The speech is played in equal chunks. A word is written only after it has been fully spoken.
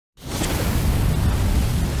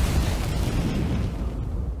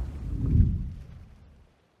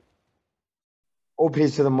All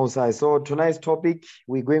praise to the Most High. So tonight's topic,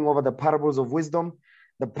 we're going over the parables of wisdom,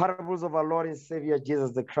 the parables of our Lord and Savior,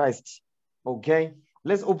 Jesus the Christ. Okay,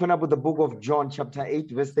 let's open up with the book of John, chapter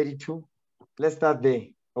 8, verse 32. Let's start there,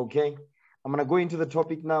 okay? I'm going to go into the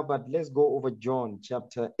topic now, but let's go over John,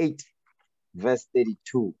 chapter 8, verse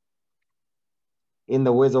 32. In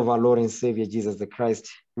the words of our Lord and Savior, Jesus the Christ.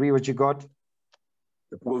 Read what you got.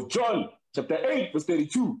 The book of John, chapter 8, verse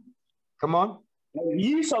 32. Come on. And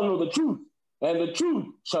ye shall know the truth, and the truth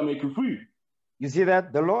shall make you free. You see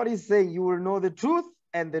that? The Lord is saying you will know the truth,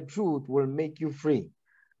 and the truth will make you free.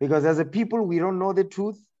 Because as a people, we don't know the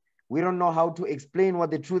truth. We don't know how to explain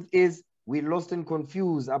what the truth is. We're lost and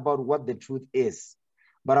confused about what the truth is.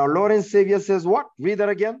 But our Lord and Savior says what? Read that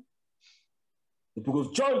again. The book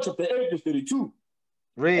of John, chapter 8, verse 32.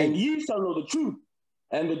 Read. And ye shall know the truth,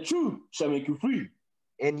 and the truth shall make you free.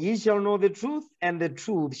 And ye shall know the truth, and the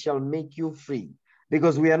truth shall make you free.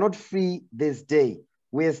 Because we are not free this day.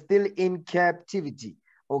 We are still in captivity.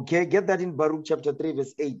 Okay, get that in Baruch chapter 3,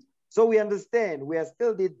 verse 8. So we understand we are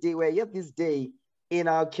still this day, we are yet this day in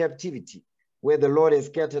our captivity, where the Lord has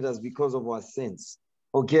scattered us because of our sins.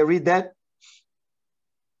 Okay, read that.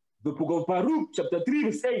 The book of Baruch, chapter 3,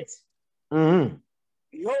 verse 8. Mm-hmm.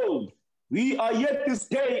 Behold, we are yet this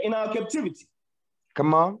day in our captivity.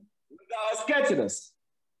 Come on. Thou hast scattered us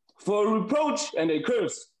for a reproach and a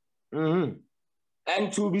curse,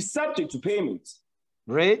 and to be subject to payment.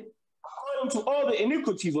 Read. According to all the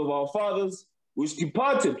iniquities of our fathers, which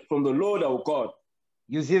departed from the Lord our God.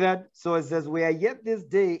 You see that? So it says, we are yet this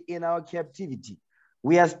day in our captivity.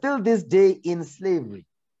 We are still this day in slavery.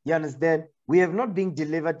 You understand? We have not been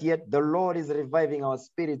delivered yet. The Lord is reviving our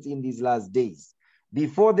spirits in these last days.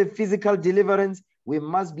 Before the physical deliverance, we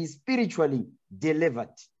must be spiritually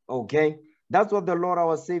delivered. Okay? That's what the Lord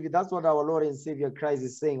our Savior, that's what our Lord and Savior Christ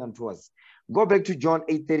is saying unto us. Go back to John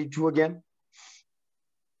 8:32 again.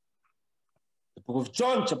 The book of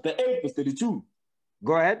John, chapter 8, verse 32.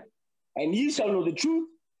 Go ahead. And ye shall know the truth,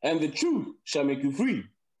 and the truth shall make you free.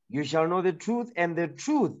 You shall know the truth, and the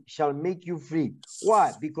truth shall make you free.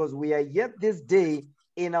 Why? Because we are yet this day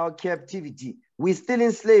in our captivity. We're still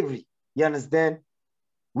in slavery. You understand?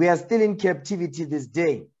 We are still in captivity this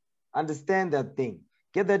day. Understand that thing.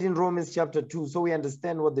 Get that in Romans chapter 2 so we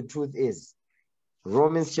understand what the truth is.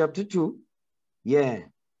 Romans chapter 2. Yeah.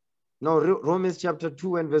 No, Romans chapter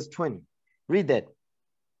 2 and verse 20. Read that.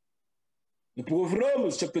 The book of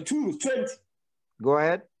Romans chapter 2, verse 20. Go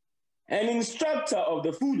ahead. An instructor of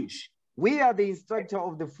the foolish. We are the instructor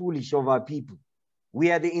of the foolish of our people.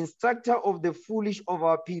 We are the instructor of the foolish of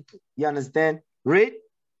our people. You understand? Read.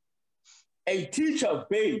 A teacher of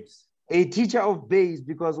babes. A teacher of babes,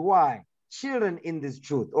 because why? Children in this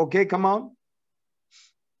truth. Okay, come on.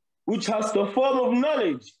 Which has the form of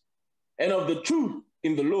knowledge and of the truth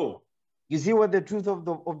in the law. You see what the truth of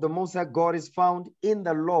the Most High God is found in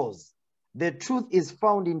the laws. The truth is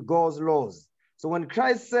found in God's laws. So when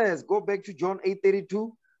Christ says, go back to John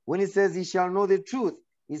 8:32, when he says he shall know the truth,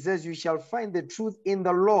 he says you shall find the truth in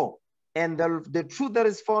the law. And the truth that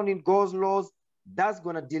is found in God's laws, that's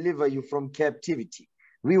going to deliver you from captivity.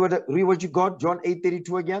 Read what you got, John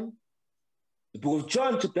 8:32 again. The book of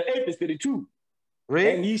John, chapter 8, verse 32.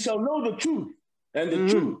 Read. And ye shall know the truth, and the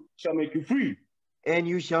truth shall make you free. And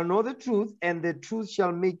you shall know the truth, and the truth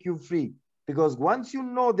shall make you free. Because once you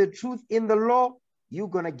know the truth in the law, you're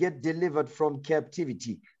going to get delivered from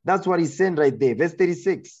captivity. That's what he's saying right there. Verse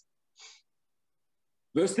 36.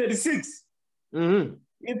 Verse 36.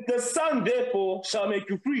 If the Son therefore shall make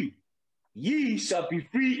you free, ye shall be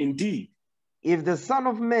free indeed. If the Son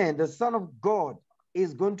of Man, the Son of God,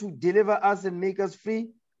 is going to deliver us and make us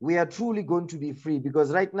free, we are truly going to be free.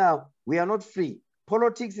 Because right now, we are not free.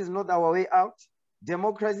 Politics is not our way out.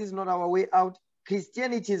 Democracy is not our way out.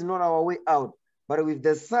 Christianity is not our way out. But if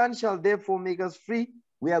the Son shall therefore make us free,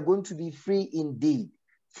 we are going to be free indeed.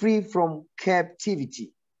 Free from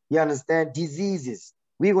captivity. You understand? Diseases.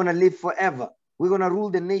 We're going to live forever. We're going to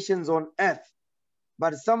rule the nations on earth.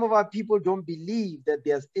 But some of our people don't believe that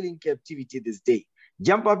they are still in captivity this day.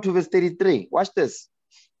 Jump up to verse 33. Watch this.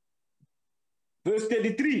 Verse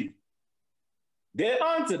 33. They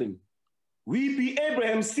answered him, we be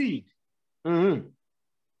Abraham's seed,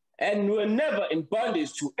 and were never in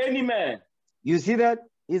bondage to any man. You see that?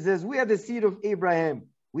 He says, we are the seed of Abraham.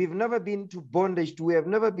 We've never been to bondage to, we have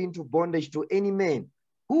never been to bondage to any man.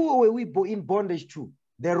 Who were we in bondage to?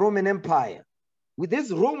 The Roman Empire. With this,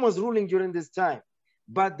 Rome was ruling during this time.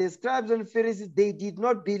 But the scribes and Pharisees, they did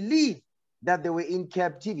not believe that they were in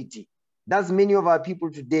captivity. That's many of our people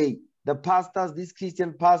today. The pastors, these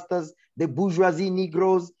Christian pastors, the bourgeoisie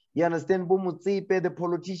Negroes, you understand, the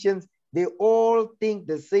politicians, They all think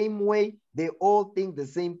the same way. They all think the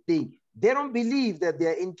same thing. They don't believe that they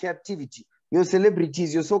are in captivity. Your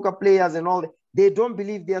celebrities, your soccer players and all that, they don't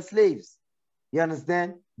believe they are slaves. You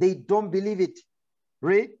understand? They don't believe it.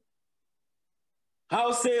 Read.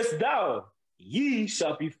 How sayest thou, ye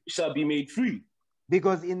shall be made free?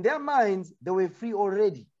 Because in their minds, they were free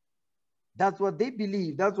already. That's what they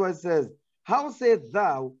believe. That's why it says, how sayest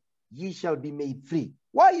thou, ye shall be made free?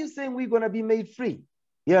 Why are you saying we're going to be made free?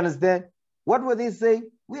 You understand? What were they saying?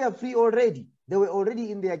 We are free already. They were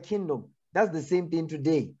already in their kingdom. That's the same thing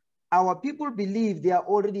today. Our people believe they are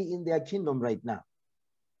already in their kingdom right now.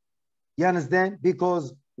 You understand?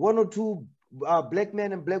 Because one or two black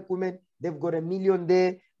men and black women, they've got $1 million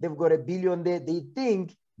there, they've got $1 billion there. They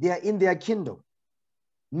think they are in their kingdom.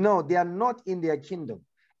 No, they are not in their kingdom.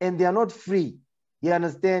 And they are not free. You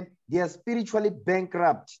understand? They are spiritually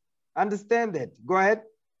bankrupt. Understand that? Go ahead.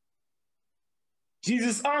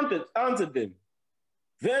 Jesus answered them,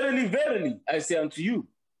 verily, verily, I say unto you,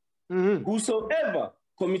 whosoever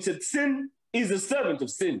committed sin is a servant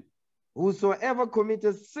of sin. Whosoever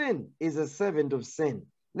committed sin is a servant of sin.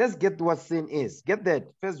 Let's get what sin is. Get that.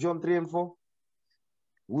 1 John 3 and 4.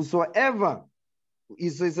 Whosoever,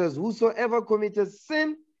 it says, whosoever committed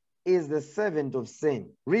sin is the servant of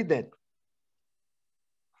sin. Read that.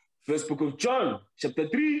 First book of John, chapter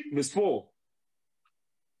 3, verse 4.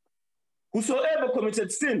 Whosoever committed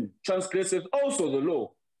sin transgresseth also the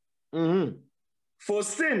law. For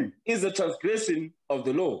sin is the transgression of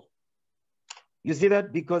the law. You see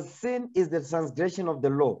that? Because sin is the transgression of the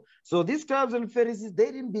law. So these scribes and Pharisees, they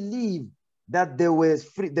didn't believe that they were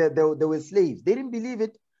free, they were slaves. They didn't believe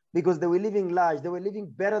it because they were living large. They were living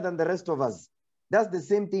better than the rest of us. That's the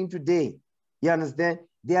same thing today. You understand?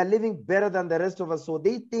 They are living better than the rest of us. So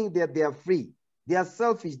they think that they are free. They are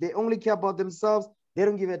selfish. They only care about themselves. They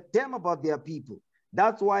don't give a damn about their people.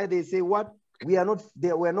 That's why they say, what? We are not,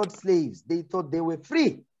 they were not slaves. They thought they were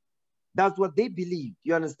free. That's what they believed.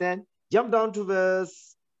 You understand? Jump down to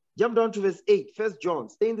verse 8, 1 John.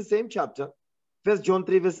 Stay in the same chapter. 1 John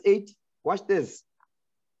 3, verse 8. Watch this.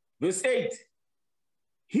 Verse 8.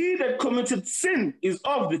 He that committed sin is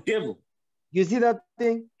of the devil. You see that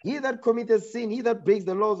thing? He that committed sin, he that breaks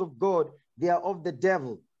the laws of God, they are of the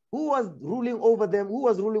devil. Who was ruling over them? Who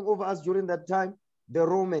was ruling over us during that time? The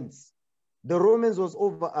Romans. The Romans was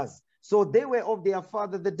over us. So they were of their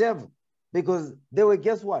father, the devil. Because they were,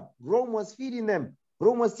 guess what? Rome was feeding them.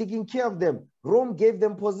 Rome was taking care of them. Rome gave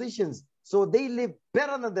them positions. So they lived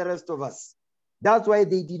better than the rest of us. That's why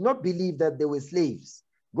they did not believe that they were slaves.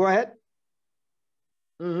 Go ahead.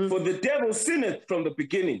 For the devil sinned from the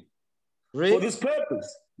beginning. Right. For this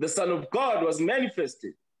purpose, the Son of God was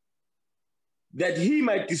manifested, that he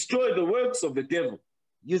might destroy the works of the devil.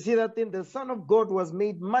 You see that thing? The Son of God was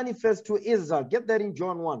made manifest to Israel. Get that in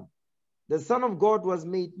John 1. The Son of God was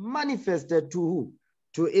made manifested to who?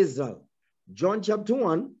 To Israel. John chapter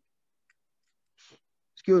 1.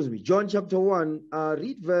 Excuse me. John chapter 1.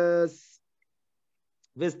 Read verse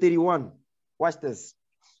 31. Watch this.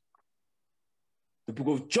 The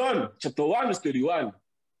book of John, chapter 1, verse 31.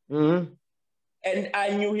 And I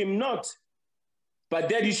knew him not, but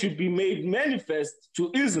that he should be made manifest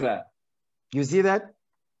to Israel. You see that?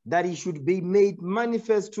 That he should be made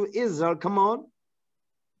manifest to Israel. Come on.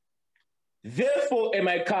 Therefore am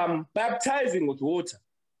I come baptizing with water.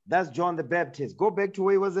 That's John the Baptist. Go back to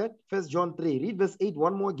where was it? 1 John 3. Read verse 8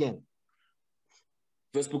 one more again.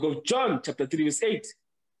 First book of John, chapter 3, verse 8.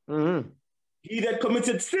 He that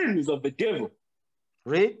committed sin is of the devil.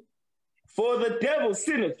 Read. For the devil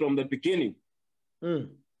sinned from the beginning.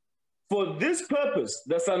 For this purpose,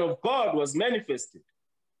 the Son of God was manifested,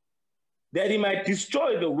 that he might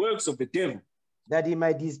destroy the works of the devil. That he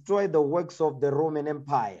might destroy the works of the Roman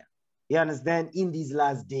Empire. You understand? In these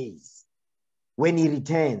last days, when he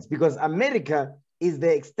returns, because America is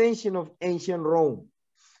the extension of ancient Rome.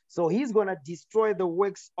 So he's going to destroy the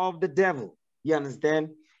works of the devil. You understand?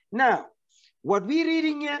 Now, what we're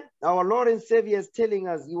reading here, our Lord and Savior is telling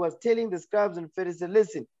us, he was telling the scribes and Pharisees,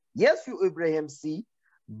 listen, yes, you Abraham's seed,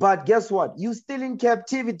 but guess what? You still in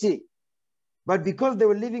captivity. But because they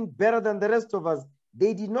were living better than the rest of us,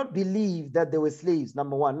 they did not believe that they were slaves,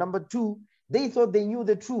 number one. Number two, they thought they knew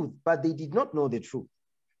the truth, but they did not know the truth.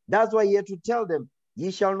 That's why he had to tell them,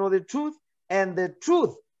 ye shall know the truth, and the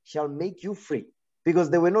truth shall make you free.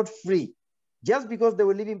 Because they were not free. Just because they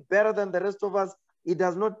were living better than the rest of us, it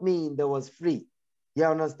does not mean they was free. You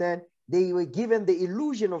understand? They were given the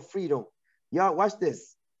illusion of freedom. Yeah, watch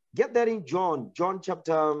this. Get that in John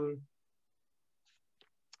chapter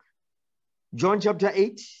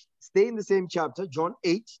 8. Stay in the same chapter, John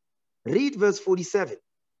 8. Read verse 47.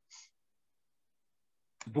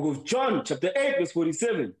 The book of John, chapter 8, verse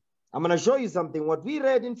 47. I'm going to show you something. What we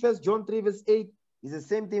read in 1 John 3, verse 8 is the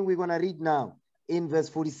same thing we're going to read now in verse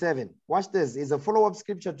 47. Watch this. It's a follow-up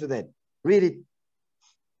scripture to that. Read it.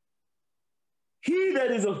 He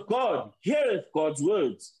that is of God heareth God's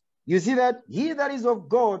words. You see that? He that is of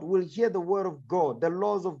God will hear the word of God, the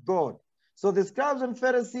laws of God. So the scribes and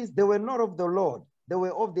Pharisees, they were not of the Lord. They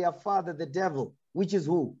were of their father, the devil, which is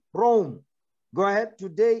who? Rome. Go ahead.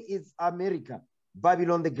 Today it's America,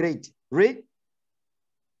 Babylon the Great. Read.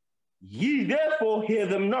 Ye therefore hear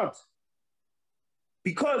them not,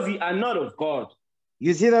 because ye are not of God.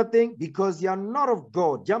 You see that thing? Because you are not of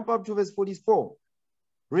God. Jump up to verse 44.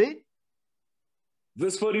 Read.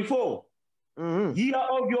 Verse 44. Ye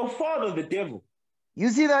are of your father, the devil. You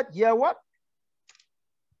see that? Yeah, what?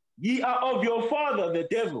 Ye are of your father, the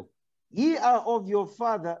devil. Ye are of your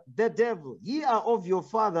father, the devil. Ye are of your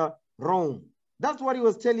father, Rome. That's what he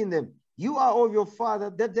was telling them. You are of your father,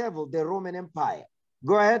 the devil, the Roman Empire.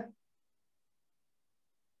 Go ahead.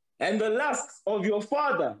 And the lusts of your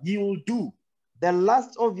father ye will do. The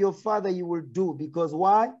lust of your father you will do. Because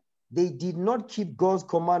why? They did not keep God's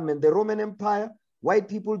commandment. The Roman Empire, white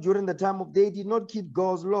people during the time of, they did not keep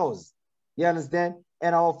God's laws. You understand?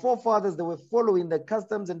 And our forefathers, they were following the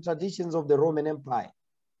customs and traditions of the Roman Empire,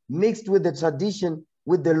 mixed with the tradition,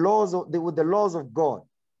 with the laws of God.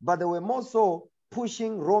 But they were more so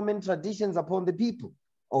pushing Roman traditions upon the people.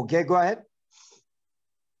 Okay, go ahead.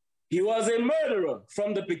 He was a murderer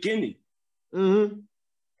from the beginning, and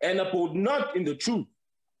abode not in the truth,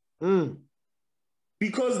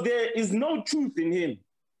 because there is no truth in him.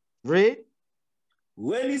 Read.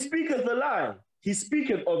 When he speaketh a lie, he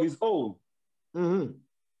speaketh of his own,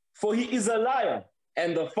 for he is a liar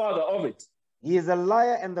and the father of it. He is a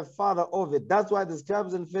liar and the father of it. That's why the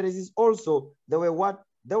scribes and Pharisees also, they were what?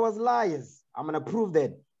 There was liars. I'm going to prove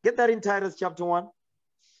that. Get that in Titus chapter 1.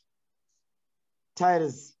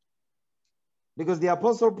 Titus. Because the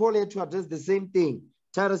Apostle Paul had to address the same thing.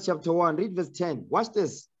 Titus chapter 1, read verse 10. Watch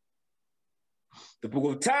this. The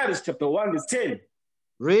book of Titus chapter 1, verse 10.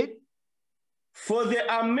 Read. For there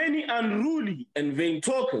are many unruly and vain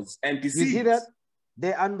talkers and deceivers. You see that?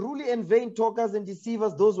 The unruly and vain talkers and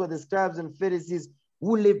deceivers, those were the scribes and Pharisees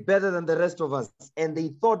who lived better than the rest of us. And they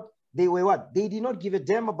thought they were what? They did not give a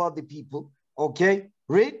damn about the people. Okay?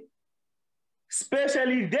 Read.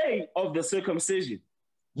 Especially they of the circumcision.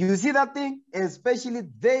 You see that thing? Especially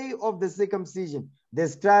they of the circumcision, the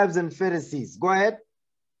scribes and Pharisees. Go ahead.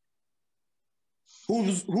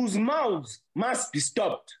 Whose mouths must be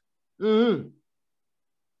stopped.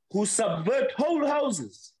 Who subvert whole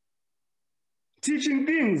houses, teaching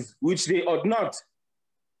things which they ought not,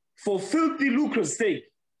 for filthy lucre's sake.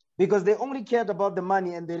 Because they only cared about the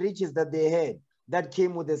money and the riches that they had, that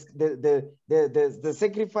came with the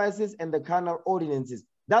sacrifices and the carnal ordinances.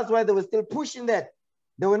 That's why they were still pushing that.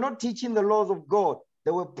 They were not teaching the laws of God.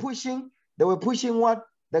 They were pushing what?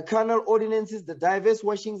 The carnal ordinances, the diverse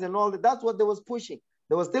washings and all that. That's what they was pushing.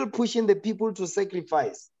 They were still pushing the people to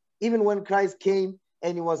sacrifice. Even when Christ came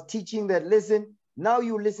and he was teaching that, listen, now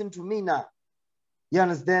you listen to me now. You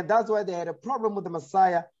understand? That's why they had a problem with the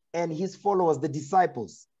Messiah and his followers, the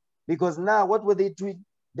disciples. Because now what were they doing?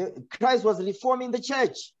 Christ was reforming the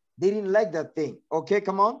church. They didn't like that thing. Okay,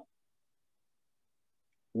 come on.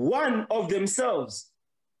 One of themselves,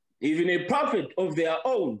 even a prophet of their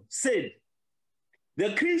own, said,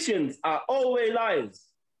 the Christians are always liars,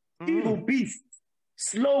 evil beasts,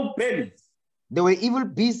 slow bellies. They were evil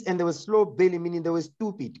beasts and they were slow belly, meaning they were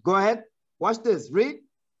stupid. Go ahead. Watch this. Read.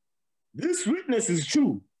 This witness is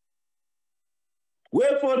true.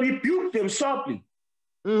 Wherefore rebuke them sharply,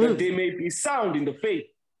 that they may be sound in the faith.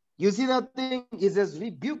 You see that thing? It says,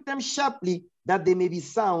 rebuke them sharply, that they may be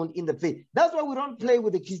sound in the faith. That's why we don't play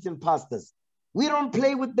with the Christian pastors. We don't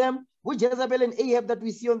play with them. With Jezebel and Ahab that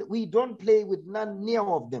we see on, we don't play with none near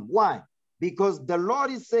of them. Why? Because the Lord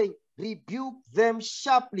is saying, rebuke them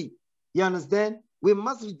sharply. You understand? We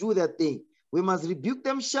must do that thing. We must rebuke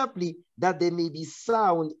them sharply, that they may be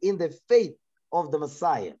sound in the faith of the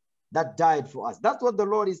Messiah that died for us. That's what the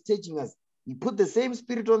Lord is teaching us. He put the same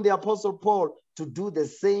spirit on the Apostle Paul to do the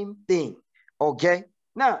same thing. Okay?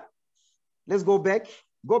 Now, let's go back.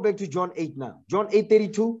 Go back to John 8 now. John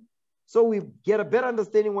 8:32. So we get a better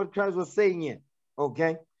understanding what Christ was saying here.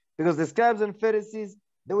 Okay? Because the scribes and Pharisees,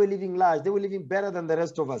 they were living large. They were living better than the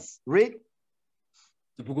rest of us. Read.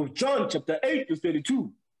 The book of John, chapter 8, verse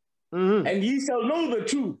 32. And ye shall know the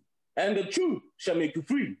truth, and the truth shall make you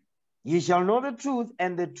free. Ye shall know the truth,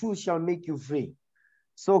 and the truth shall make you free.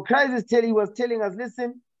 So Christ was telling us,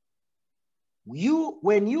 listen,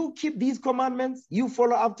 when you keep these commandments, you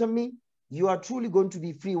follow after me, you are truly going to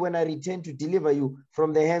be free when I return to deliver you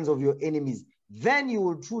from the hands of your enemies. Then you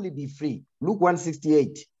will truly be free. Luke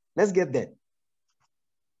 1:68. Let's get that.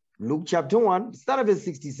 Luke chapter 1, start at verse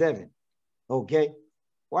 67. Okay,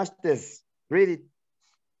 watch this. Read it.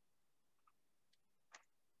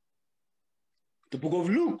 The book of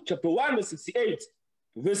Luke, chapter 1, verse 68,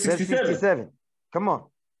 verse 67. Verse 67. Come on.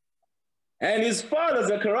 And his father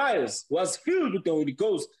Zacharias was filled with the Holy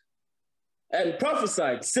Ghost and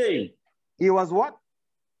prophesied, saying, He was what?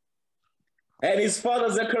 And his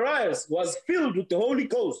father Zacharias was filled with the Holy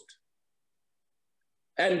Ghost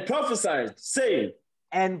and prophesied, saying,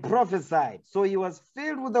 And prophesied. So he was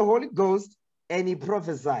filled with the Holy Ghost and he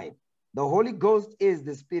prophesied. The Holy Ghost is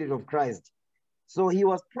the Spirit of Christ. So he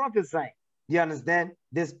was prophesying. Do you understand?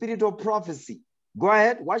 The spirit of prophecy. Go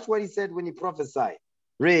ahead. Watch what he said when he prophesied.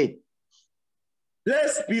 Read.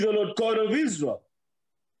 Blessed be the Lord God of Israel,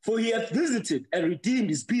 for he hath visited and redeemed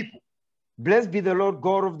his people. Blessed be the Lord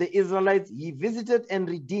God of the Israelites. He visited and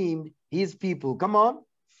redeemed his people. Come on.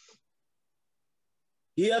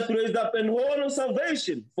 He hath raised up an horn of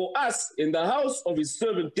salvation for us in the house of his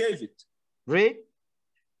servant David. Read.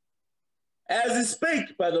 As he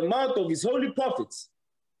spake by the mouth of his holy prophets,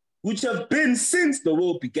 which have been since the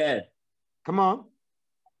world began. Come on.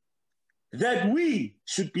 That we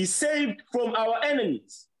should be saved from our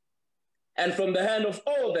enemies and from the hand of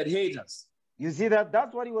all that hate us. You see that?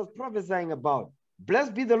 That's what he was prophesying about.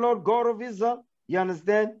 Blessed be the Lord God of Israel. You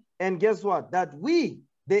understand? And guess what? That we,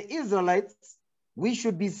 the Israelites, we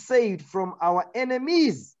should be saved from our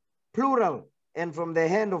enemies, plural, and from the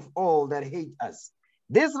hand of all that hate us.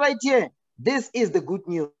 This right here, this is the good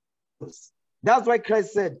news. That's why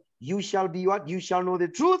Christ said, you shall be what? You shall know the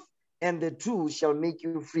truth, and the truth shall make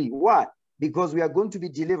you free. Why? Because we are going to be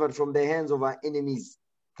delivered from the hands of our enemies,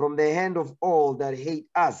 from the hand of all that hate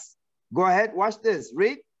us. Go ahead, watch this.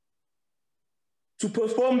 Read. To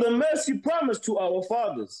perform the mercy promised to our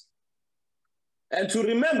fathers and to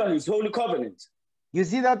remember his holy covenant. You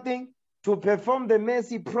see that thing? To perform the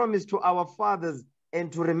mercy promised to our fathers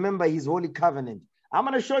and to remember his holy covenant. I'm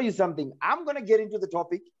going to show you something. I'm going to get into the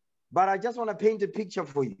topic, but I just want to paint a picture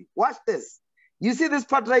for you. Watch this. You see this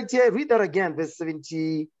part right here? Read that again, verse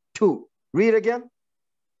 72. Read again.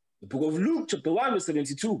 The book of Luke, chapter 1, verse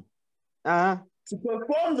 72. To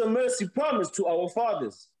perform the mercy promised to our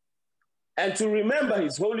fathers and to remember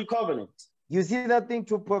his holy covenant. You see that thing?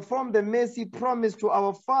 To perform the mercy promised to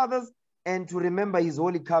our fathers and to remember his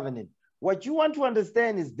holy covenant. What you want to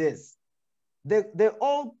understand is this.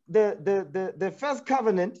 The first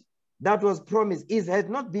covenant that was promised had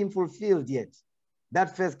not been fulfilled yet.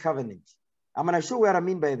 That first covenant. I'm going to show what I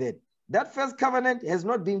mean by that. That first covenant has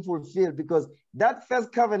not been fulfilled because that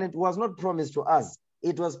first covenant was not promised to us.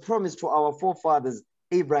 It was promised to our forefathers,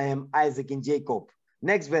 Abraham, Isaac, and Jacob.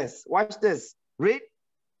 Next verse. Watch this. Read.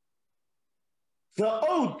 The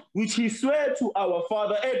oath which he swore to our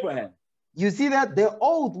father Abraham. You see that? The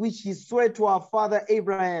oath which he swore to our father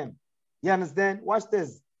Abraham. You understand? Watch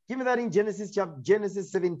this. Give me that in Genesis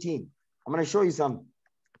 17. I'm going to show you something.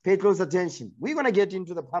 Pay close attention. We're going to get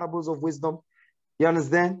into the parables of wisdom. You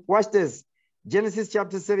understand? Watch this. Genesis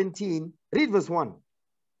chapter 17. Read verse 1.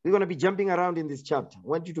 We're going to be jumping around in this chapter. I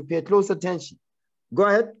want you to pay close attention. Go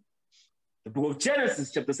ahead. The book of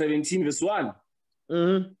Genesis chapter 17 verse 1.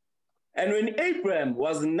 And when Abraham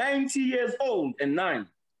was 90 years old and 9,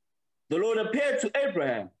 the Lord appeared to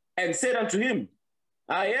Abraham and said unto him,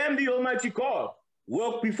 I am the Almighty God.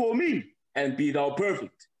 Walk before me and be thou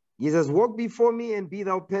perfect. He says, walk before me and be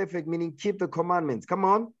thou perfect, meaning keep the commandments. Come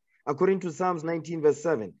on. According to Psalms 19 verse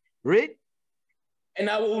 7. Read. And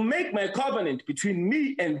I will make my covenant between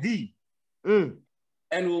me and thee and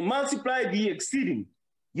will multiply thee exceeding.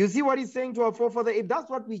 You see what he's saying to our forefather? That's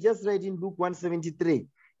what we just read in Luke 1:73.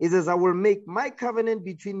 He says, I will make my covenant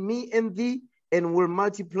between me and thee and will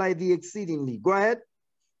multiply thee exceedingly. Go ahead.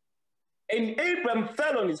 And Abraham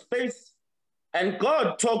fell on his face, and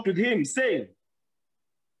God talked with him, saying,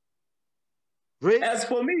 Read. As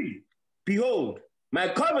for me, behold, my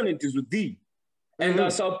covenant is with thee, and thou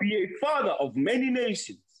shalt be a father of many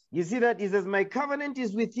nations. You see that? He says, my covenant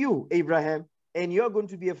is with you, Abraham, and you're going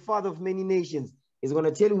to be a father of many nations. He's going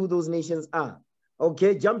to tell you who those nations are.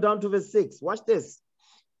 Okay, jump down to verse 6. Watch this.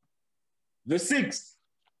 Verse 6.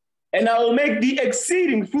 And I will make thee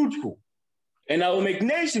exceeding fruitful, and I will make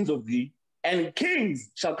nations of thee, and kings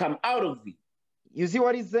shall come out of thee. You see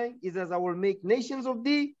what he's saying? He says, I will make nations of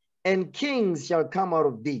thee, and kings shall come out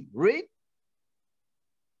of thee. Read.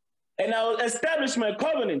 And I will establish my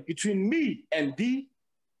covenant between me and thee,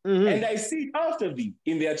 and thy seed after thee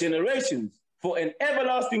in their generations for an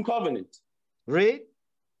everlasting covenant. Read.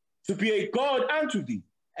 To be a God unto thee,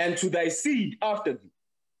 and to thy seed after thee.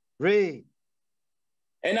 Read.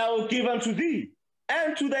 And I will give unto thee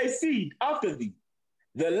and to thy seed after thee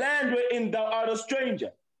the land wherein thou art a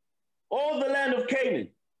stranger, all the land of Canaan,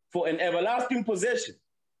 for an everlasting possession,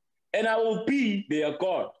 and I will be their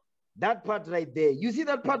God. That part right there. You see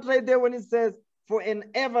that part right there when it says, for an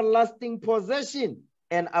everlasting possession,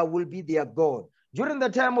 and I will be their God. During the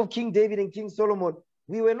time of King David and King Solomon,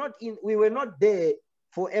 we were not there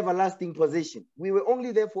for everlasting possession. We were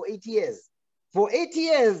only there for 8 years. For 8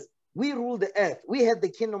 years, we ruled the earth. We had the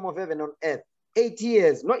kingdom of heaven on earth. 8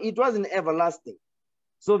 years. No, it wasn't everlasting.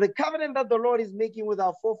 So the covenant that the Lord is making with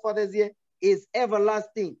our forefathers here is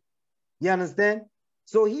everlasting. You understand?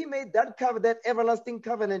 So he made that covenant, that everlasting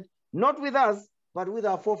covenant, not with us, but with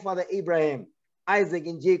our forefather Abraham, Isaac,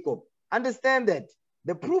 and Jacob. Understand that.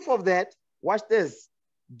 The proof of that, watch this.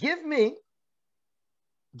 Give me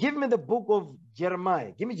the book of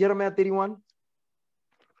Jeremiah. Give me Jeremiah 31.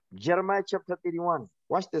 Jeremiah chapter 31.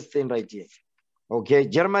 Watch this thing right here. Okay,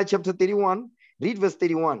 Jeremiah chapter 31. Read verse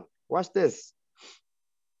 31. Watch this.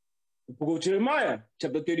 The book of Jeremiah,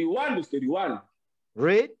 chapter 31, verse 31.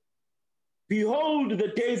 Read. Behold, the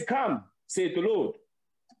days come, saith the Lord,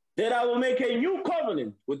 that I will make a new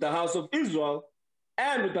covenant with the house of Israel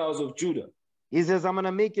and with the house of Judah. He says, I'm going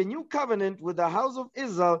to make a new covenant with the house of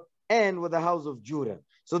Israel and with the house of Judah.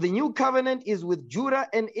 So the new covenant is with Judah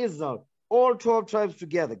and Israel, all 12 tribes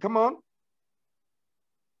together. Come on.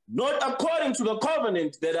 Not according to the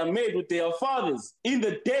covenant that I made with their fathers in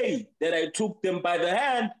the day that I took them by the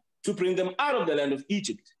hand to bring them out of the land of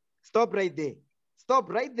Egypt. Stop right there. Stop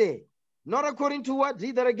right there. Not according to what?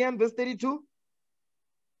 Read that again, verse 32.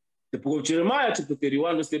 The book of Jeremiah, chapter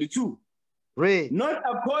 31, verse 32. Read. Not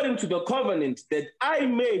according to the covenant that I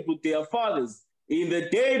made with their fathers in the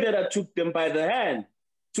day that I took them by the hand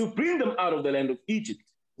to bring them out of the land of Egypt.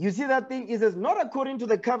 You see that thing? It says, not according to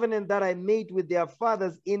the covenant that I made with their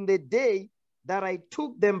fathers in the day that I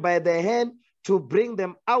took them by the hand to bring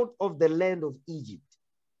them out of the land of Egypt.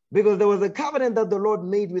 Because there was a covenant that the Lord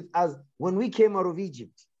made with us when we came out of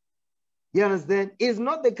Egypt. You understand? It's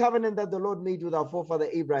not the covenant that the Lord made with our forefather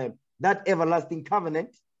Abraham, that everlasting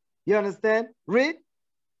covenant. You understand? Read.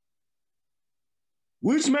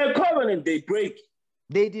 Which my covenant they break.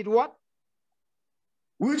 They did what?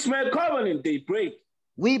 Which my covenant they break.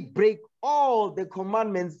 We break all the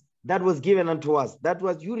commandments that was given unto us. That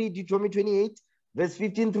was, you read Deuteronomy 28, verse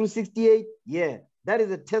 15 through 68. Yeah, that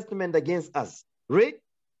is a testament against us. Read.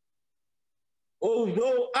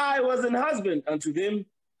 Although I was an husband unto them,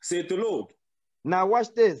 saith the Lord. Now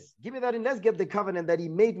watch this. Give me that in. Let's get the covenant that he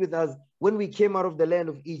made with us when we came out of the land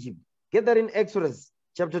of Egypt. Get that in Exodus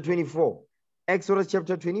chapter 24. Exodus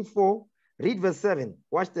chapter 24. Read verse 7.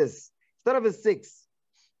 Watch this. Start at verse 6.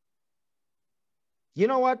 You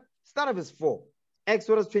know what? Start at verse 4.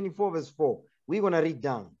 Exodus 24 verse 4. We're going to read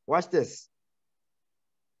down. Watch this.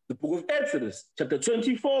 The book of Exodus chapter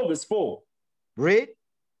 24 verse 4. Read.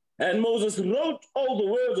 And Moses wrote all the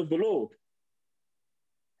words of the Lord,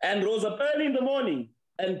 and rose up early in the morning,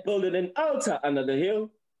 and builded an altar under the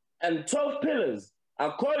hill, and 12 pillars,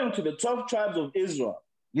 according to the 12 tribes of Israel.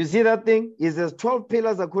 You see that thing? It says 12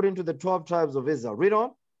 pillars according to the 12 tribes of Israel. Read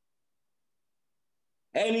on.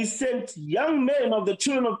 And he sent young men of the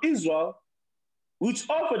children of Israel, which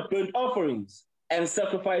offered burnt offerings, and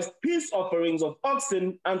sacrificed peace offerings of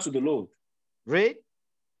oxen unto the Lord. Read.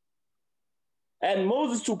 And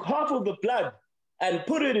Moses took half of the blood and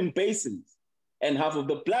put it in basins, and half of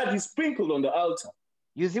the blood he sprinkled on the altar.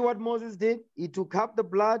 You see what Moses did? He took half the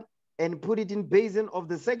blood and put it in basin of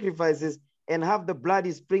the sacrifices, and half the blood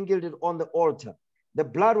he sprinkled it on the altar. The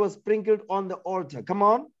blood was sprinkled on the altar. Come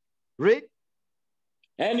on, read.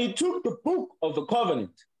 And he took the book of the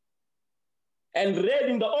covenant and read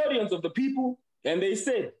in the audience of the people, and they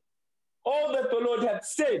said, all that the Lord hath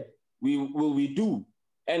said will we do,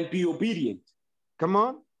 and be obedient. Come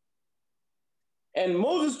on. And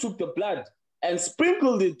Moses took the blood and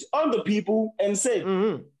sprinkled it on the people and said,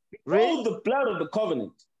 behold the blood of the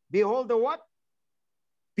covenant. Behold the what?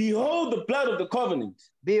 Behold the blood of the covenant.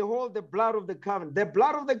 Behold the blood of the covenant. The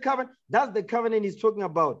blood of the covenant, that's the covenant he's talking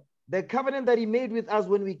about. The covenant that he made with us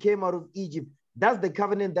when we came out of Egypt, that's the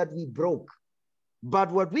covenant that we broke.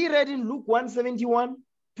 But what we read in Luke 171,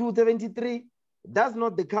 273, that's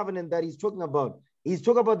not the covenant that he's talking about. He's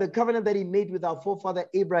talking about the covenant that he made with our forefather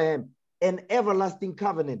Abraham, an everlasting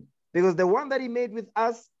covenant. Because the one that he made with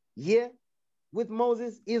us here, with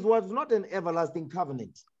Moses, was not an everlasting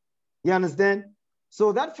covenant. You understand?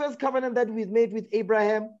 So that first covenant that we made with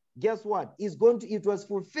Abraham, guess what? It was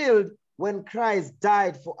fulfilled when Christ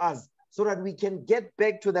died for us, so that we can get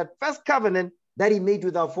back to that first covenant that he made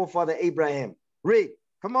with our forefather Abraham. Read.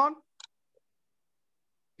 Come on.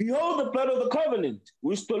 Behold the blood of the covenant,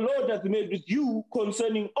 which the Lord hath made with you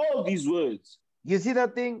concerning all these words. You see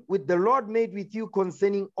that thing? With the Lord made with you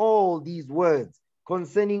concerning all these words.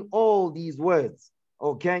 Concerning all these words.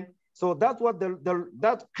 Okay? So that's what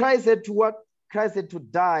that Christ said to what? Christ said to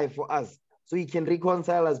die for us, so he can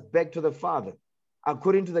reconcile us back to the Father,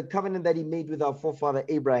 according to the covenant that he made with our forefather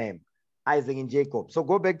Abraham, Isaac, and Jacob. So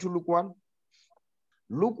go back to Luke 1.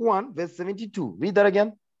 Luke 1, verse 72. Read that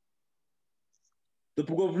again. The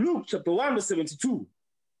book of Luke, chapter 1, verse 72.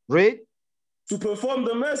 Read. To perform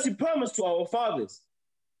the mercy promised to our fathers,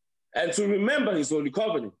 and to remember his holy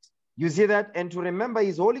covenant. You see that? And to remember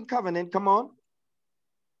his holy covenant. Come on.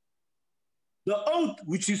 The oath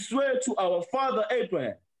which he swore to our father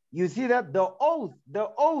Abraham. You see that? The oath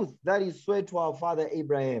that he swore to our father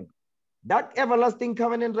Abraham. That everlasting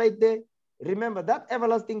covenant right there. Remember, that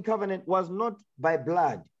everlasting covenant was not by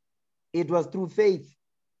blood. It was through faith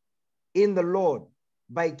in the Lord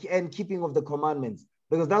and keeping of the commandments.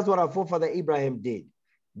 Because that's what our forefather Abraham did.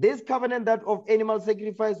 This covenant that of animal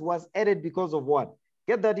sacrifice was added because of what?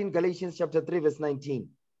 Get that in Galatians chapter 3, verse 19.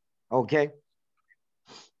 Okay.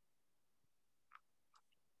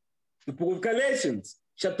 The book of Galatians,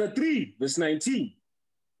 chapter 3, verse 19.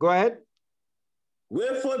 Go ahead.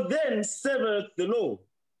 Wherefore then severeth the law?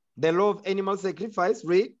 The law of animal sacrifice,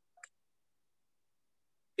 read.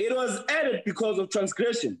 It was added because of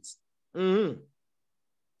transgressions. Mm-hmm.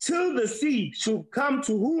 Till the seed should come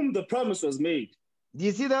to whom the promise was made. Do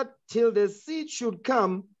you see that? Till the seed should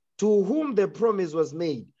come to whom the promise was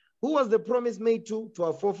made. Who was the promise made to? To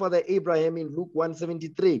our forefather Abraham in Luke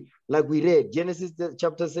 1:73, like we read. Genesis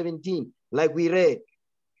chapter 17, like we read.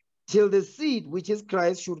 Till the seed, which is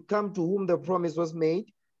Christ, should come to whom the promise was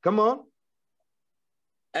made. Come on.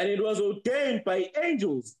 And it was ordained by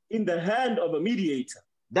angels in the hand of a mediator.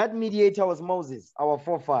 That mediator was Moses, our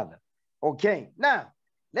forefather. Okay, now,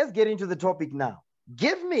 let's get into the topic now.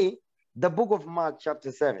 Give me the book of Mark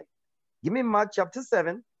chapter 7. Give me Mark chapter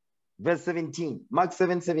 7, verse 17. Mark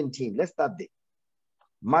 7:17. Let's start there.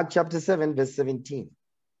 Mark chapter 7, verse 17.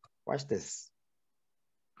 Watch this.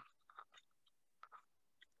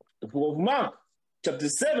 The book of Mark, chapter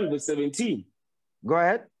 7, verse 17. Go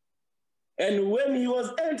ahead. And when he was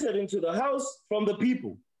entered into the house from the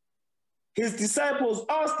people, his disciples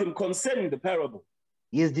asked him concerning the parable.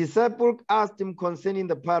 His disciple asked him concerning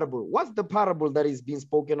the parable. What's the parable that is being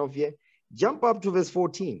spoken of here? Jump up to verse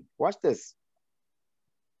 14. Watch this.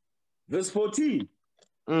 Verse 14.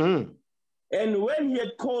 Mm-hmm. And when he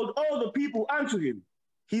had called all the people unto him,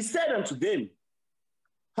 he said unto them,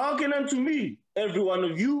 hearken unto me, every one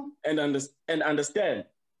of you, and understand.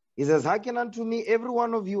 He says, hearken unto me, every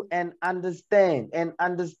one of you, and understand, and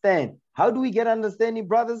understand. How do we get understanding,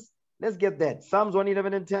 brothers? Let's get that. Psalms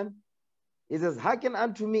 111 and 10. He says, hearken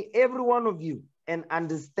unto me, every one of you, and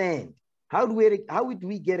understand. How do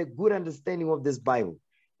we get a good understanding of this Bible?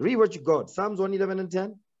 Read what you got. Psalms 111 and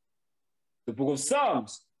 10. The book of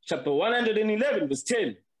Psalms, chapter 111, verse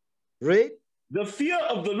 10. Read. The fear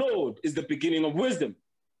of the Lord is the beginning of wisdom.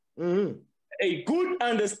 Mm-hmm. A good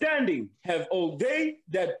understanding have all they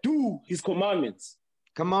that do his commandments.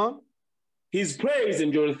 Come on. His praise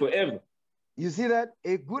endureth forever. You see that?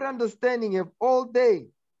 A good understanding have all they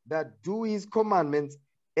that do his commandments,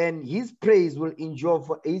 and his praise will endure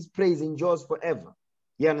for his praise endures forever.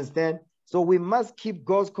 You understand? So we must keep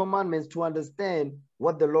God's commandments to understand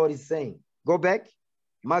what the Lord is saying. Go back.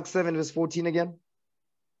 Mark 7, verse 14 again.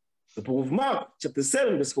 The book of Mark, chapter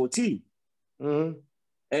 7, verse 14. Mm-hmm.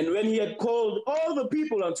 And when he had called all the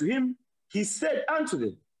people unto him, he said unto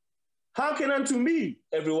them, hearken unto me,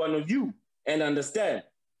 every one of you, and understand.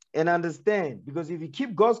 And understand, because if you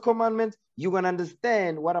keep God's commandments, you're going to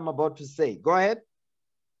understand what I'm about to say. Go ahead.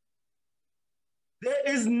 There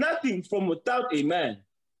is nothing from without a man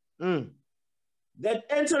that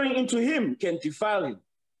entering into him can defile him.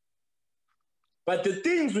 But the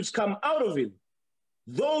things which come out of him,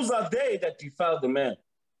 those are they that defile the man.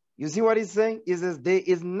 You see what he's saying? He says, there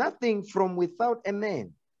is nothing from without a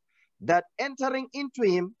man that entering into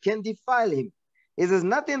him can defile him. He says,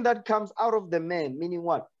 nothing that comes out of the man, meaning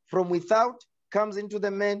what? From without comes into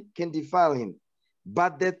the man can defile him.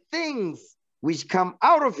 But the things which come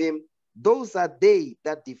out of him, those are they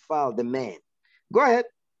that defile the man. Go ahead.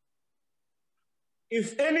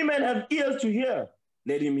 If any man have ears to hear,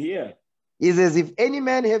 let him hear. He says, if any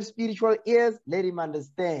man have spiritual ears, let him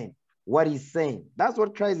understand what he's saying. That's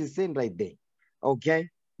what Christ is saying right there. Okay.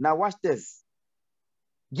 Now watch this.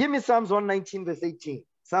 Give me Psalms 119, verse 18.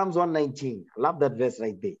 Psalms 119. I love that verse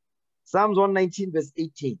right there. Psalms 119, verse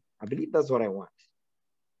 18. I believe that's what I want.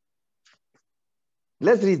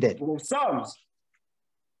 Let's read that. Psalms,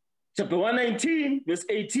 chapter 119, verse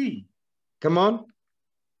 18. Come on.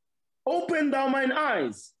 Open thou mine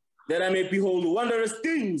eyes, that I may behold wondrous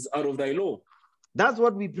things out of thy law. That's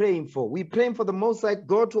what we're praying for. We're praying for the Most High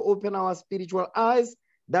God to open our spiritual eyes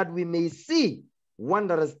that we may see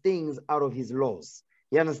wondrous things out of his laws.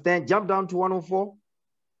 You understand? Jump down to 104.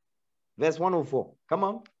 Verse 104. Come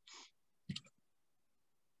on.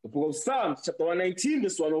 The book of Psalms, chapter 119,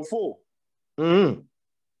 verse 104.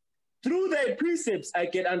 Through thy precepts I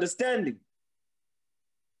get understanding.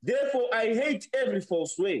 Therefore I hate every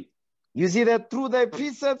false way. You see that? Through thy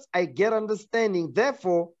precepts I get understanding.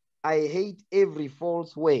 Therefore I hate every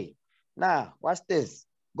false way. Now, watch this.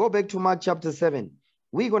 Go back to Mark chapter 7.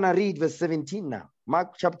 We're going to read verse 17 now.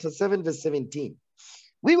 Mark chapter 7, verse 17.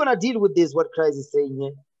 We're going to deal with this, what Christ is saying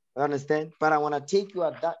here. You understand? But I want to take you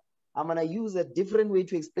at that. I'm going to use a different way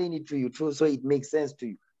to explain it to you, too, so it makes sense to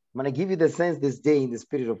you. I'm going to give you the sense this day in the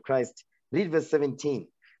Spirit of Christ. Read verse 17.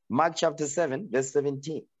 Mark chapter 7, verse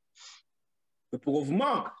 17. The book of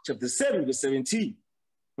Mark, chapter 7, verse 17.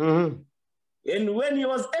 And when he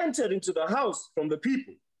was entered into the house from the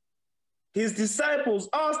people, his disciples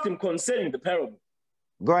asked him concerning the parable.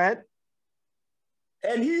 Go ahead.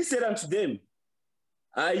 And he said unto them,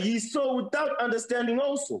 are ye so without understanding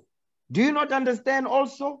also? Do you not understand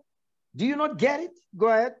also? Do you not get it? Go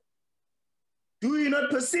ahead. Do you not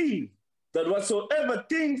perceive that whatsoever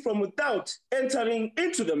thing from without entering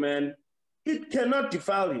into the man, it cannot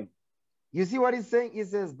defile him? You see what he's saying? He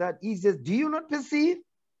says, do you not perceive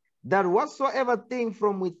that whatsoever thing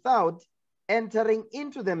from without entering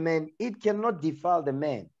into the man, it cannot defile the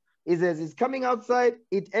man? He says, it's coming outside,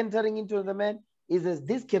 it entering into the man. He says,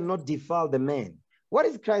 this cannot defile the man. What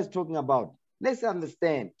is Christ talking about? Let's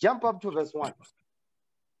understand. Jump up to verse 1.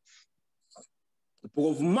 The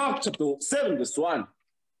book of Mark, chapter 7, verse 1.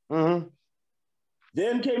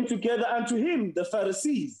 Then came together unto him the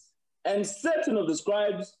Pharisees and certain of the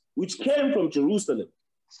scribes which came from Jerusalem.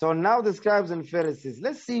 So now the scribes and Pharisees.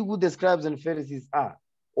 Let's see who the scribes and Pharisees are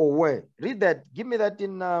or were. Read that. Give me that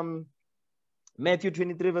in Matthew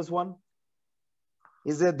 23, verse 1.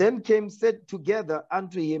 He said, then came set together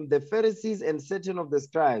unto him the Pharisees and certain of the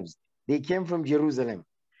scribes. They came from Jerusalem.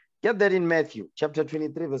 Get that in Matthew chapter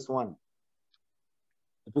 23, verse 1.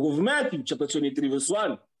 The book of Matthew, chapter 23, verse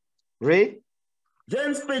 1. Read.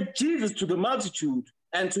 Then spake Jesus to the multitude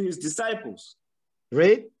and to his disciples.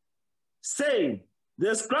 Read. Saying,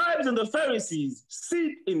 the scribes and the Pharisees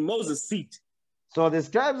sit in Moses' seat. So the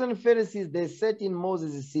scribes and Pharisees, they sat in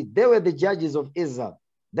Moses' seat. They were the judges of Israel.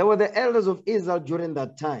 They were the elders of Israel during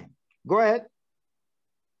that time. Go ahead.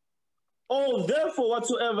 Oh, therefore,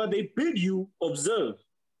 whatsoever they bid you, observe.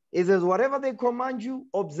 It says, whatever they command you,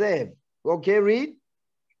 observe. Okay, read.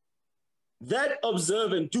 That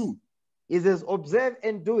observe and do. It says, observe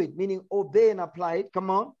and do it, meaning obey and apply it. Come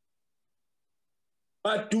on.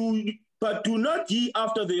 But do not ye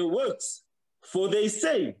after their works, for they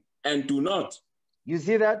say and do not. You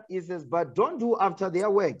see that? It says, but don't do after their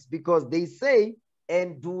works, because they say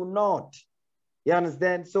and do not. You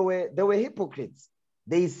understand? So they were hypocrites.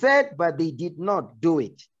 They said, but they did not do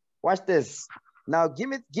it. Watch this. Now give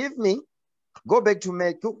me, go back to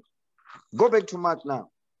Mark now.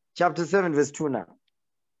 Chapter 7, verse 2 now.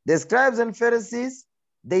 The scribes and Pharisees,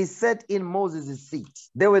 they sat in Moses' seat.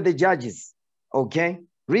 They were the judges. Okay?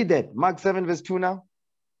 Read that. Mark 7, verse 2 now.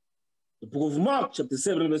 The book of Mark, chapter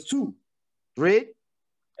 7, verse 2. Read.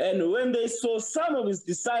 And when they saw some of his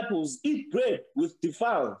disciples eat bread with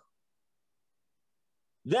defiled,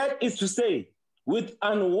 that is to say, with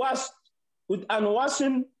unwashen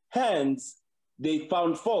hands, they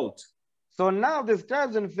found fault. So now the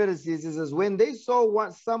scribes and Pharisees, it says, when they saw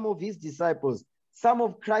some of his disciples, some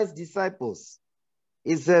of Christ's disciples,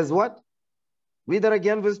 it says what? Read that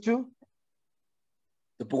again, verse 2.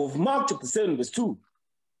 The book of Mark, chapter 7, verse 2.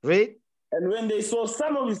 Read. And when they saw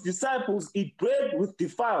some of his disciples eat bread with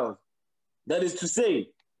defiled, that is to say,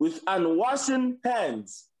 with unwashen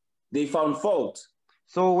hands, they found fault.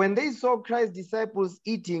 So when they saw Christ's disciples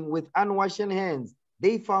eating with unwashen hands,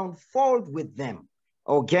 they found fault with them.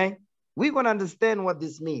 Okay? We're going to understand what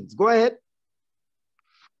this means. Go ahead.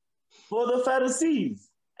 For the Pharisees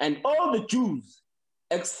and all the Jews,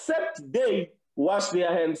 except they wash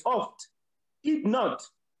their hands oft, eat not,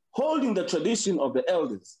 holding the tradition of the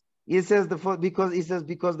elders. He says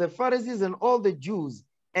because the Pharisees and all the Jews,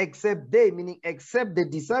 except they, meaning except the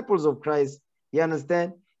disciples of Christ, you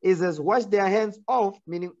understand? It says wash their hands off,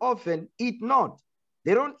 meaning often, eat not.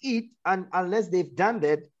 They don't eat unless they've done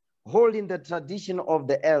that, holding the tradition of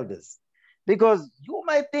the elders. Because you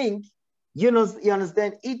might think, you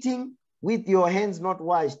understand, eating with your hands not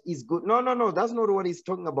washed is good. No, that's not what he's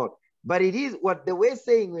talking about. But it is what the way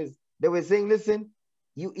saying is They were saying, listen,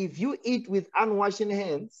 if you eat with unwashed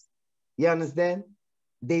hands, you understand?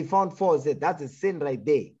 They found fault. Said, that's a sin right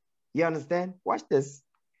there. You understand? Watch this.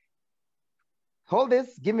 Hold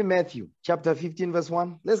this. Give me Matthew chapter 15, verse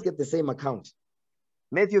 1. Let's get the same account.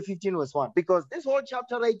 Matthew 15, verse 1. Because this whole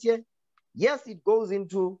chapter right here, yes, it goes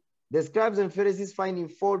into the scribes and Pharisees finding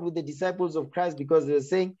fault with the disciples of Christ because they were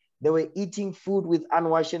saying they were eating food with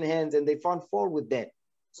unwashed hands and they found fault with that.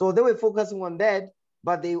 So they were focusing on that,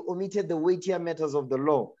 but they omitted the weightier matters of the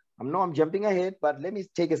law. I know I'm jumping ahead, but let me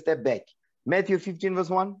take a step back. Matthew 15, verse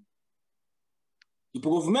 1. The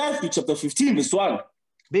book of Matthew, chapter 15, verse 1.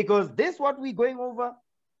 Because this, what we're going over,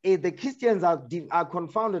 is the Christians are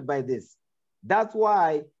confounded by this. That's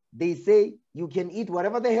why they say you can eat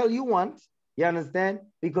whatever the hell you want. You understand?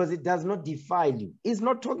 Because it does not defile you. It's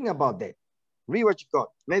not talking about that. Read what you got.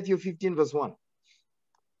 Matthew 15, verse 1.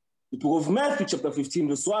 The book of Matthew, chapter 15,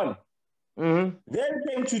 verse 1. Mm-hmm. Then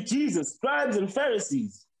came to Jesus scribes and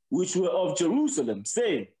Pharisees, which were of Jerusalem,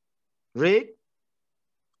 saying, Read.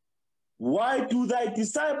 Why do thy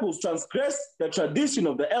disciples transgress the tradition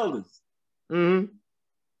of the elders? Mm-hmm.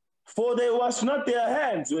 For they wash not their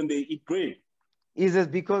hands when they eat bread. He says,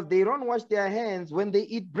 because they don't wash their hands when they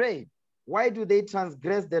eat bread. Why do they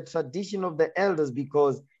transgress the tradition of the elders?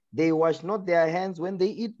 Because they wash not their hands when they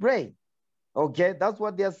eat bread. Okay, that's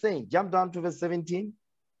what they're saying. Jump down to verse 17.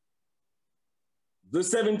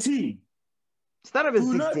 Verse 17. Start at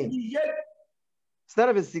verse 16. Start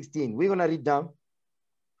at verse 16. We're going to read down.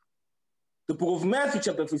 The book of Matthew,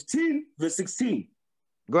 chapter 15, verse 16.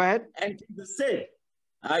 Go ahead. And Jesus said,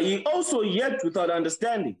 Are ye also yet without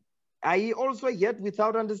understanding? Are ye also yet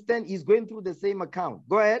without understanding? He's going through the same account.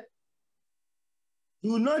 Go ahead.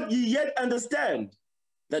 Do not ye yet understand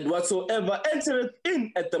that whatsoever entereth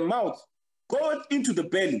in at the mouth goeth into the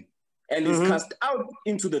belly and is cast out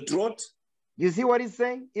into the throat? You see what he's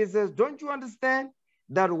saying? He says, don't you understand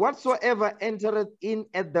that whatsoever entereth in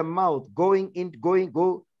at the mouth goeth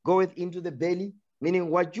into the belly? Meaning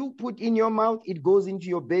what you put in your mouth, it goes into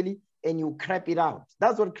your belly and you crap it out.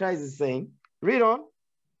 That's what Christ is saying. Read on.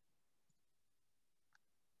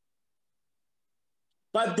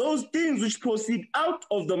 But those things which proceed out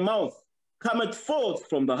of the mouth cometh forth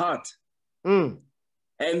from the heart, and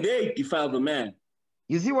they defile the man.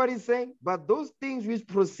 You see what he's saying? But those things which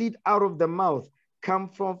proceed out of the mouth come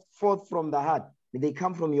forth from the heart. They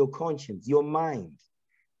come from your conscience, your mind.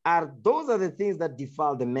 Those are the things that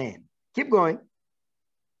defile the man. Keep going.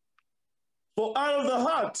 For out of the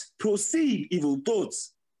heart proceed evil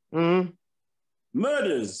thoughts,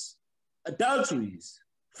 murders, adulteries,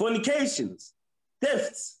 fornications,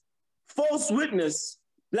 thefts, false witness,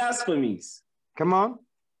 blasphemies. Come on.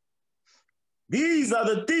 These are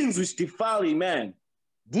the things which defile a man.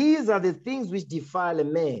 These are the things which defile a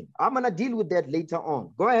man. I'm going to deal with that later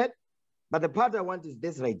on. Go ahead. But the part I want is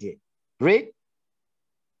this right here. Read.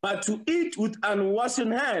 But to eat with unwashed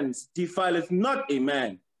hands defileth not a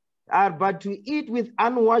man. But to eat with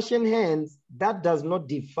unwashed hands, that does not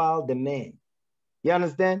defile the man. You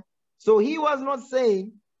understand? So he was not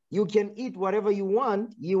saying you can eat whatever you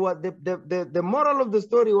want. The moral of the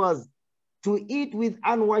story was to eat with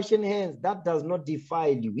unwashed hands, that does not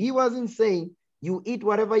defile you. He wasn't saying you eat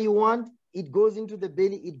whatever you want, it goes into the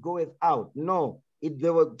belly, it goeth out. No, they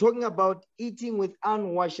were talking about eating with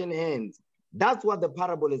unwashed hands. That's what the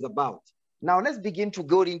parable is about. Now let's begin to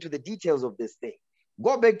go into the details of this thing.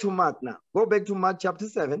 Go back to Mark now. Go back to Mark chapter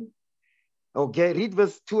 7. Okay, read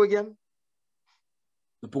verse 2 again.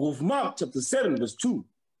 The book of Mark chapter 7, verse 2.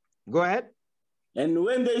 Go ahead. And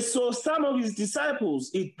when they saw some of his disciples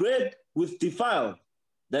eat bread with defiled,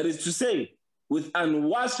 that is to say, with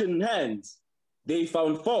unwashed hands, they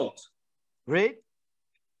found fault. Read.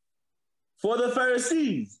 For the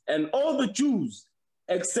Pharisees and all the Jews,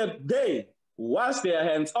 except they wash their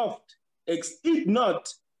hands oft, eat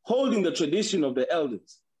not, holding the tradition of the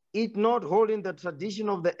elders. Eat not, holding the tradition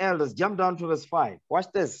of the elders. Jump down to verse 5. Watch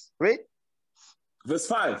this. Read. Verse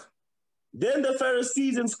 5. Then the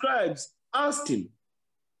Pharisees and scribes asked him,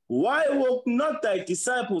 Why walk not thy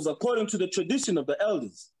disciples according to the tradition of the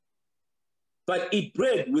elders, but eat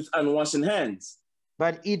bread with unwashed hands?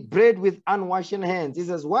 But eat bread with unwashed hands. He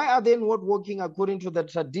says, why are they not walking according to the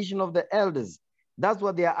tradition of the elders? That's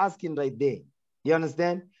what they are asking right there. You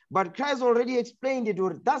understand? But Christ already explained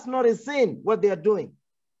it. That's not a sin, what they are doing.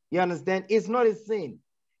 You understand? It's not a sin.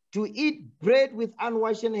 To eat bread with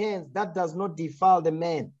unwashed hands, that does not defile the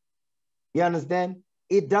man. You understand?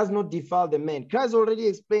 It does not defile the man. Christ already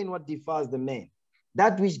explained what defiles the man.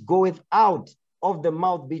 That which goeth out of the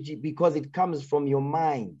mouth because it comes from your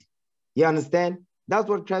mind. You understand? That's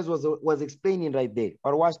what Christ was explaining right there.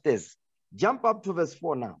 Or watch this. Jump up to verse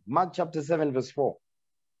 4 now. Mark chapter 7, verse 4.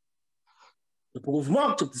 The book of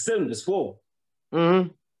Mark chapter 7, verse 4. Mm-hmm.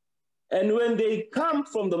 And when they come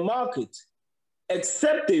from the market,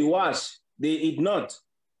 except they wash, they eat not.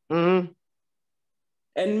 Mm-hmm.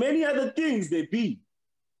 And many other things they be,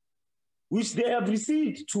 which they have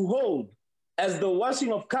received to hold, as the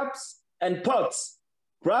washing of cups and pots,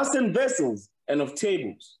 brazen vessels, and of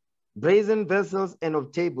tables. Brazen vessels and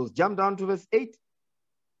of tables. Jump down to verse 8.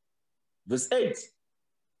 Verse 8.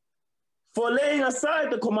 For laying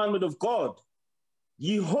aside the commandment of God,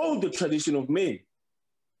 ye hold the tradition of men,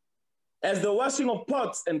 as the washing of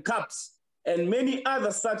pots and cups, and many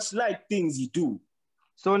other such like things ye do.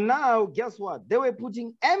 So now, guess what? They were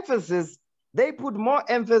putting emphasis. They put more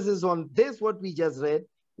emphasis on this, what we just read,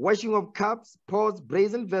 washing of cups, pots,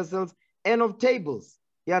 brazen vessels, and of tables.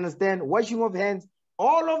 You understand? Washing of hands.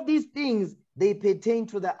 All of these things, they pertain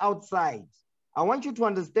to the outside. I want you to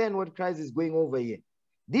understand what Christ is going over here.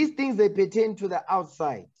 These things, they pertain to the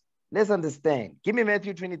outside. Let's understand. Give me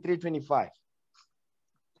Matthew 23, 25.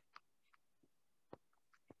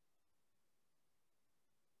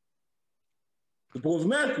 The book of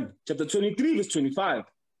Matthew, chapter 23, verse 25.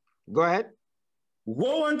 Go ahead.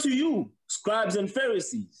 Woe unto you, scribes and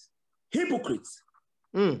Pharisees, hypocrites!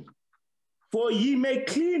 For ye may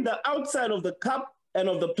clean the outside of the cup and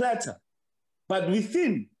of the platter, but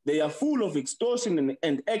within they are full of extortion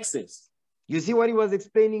and excess. You see what he was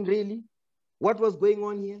explaining really? What was going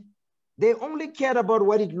on here? They only cared about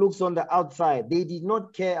what it looks on the outside. They did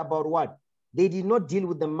not care about what? They did not deal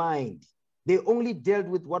with the mind. They only dealt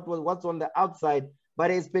with what's on the outside,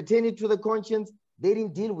 but as pertaining to the conscience, they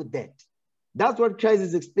didn't deal with that. That's what Christ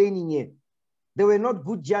is explaining here. They were not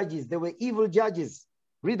good judges. They were evil judges.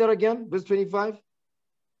 Read that again, verse 25.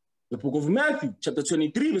 The book of Matthew, chapter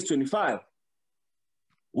 23, verse 25.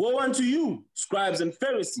 Woe unto you, scribes and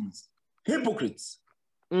Pharisees, hypocrites!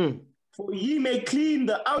 For ye may clean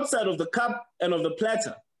the outside of the cup and of the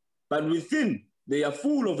platter, but within they are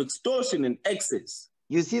full of extortion and excess.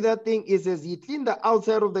 You see that thing? It says, ye clean the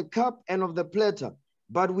outside of the cup and of the platter,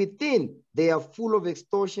 but within they are full of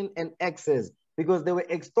extortion and excess, because they were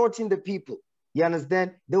extorting the people. You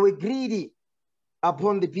understand? They were greedy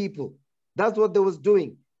upon the people. That's what they was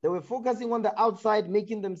doing. They were focusing on the outside,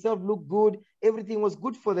 making themselves look good. Everything was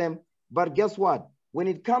good for them. But guess what? When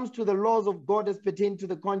it comes to the laws of God as pertain to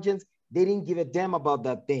the conscience, they didn't give a damn about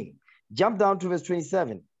that thing. Jump down to verse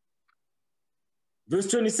 27. Verse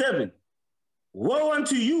 27. Woe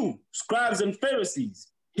unto you, scribes and Pharisees,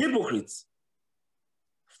 hypocrites!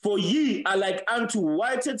 For ye are like unto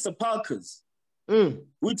whited sepulchres,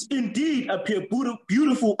 which indeed appear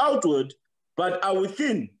beautiful outward, but are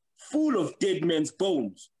within full of dead men's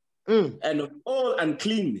bones, and of all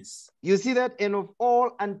uncleanness. You see that? And of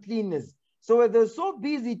all uncleanness. So they're so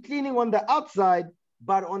busy cleaning on the outside,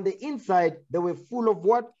 but on the inside, they were full of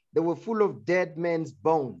what? They were full of dead men's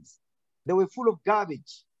bones. They were full of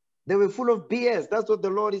garbage. They were full of BS. That's what the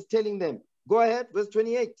Lord is telling them. Go ahead, verse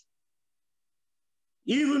 28.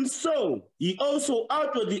 Even so, ye also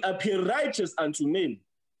outwardly appear righteous unto men.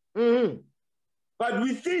 But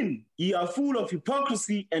within ye are full of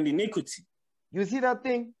hypocrisy and iniquity. You see that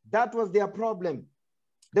thing? That was their problem.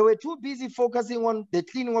 They were too busy focusing on the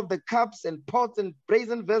cleaning of the cups and pots and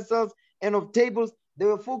brazen vessels and of tables. They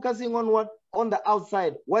were focusing on what? On the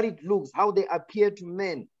outside, what it looks, how they appear to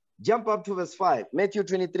men. Jump up to verse 5. Matthew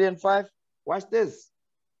 23 and 5. Watch this.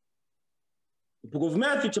 The book of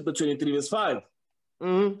Matthew, chapter 23, verse 5.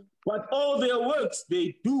 But all their works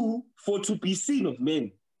they do for to be seen of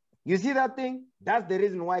men. You see that thing? That's the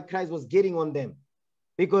reason why Christ was getting on them.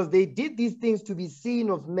 Because they did these things to be seen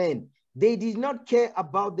of men. They did not care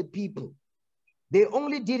about the people. They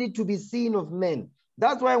only did it to be seen of men.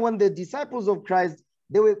 That's why when the disciples of Christ,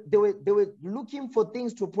 they were looking for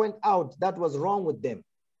things to point out that was wrong with them.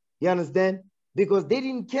 You understand? Because they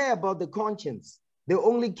didn't care about the conscience. They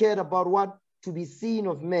only cared about what? To be seen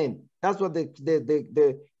of men. That's what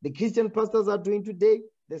the Christian pastors are doing today.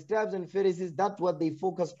 The scribes and Pharisees, that's what they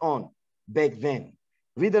focused on back then.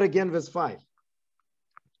 Read that again, verse 5.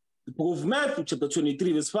 The book of Matthew, chapter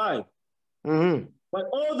 23, verse 5. But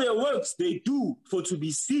all their works they do for to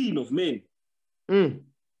be seen of men.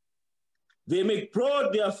 They make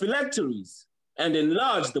broad their phylacteries and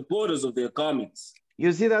enlarge the borders of their garments.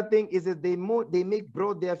 You see that thing? Is that they make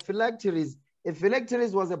broad their phylacteries. A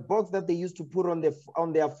phylacteries was a box that they used to put on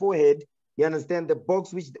their forehead. You understand? The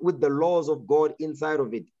box with the laws of God inside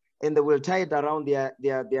of it, and they will tie it around their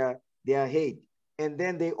head. And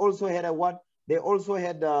then they also had a what? They also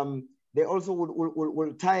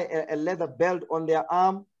will tie a leather belt on their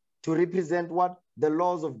arm to represent what? The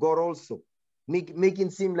laws of God also. making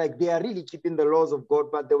seem like they are really keeping the laws of God,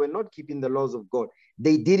 but they were not keeping the laws of God.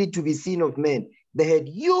 They did it to be seen of men. They had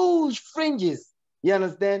huge fringes. You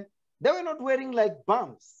understand? They were not wearing like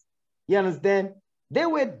bumps. You understand? They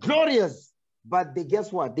were glorious, but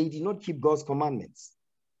guess what? They did not keep God's commandments.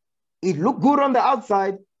 It looked good on the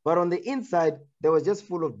outside, but on the inside, they were just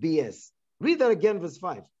full of BS. Read that again, verse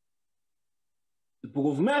 5. The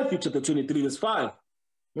book of Matthew, chapter 23, verse 5.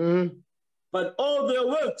 Mm-hmm. But all their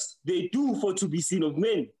works they do for to be seen of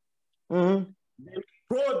men. Mm-hmm. They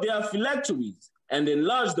broad their phylacteries and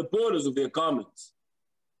enlarge the borders of their garments.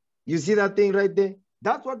 You see that thing right there?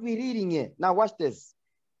 That's what we're reading here. Now watch this.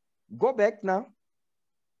 Go back now.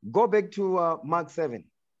 Go back to Mark 7.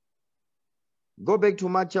 Go back to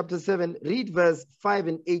Mark chapter 7. Read verse 5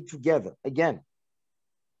 and 8 together. Again.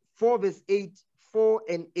 4 verse 8, 4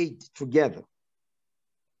 and 8 together.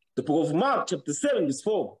 The book of Mark chapter 7 verse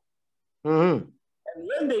 4. Mm-hmm. And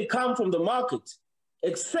when they come from the market,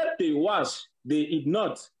 except they wash, they eat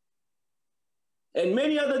not. And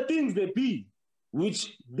many other things there be,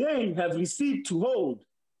 which they have received to hold,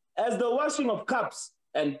 as the washing of cups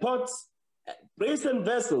and pots, brazen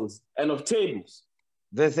vessels, and of tables.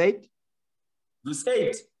 Verse 8. Verse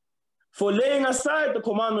 8. For laying aside the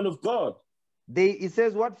commandment of God. It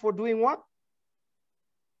says what? For doing what?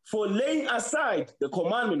 For laying aside the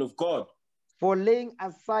commandment of God. For laying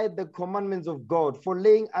aside the commandments of God. For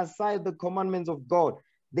laying aside the commandments of God.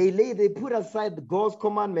 They put aside God's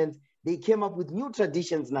commandments. They came up with new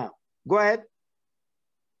traditions now. Go ahead.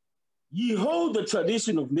 Ye hold the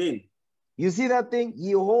tradition of men. You see that thing?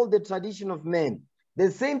 Ye hold the tradition of men. The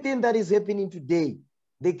same thing that is happening today.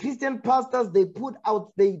 The Christian pastors, they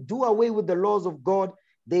do away with the laws of God.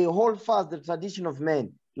 They hold fast the tradition of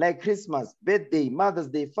men, like Christmas, birthday, Mother's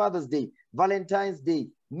Day, Father's Day, Valentine's Day,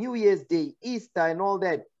 New Year's Day, Easter, and all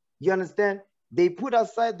that. You understand? They put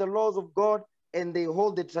aside the laws of God and they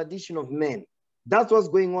hold the tradition of men. That's what's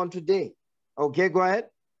going on today. Okay, go ahead.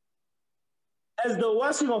 As the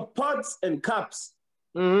washing of pots and cups,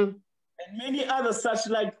 mm-hmm. and many other such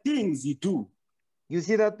like things you do. You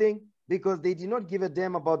see that thing? Because they did not give a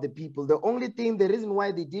damn about the people. The reason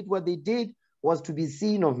why they did what they did was to be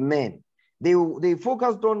seen of men. They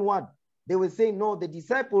focused on what? They were saying, no, the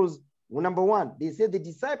disciples, number one, they said the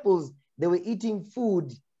disciples, they were eating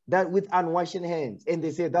food that with unwashed hands. And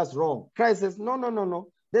they said, that's wrong. Christ says,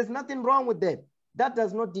 no. There's nothing wrong with that. That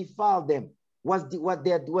does not defile them. What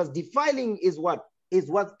was defiling is what? Is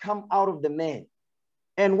what's come out of the man.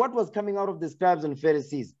 And what was coming out of the scribes and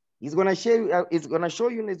Pharisees? He's going to show you. It's going to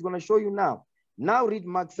show you now. Now read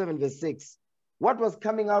Mark 7 verse 6. What was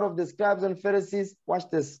coming out of the scribes and Pharisees? Watch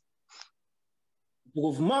this. The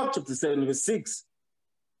book of Mark chapter 7 verse 6.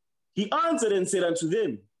 He answered and said unto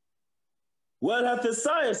them, well hath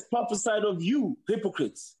Isaiah prophesied of you,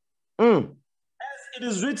 hypocrites, as it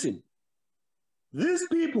is written, this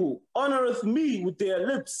people honoreth me with their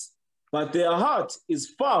lips, but their heart is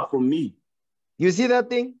far from me. You see that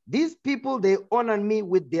thing? These people, they honor me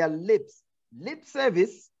with their lips, lip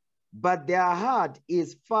service, but their heart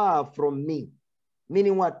is far from me.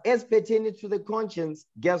 Meaning what? As pertaining to the conscience,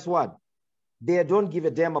 guess what? They don't give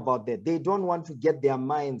a damn about that. They don't want to get their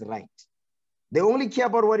minds right. They only care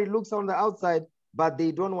about what it looks on the outside, but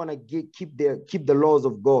they don't want to keep the laws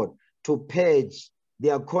of God to purge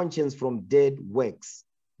their conscience from dead works.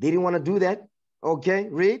 They didn't want to do that. Okay,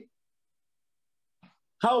 read.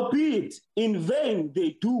 Howbeit, in vain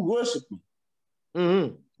they do worship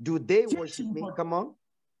me. Do they worship me? Come on.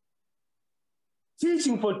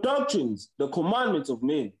 Teaching for doctrines the commandments of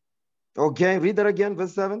men. Okay, read that again,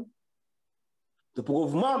 verse 7. The book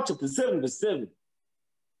of Mark chapter 7 verse 7.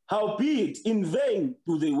 Howbeit, in vain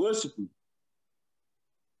do they worship me.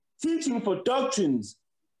 Teaching for doctrines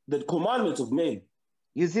the commandments of men.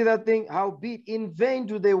 You see that thing? Howbeit, in vain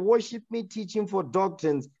do they worship me, teaching for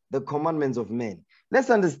doctrines the commandments of men. Let's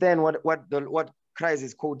understand what Christ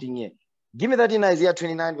is quoting here. Give me that in Isaiah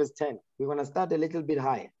 29 verse 10. We're going to start a little bit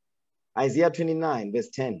higher. Isaiah 29 verse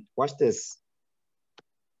 10. Watch this.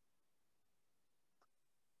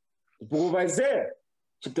 The book of Isaiah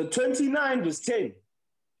chapter 29 verse 10.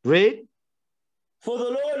 Read. For the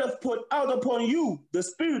Lord hath put out upon you the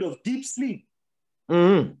spirit of deep sleep,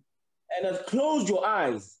 and hath closed your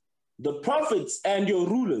eyes. The prophets and your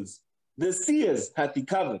rulers, the seers hath he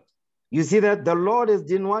covered. You see that the Lord is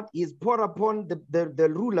doing what? He's poured upon the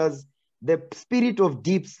rulers the spirit of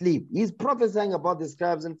deep sleep. He's prophesying about the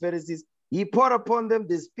scribes and Pharisees. He poured upon them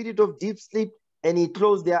the spirit of deep sleep and he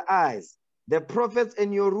closed their eyes. The prophets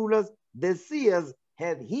and your rulers, the seers,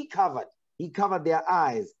 had he covered. He covered their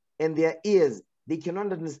eyes and their ears. They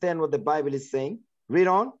cannot understand what the Bible is saying. Read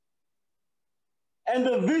on. And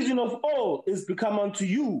the vision of all is become unto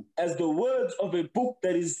you as the words of a book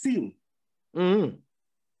that is sealed,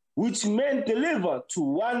 which men deliver to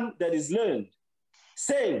one that is learned,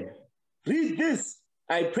 saying, read this,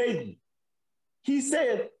 I pray thee. He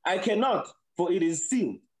saith, I cannot, for it is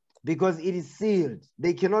sealed. Because it is sealed.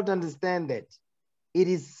 They cannot understand that. It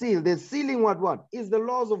is sealed. The sealing what? Is the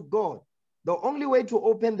laws of God. The only way to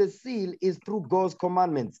open the seal is through God's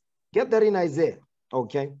commandments. Get that in Isaiah.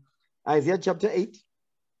 Okay. Isaiah chapter 8.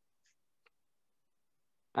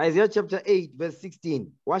 Isaiah chapter 8, verse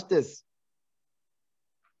 16. Watch this.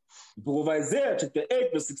 The book of Isaiah chapter 8,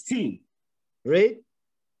 verse 16. Read.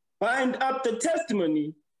 Bind up the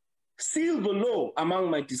testimony, seal the law among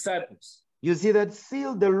my disciples. You see that?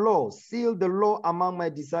 Seal the law among my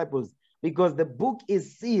disciples, because the book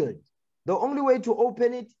is sealed. The only way to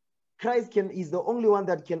open it, Christ is the only one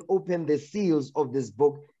that can open the seals of this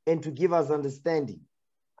book and to give us understanding.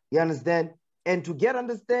 You understand? And to get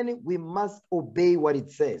understanding, we must obey what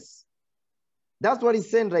it says. That's what he's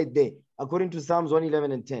saying right there, according to Psalms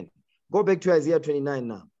 111 and 10. Go back to Isaiah 29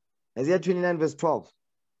 now. Isaiah 29, verse 12.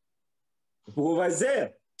 The book of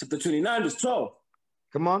Isaiah, chapter 29, verse 12.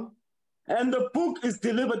 Come on. And the book is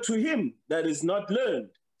delivered to him that is not learned,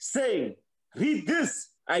 saying, read this,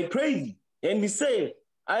 I pray thee. And he saith,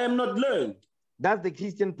 I am not learned. That's the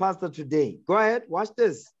Christian pastor today. Go ahead, watch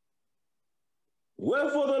this.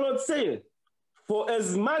 Wherefore the Lord saith, for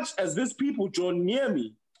as much as this people draw near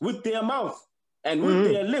me with their mouth and with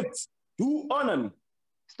their lips do honor me.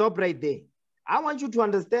 Stop right there. I want you to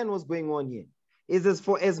understand what's going on here. It says,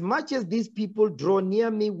 for as much as these people draw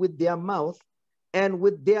near me with their mouth and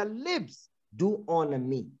with their lips do honor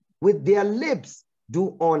me. With their lips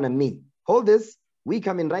do honor me. Hold this. We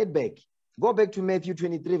coming right back. Go back to Matthew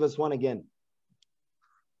 23, verse 1 again.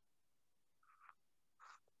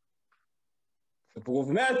 The book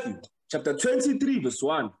of Matthew, chapter 23, verse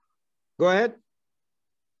 1. Go ahead.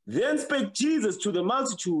 Then spake Jesus to the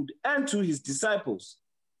multitude and to his disciples.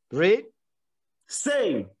 Read.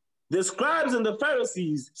 Saying, the scribes and the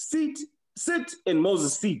Pharisees sit in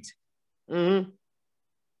Moses' feet.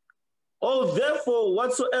 Oh, therefore,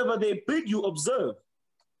 whatsoever they bid you observe,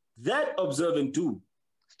 that observe and do.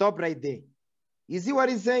 Stop right there. You see what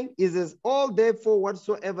he's saying? He says, all therefore,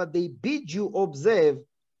 whatsoever they bid you observe,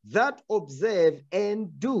 that observe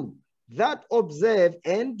and do. That observe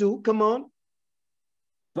and do. Come on.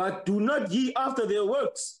 But do not ye after their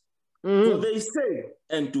works, for they say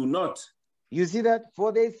and do not. You see that?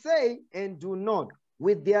 For they say and do not.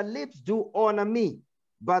 With their lips do honor me,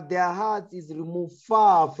 but their hearts is removed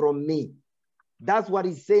far from me. That's what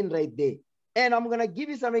he's saying right there. And I'm going to give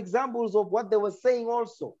you some examples of what they were saying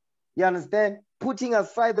also. You understand? Putting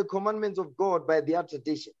aside the commandments of God by their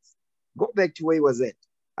traditions. Go back to where he was at.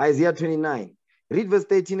 Isaiah 29. Read verse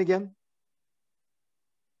 13 again.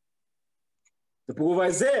 The book of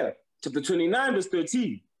Isaiah, chapter 29, verse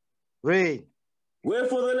 13. Read.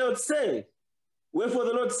 Wherefore the Lord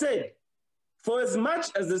said, for as much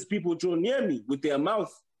as this people draw near me with their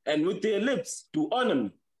mouth and with their lips to honor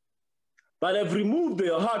me, but have removed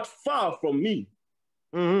their heart far from me,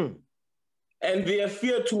 and their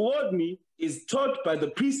fear toward me is taught by the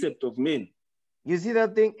precept of men. You see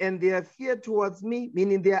that thing? And their fear towards me,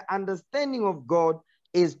 meaning their understanding of God,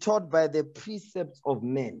 is taught by the precepts of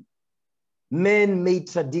men. Men-made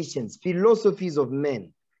traditions, philosophies of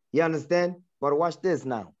men. You understand? But watch this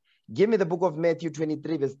now. Give me the book of Matthew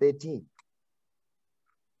 23, verse 13.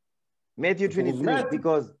 Matthew 23,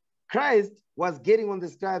 because Christ was getting on the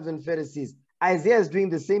scribes and Pharisees. Isaiah is doing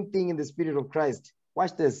the same thing in the spirit of Christ.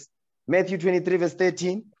 Watch this. Matthew 23, verse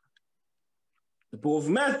 13. The book of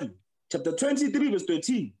Matthew, chapter 23, verse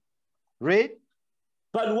 13. Read.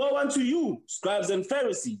 But woe unto you, scribes and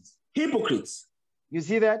Pharisees, hypocrites. You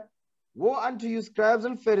see that? Woe unto you, scribes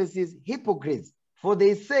and Pharisees, hypocrites, for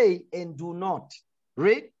they say and do not.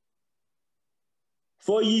 Read.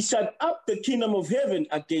 For ye shut up the kingdom of heaven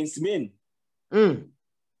against men.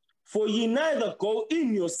 For ye neither go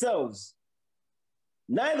in yourselves,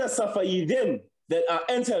 neither suffer ye them that are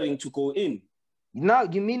entering to go in. Now,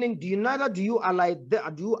 you meaning, do you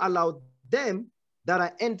allow them that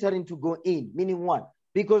are entering to go in? Meaning what?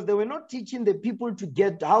 Because they were not teaching the people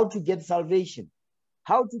to how to get salvation,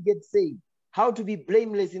 how to get saved, how to be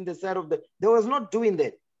blameless in the sight of they was not doing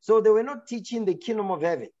that. So they were not teaching the kingdom of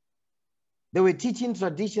heaven. They were teaching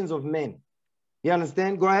traditions of men. You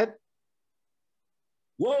understand? Go ahead.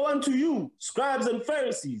 Woe unto you, scribes and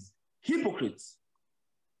Pharisees, hypocrites,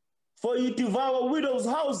 for ye devour widows'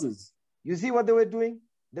 houses. You see what they were doing?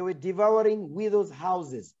 They were devouring widows'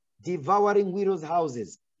 houses. Devouring widows'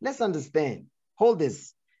 houses. Let's understand. Hold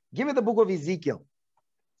this. Give me the book of Ezekiel.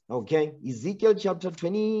 Okay, Ezekiel chapter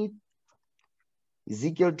 20,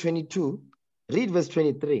 Ezekiel 22, read verse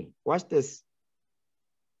 23. Watch this.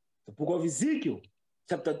 The book of Ezekiel,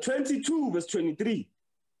 chapter 22, verse 23.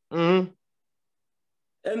 Mm-hmm.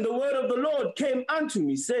 And the word of the Lord came unto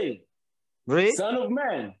me, saying, Read. Son of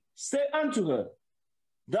man, say unto her,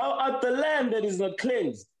 Thou art the land that is not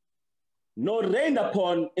cleansed, nor rained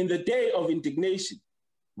upon in the day of indignation.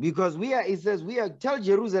 Because it says, tell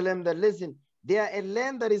Jerusalem that, listen, they are a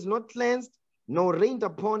land that is not cleansed, nor rained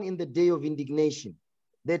upon in the day of indignation.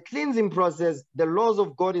 The cleansing process, the laws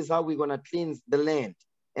of God is how we're going to cleanse the land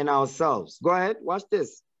and ourselves. Go ahead, watch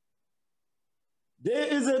this. There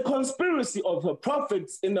is a conspiracy of her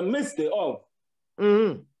prophets in the midst thereof,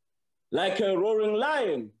 like a roaring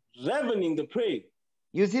lion ravening the prey.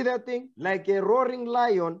 You see that thing? Like a roaring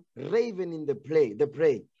lion ravening the prey.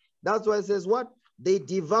 That's why it says what? They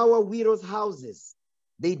devour widows' houses.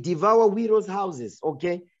 They devour widows' houses,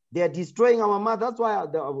 okay? They are destroying our mothers. That's why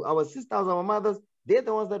our sisters, our mothers, they're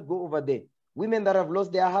the ones that go over there. Women that have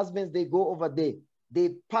lost their husbands, they go over there.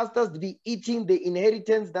 The pastors be eating the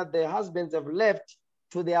inheritance that their husbands have left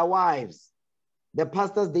to their wives. The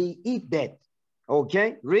pastors, they eat that.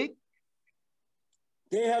 Okay, read.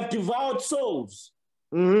 They have devoured souls.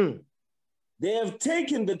 They have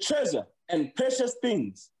taken the treasure and precious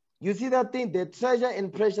things. You see that thing? The treasure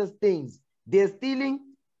and precious things. They're stealing.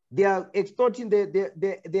 They are extorting.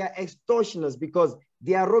 They are extortioners because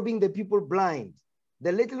they are robbing the people blind.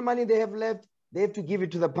 The little money they have left, they have to give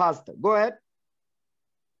it to the pastor. Go ahead.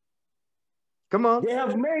 Come on. They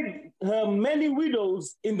have made her many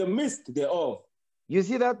widows in the midst thereof. You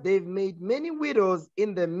see that? They've made many widows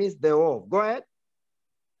in the midst thereof. Go ahead.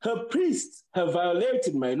 Her priests have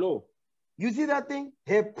violated my law. You see that thing?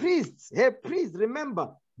 Her priests,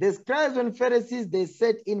 remember, the scribes and Pharisees, they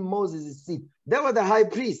sat in Moses' seat. They were the high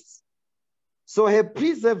priests. So her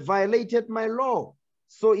priests have violated my law.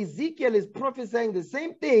 So Ezekiel is prophesying the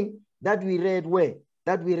same thing that we read where?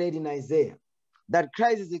 That we read in Isaiah. That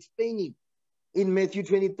Christ is explaining in Matthew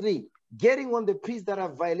 23. Getting on the priests that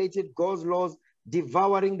have violated God's laws,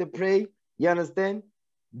 devouring the prey. You understand?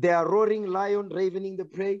 They are roaring lion, ravening the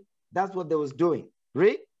prey. That's what they was doing.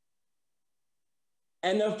 Read.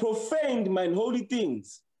 And have profaned mine holy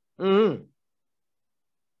things. They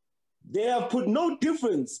have put no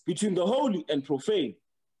difference between the holy and profane.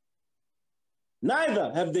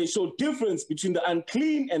 Neither have they showed difference between the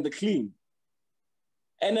unclean and the clean.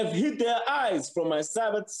 And have hid their eyes from my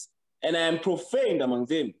Sabbaths, and I am profaned among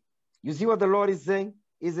them. You see what the Lord is saying?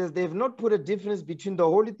 He says they have not put a difference between the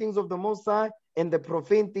holy things of the Most High and the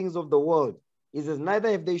profane things of the world. He says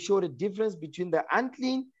neither have they showed a difference between the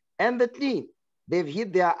unclean and the clean. They've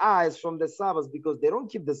hid their eyes from the Sabbath because they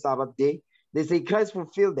don't keep the Sabbath day. They say Christ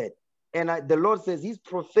fulfilled that. And the Lord says he's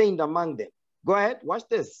profaned among them. Go ahead, watch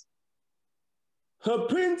this. Her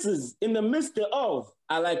princes in the midst thereof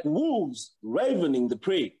are like wolves ravening the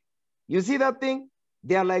prey. You see that thing?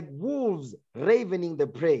 They are like wolves ravening the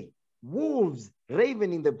prey. Wolves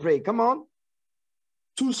ravening the prey. Come on.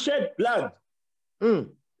 To shed blood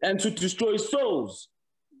and to destroy souls,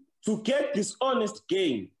 to get dishonest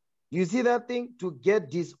gain. You see that thing? To get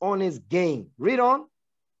dishonest gain. Read on.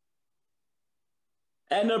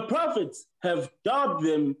 And the prophets have daubed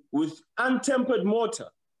them with untempered mortar.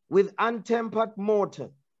 With untempered mortar.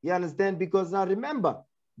 You understand? Because now remember,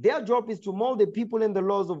 their job is to mold the people in the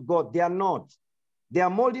laws of God. They are not. They are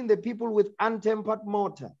molding the people with untempered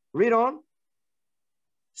mortar. Read on.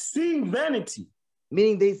 Seeing vanity.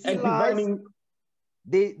 Meaning they see lies.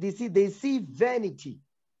 They see vanity.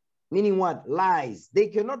 Meaning what? Lies. They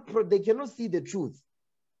cannot see the truth.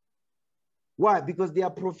 Why? Because they are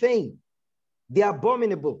profane. They are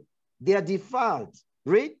abominable. They are defiled.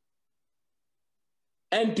 Read.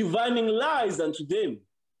 And divining lies unto them,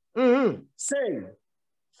 saying,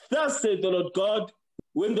 Thus saith the Lord God,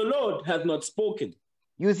 when the Lord hath not spoken.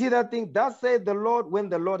 You see that thing? Thus saith the Lord, when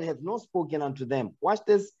the Lord hath not spoken unto them. Watch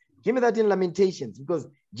this. Give me that in Lamentations, because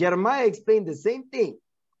Jeremiah explained the same thing.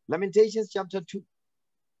 Lamentations chapter 2.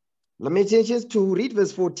 Lamentations 2, read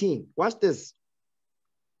verse 14. Watch this.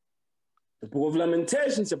 The book of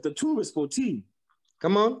Lamentations, chapter 2, verse 14.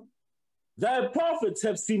 Come on. Thy prophets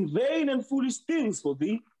have seen vain and foolish things for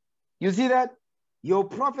thee. You see that? Your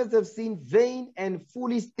prophets have seen vain and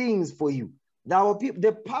foolish things for you. Now,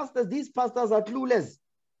 the pastors, these pastors are clueless.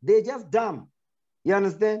 They're just dumb. You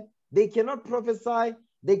understand? They cannot prophesy.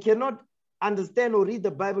 They cannot understand or read the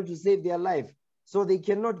Bible to save their life. So they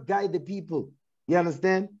cannot guide the people. You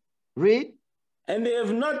understand? Read. And they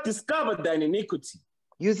have not discovered thine iniquity.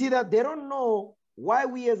 You see that? They don't know why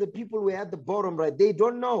we as a people were at the bottom, right? They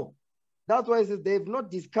don't know. That's why it says they have not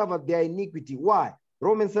discovered their iniquity. Why?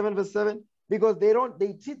 Romans 7 verse 7. Because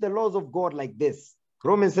they treat the laws of God like this.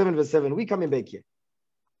 Romans 7 verse 7. We coming back here.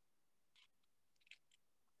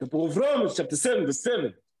 The book of Romans chapter 7 verse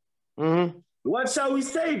 7. What shall we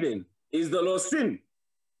say then? Is the law sin?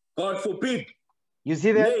 God forbid. You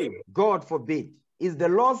see that? Nay. God forbid. Is the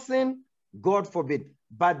law sin? God forbid.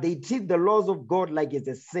 But they treat the laws of God like it's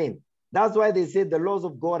a sin. That's why they say the laws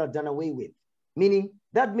of God are done away with. Meaning,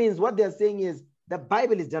 that means what they're saying is the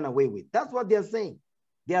Bible is done away with. That's what they're saying.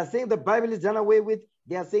 They are saying the Bible is done away with.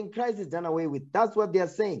 They are saying Christ is done away with. That's what they are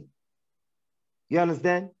saying. You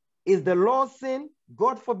understand? Is the law sin?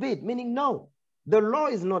 God forbid. Meaning, no. The law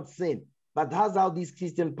is not sin. But that's how these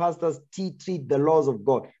Christian pastors treat the laws of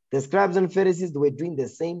God. The scribes and Pharisees, they were doing the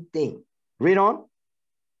same thing. Read on.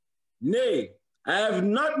 Nay, I have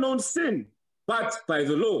not known sin, but by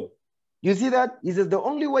the law. You see that? He says the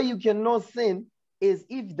only way you can know sin is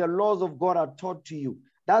if the laws of God are taught to you.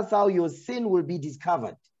 That's how your sin will be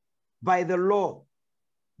discovered, by the law.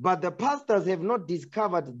 But the pastors have not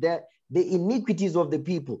discovered the iniquities of the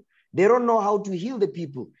people. They don't know how to heal the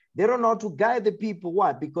people. They don't know how to guide the people.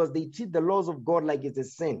 Why? Because they treat the laws of God like it's a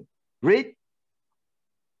sin. Read.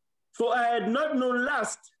 For I had not known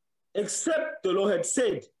lust, except the law had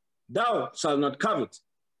said, thou shalt not covet.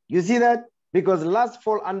 You see that? Because lust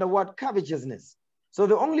fall under what? Covetousness. So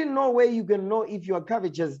the only way you can know if you are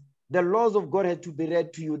covetous, the laws of God had to be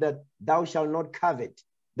read to you that thou shalt not covet.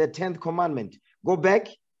 The 10th commandment. Go back.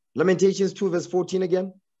 Lamentations 2 verse 14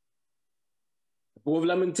 again. The book of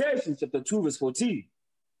Lamentations chapter 2 verse 14.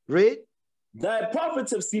 Read. Thy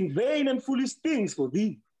prophets have seen vain and foolish things for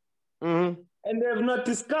thee, and they have not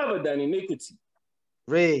discovered thine iniquity.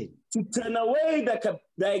 Read. To turn away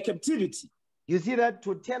thy captivity. You see that?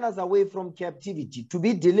 To turn us away from captivity, to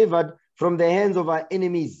be delivered from the hands of our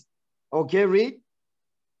enemies. Okay, read.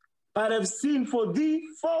 But have seen for thee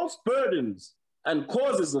false burdens and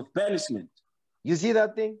causes of banishment. You see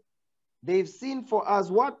that thing? They've seen for us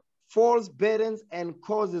what? False burdens and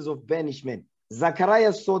causes of banishment.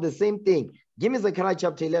 Zechariah saw the same thing. Give me Zechariah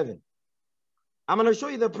chapter 11. I'm going to show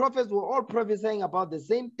you the prophets were all prophesying about the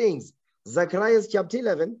same things. Zechariah chapter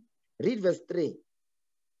 11, read verse 3.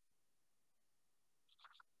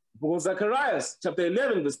 Zechariah chapter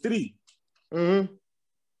 11 verse 3.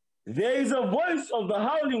 There is a voice of the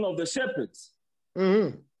howling of the shepherds.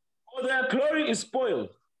 For their glory is spoiled.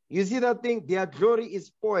 You see that thing? Their glory is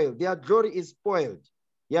spoiled. Their glory is spoiled.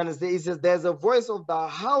 You understand? It says there's a voice of the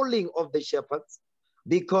howling of the shepherds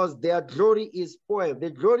because their glory is spoiled. The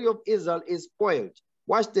glory of Israel is spoiled.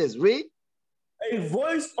 Watch this. Read. A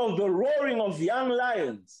voice of the roaring of young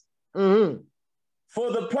lions.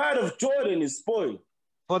 For the pride of Jordan is spoiled.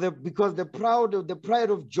 Because the pride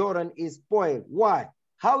of Jordan is spoiled. Why?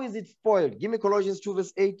 How is it spoiled? Give me Colossians 2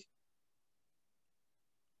 verse 8.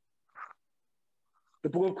 The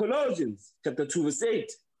book of Colossians chapter 2 verse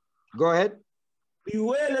 8. Go ahead.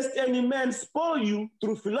 Beware lest any man spoil you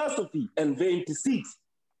through philosophy and vain deceit.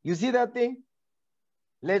 You see that thing?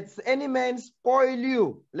 Let any man spoil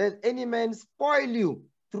you. Let any man spoil you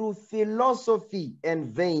through philosophy and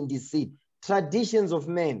vain deceit. Traditions of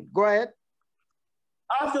men. Go ahead.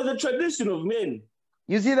 After the tradition of men.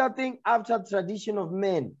 You see that thing? After tradition of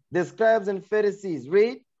men. The scribes and Pharisees.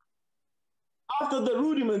 Read. After the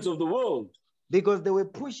rudiments of the world. Because they were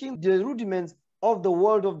pushing the rudiments of the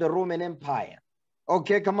world of the Roman Empire.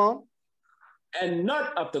 Okay, come on. And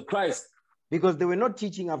not after Christ. Because they were not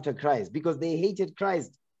teaching after Christ. Because they hated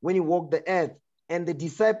Christ when he walked the earth. And the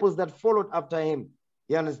disciples that followed after him.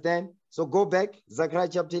 You understand? So go back. Zechariah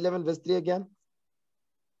chapter 11 verse 3 again.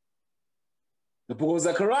 The book of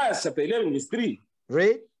Zechariah chapter 11 verse 3.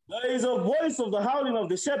 Read. There is a voice of the howling of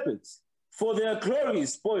the shepherds, for their glory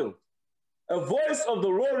is spoiled. A voice of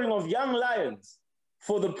the roaring of young lions,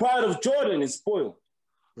 for the pride of Jordan is spoiled.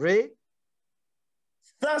 Read.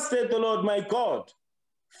 Thus saith the Lord my God,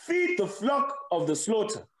 feed the flock of the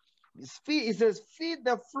slaughter. It says, feed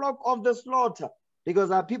the flock of the slaughter.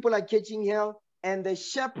 Because our people are catching hell, and the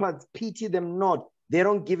shepherds pity them not. They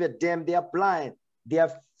don't give a damn. They are blind. They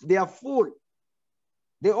are full.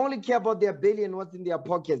 They only care about their belly and what's in their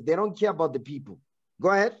pockets. They don't care about the people. Go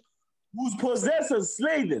ahead. Whose possessors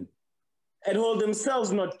slay them and hold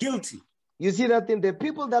themselves not guilty. You see that thing? The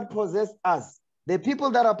people that possess us, the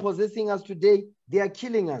people that are possessing us today, they are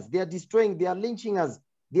killing us. They are destroying. They are lynching us.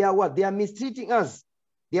 They are what? They are mistreating us.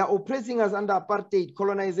 They are oppressing us under apartheid,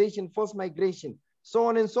 colonization, forced migration, so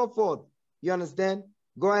on and so forth. You understand?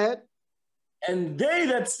 Go ahead. And they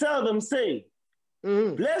that sell them say,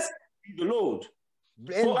 blessed be the Lord.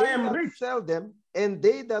 For I am rich. And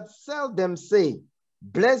they that sell them say,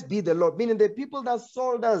 blessed be the Lord. Meaning the people that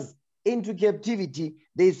sold us, into captivity,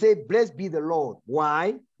 they say, blessed be the Lord.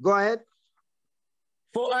 Why? Go ahead.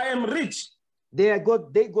 For I am rich. They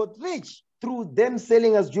got rich through them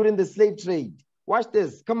selling us during the slave trade. Watch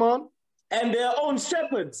this. Come on. And their own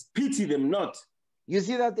shepherds pity them not. You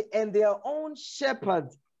see that? And their own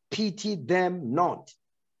shepherds pity them not.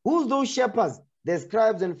 Who's those shepherds? The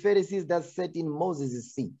scribes and Pharisees that sat in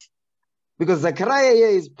Moses' seat. Because Zechariah here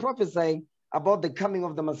is prophesying about the coming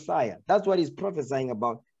of the Messiah. That's what he's prophesying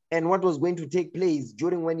about. And what was going to take place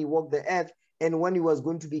during when he walked the earth and when he was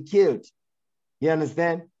going to be killed. You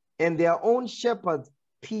understand? And their own shepherds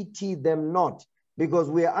pity them not, because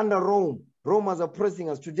we are under Rome. Rome was oppressing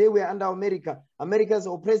us. Today we are under America. America is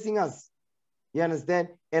oppressing us. You understand?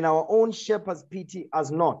 And our own shepherds pity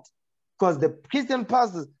us not. Because the Christian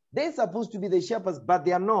pastors, they're supposed to be the shepherds, but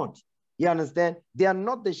they are not. You understand? They are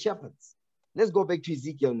not the shepherds. Let's go back to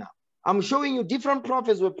Ezekiel now. I'm showing you different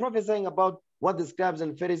prophets were prophesying about what the scribes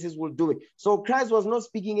and Pharisees will do. So Christ was not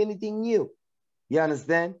speaking anything new. You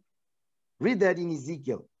understand? Read that in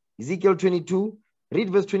Ezekiel. Ezekiel 22, read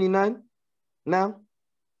verse 29 now.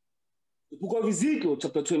 The book of Ezekiel,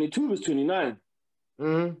 chapter 22, verse 29.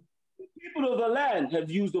 Mm-hmm. The people of the land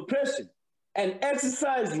have used oppression and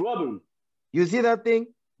exercised robbery. You see that thing?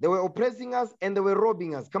 They were oppressing us and they were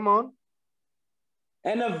robbing us. Come on.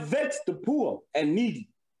 And have vexed the poor and needy.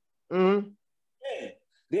 Mm-hmm.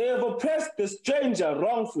 They have oppressed the stranger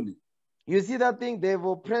wrongfully. You see that thing? They've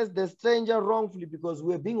oppressed the stranger wrongfully, because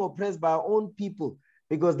we're being oppressed by our own people,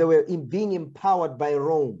 because they were being empowered by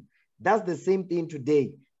Rome. That's the same thing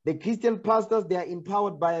today. The Christian pastors, they are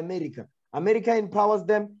empowered by America. America empowers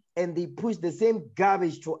them, and they push the same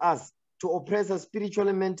garbage to us to oppress us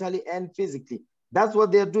spiritually, mentally, and physically. That's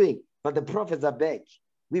what they're doing. But the prophets are back.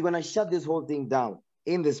 We're going to shut this whole thing down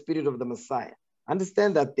in the spirit of the Messiah.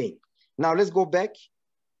 Understand that thing. Now, let's go back.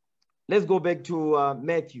 Let's go back to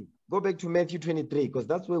Matthew. Go back to Matthew 23, because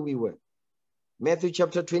that's where we were. Matthew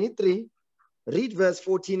chapter 23. Read verse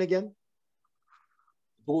 14 again.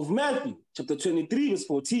 Book of Matthew, chapter 23, verse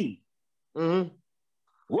 14. Mm-hmm.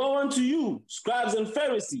 Woe unto you, scribes and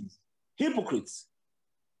Pharisees, hypocrites,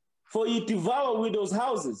 for ye devour widows'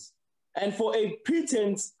 houses, and for a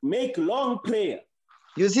pretense make long prayer.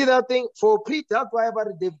 You see that thing? For pretense, that's why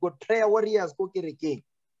they've got prayer warriors.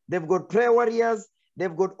 They've got prayer warriors.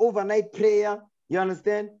 They've got overnight prayer. You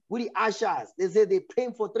understand? With the ushers, they say they're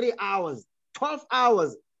praying for 3 hours, 12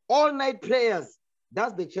 hours, all night prayers.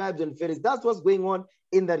 That's the scribes and Pharisees. That's what's going on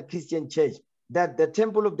in that Christian church. That the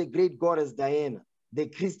temple of the great goddess Diana, the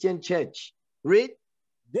Christian church. Read.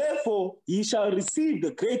 Therefore, ye shall receive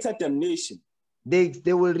the greater damnation. They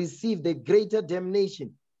will receive the greater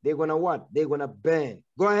damnation. They're going to what? They're going to burn.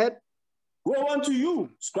 Go ahead. Woe unto you,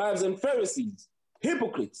 scribes and Pharisees,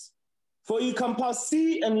 hypocrites, for ye compass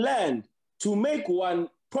sea and land to make one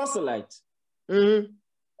proselyte. Mm-hmm.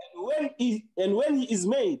 And when he is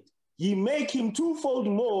made, ye make him twofold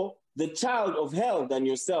more the child of hell than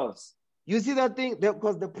yourselves. You see that thing?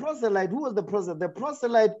 Because the proselyte, who was the proselyte? The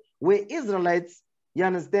proselyte were Israelites, you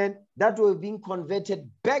understand, that were being converted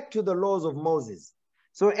back to the laws of Moses.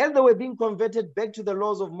 So as they were being converted back to the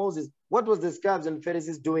laws of Moses, what was the scribes and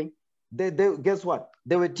Pharisees doing? They guess what?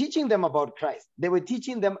 They were teaching them about Christ. They were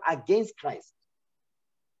teaching them against Christ.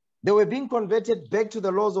 They were being converted back to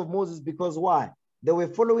the laws of Moses because why? They were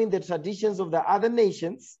following the traditions of the other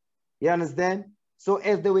nations. You understand? So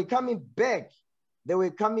as they were coming back, they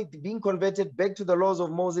were being converted back to the laws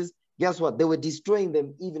of Moses. Guess what? They were destroying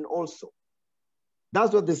them even also.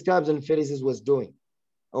 That's what the scribes and Pharisees was doing.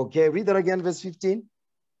 Okay, read that again, verse 15.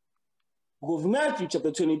 Book of Matthew,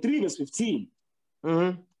 chapter 23, verse 15.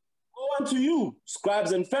 Mm-hmm. Woe unto you,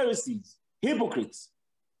 scribes and Pharisees, hypocrites,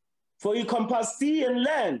 for ye compass sea and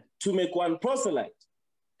land to make one proselyte.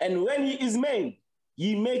 And when he is made,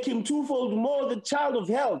 ye make him twofold more the child of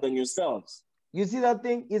hell than yourselves. You see that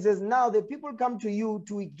thing? It says, now the people come to you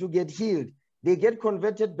to get healed. They get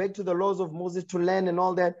converted back to the laws of Moses to learn and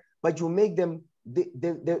all that, but you make them,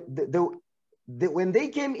 when they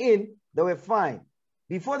came in, they were fine.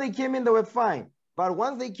 Before they came in, they were fine. But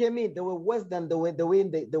once they came in, they were worse than the way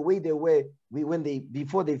they were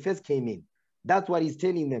before they first came in. That's what he's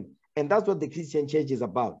telling them. And that's what the Christian church is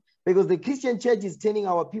about. Because the Christian church is turning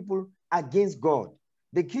our people against God.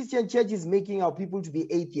 The Christian church is making our people to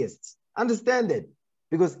be atheists. Understand it?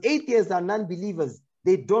 Because atheists are non-believers.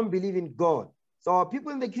 They don't believe in God. So our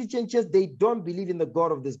people in the Christian church, they don't believe in the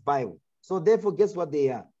God of this Bible. So therefore, guess what they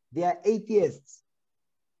are? They are atheists.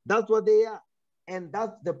 That's what they are. And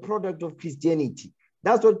that's the product of Christianity.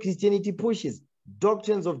 That's what Christianity pushes.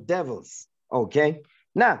 Doctrines of devils. Okay?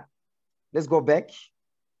 Now, let's go back.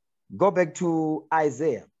 Go back to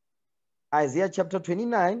Isaiah. Isaiah chapter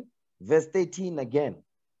 29, verse 13 again.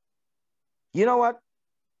 You know what?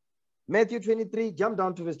 Matthew 23, jump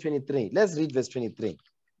down to verse 23. Let's read verse 23.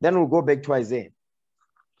 Then we'll go back to Isaiah.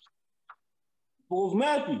 Book of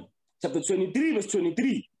Matthew, chapter 23, verse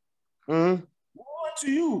 23. Woe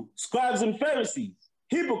to you, scribes and Pharisees,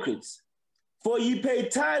 hypocrites, for ye pay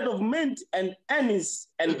tithe of mint and anise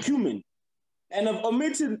and cumin, and have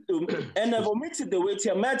omitted the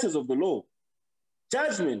weightier matters of the law,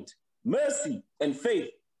 judgment, mercy, and faith.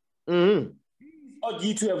 These ought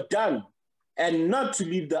ye to have done, and not to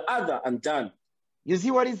leave the other undone. You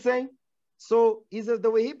see what he's saying? So he says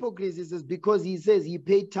the way hypocrites, he says, because he says he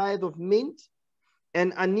paid tithe of mint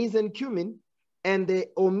and anise and cumin, and they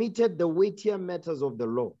omitted the weightier matters of the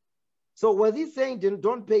law. So was he saying,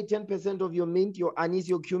 don't pay 10% of your mint, your anise,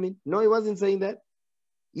 your cumin? No, he wasn't saying that.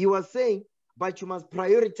 He was saying, but you must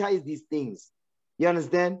prioritize these things. You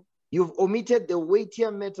understand? You've omitted the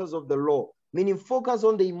weightier matters of the law, meaning focus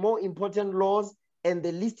on the more important laws and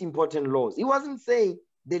the least important laws. He wasn't saying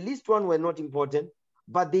the least one were not important,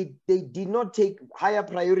 but they did not take higher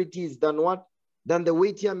priorities than what? Than the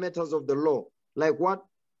weightier matters of the law. Like what?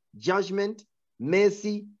 Judgment,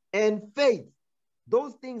 mercy, and faith.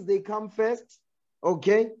 Those things, they come first,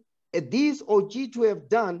 okay? These ought ye to have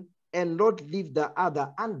done and not leave the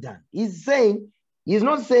other undone. He's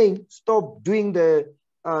not saying stop doing the,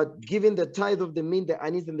 giving the tithe of the mint, the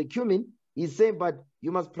anise, and the cumin. He's saying, but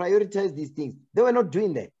you must prioritize these things. They were not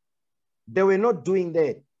doing that. They were not doing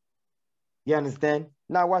that. You understand?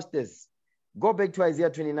 Now watch this. Go back to Isaiah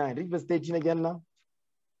 29. Read verse 13 again now.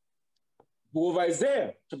 Book of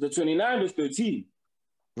Isaiah, chapter 29, verse 13.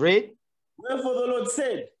 Read. Wherefore the Lord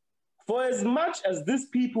said, for as much as this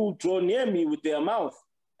people draw near me with their mouth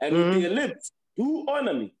and with their lips do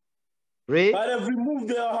honor me, Read. but have removed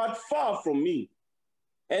their heart far from me,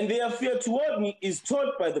 and their fear toward me is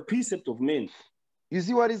taught by the precept of men. You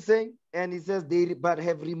see what he's saying? And he says, but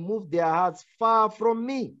have removed their hearts far from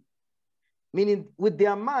me. Meaning with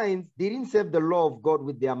their minds, they didn't serve the law of God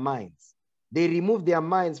with their minds. They removed their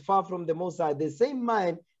minds far from the Most High. The same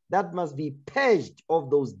mind that must be purged of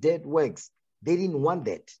those dead works. They didn't want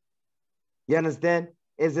that. You understand?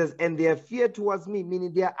 It says, and their fear towards me,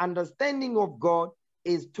 meaning their understanding of God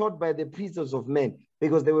is taught by the precepts of men,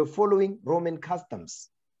 because they were following Roman customs.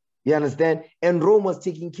 You understand? And Rome was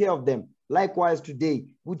taking care of them. Likewise today,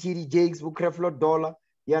 Butiri Jakes, Bukreflo Dollar,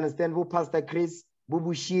 you understand? Bu Pastor Chris,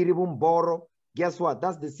 Bubushiri, Bumboro. Guess what?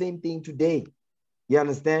 That's the same thing today. You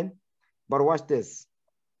understand? But watch this.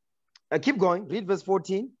 Keep going. Read verse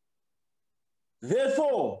 14.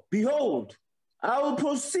 Therefore, behold, I will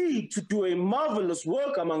proceed to do a marvelous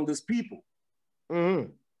work among this people.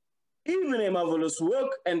 Even a marvelous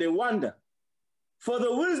work and a wonder. For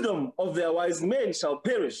the wisdom of their wise men shall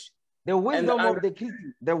perish. The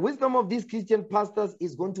wisdom of these Christian pastors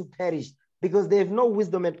is going to perish because they have no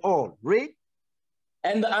wisdom at all. Read.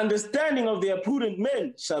 And the understanding of their prudent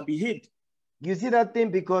men shall be hid. You see that thing?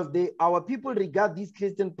 Because our people regard these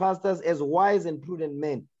Christian pastors as wise and prudent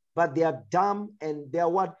men, but they are dumb and they are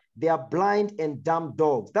what? They are blind and dumb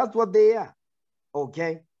dogs. That's what they are.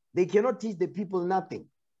 Okay? They cannot teach the people nothing.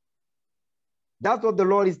 That's what the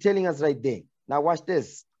Lord is telling us right there. Now watch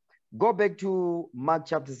this. Go back to Mark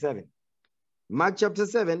chapter 7. Mark chapter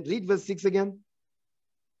 7, read verse 6 again.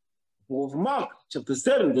 Of Mark chapter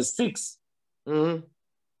 7, verse 6.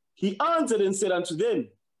 He answered and said unto them,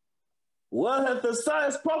 well hath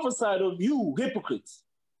Isaiah prophesied of you, hypocrites.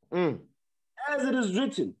 As it is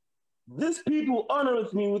written, this people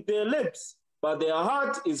honoreth me with their lips, but their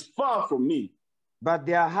heart is far from me. But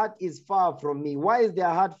their heart is far from me. Why is their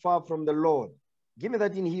heart far from the Lord? Give me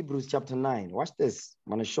that in Hebrews chapter 9. Watch this.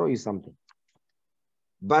 I'm going to show you something.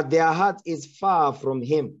 But their heart is far from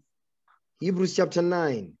him. Hebrews chapter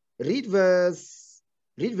 9. Read verse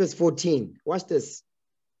 14. Watch this.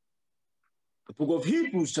 The book of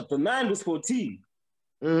Hebrews chapter 9 verse 14.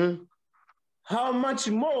 How much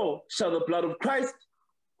more shall the blood of Christ,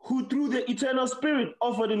 who through the eternal Spirit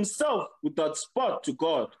offered himself without spot to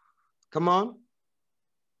God. Come on.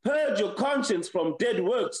 Purge your conscience from dead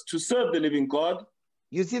works to serve the living God.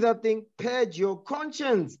 You see that thing? Purge your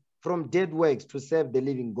conscience from dead works to serve the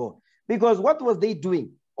living God. Because what was they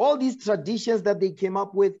doing? All these traditions that they came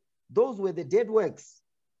up with, those were the dead works.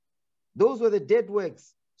 Those were the dead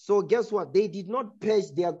works. So guess what? They did not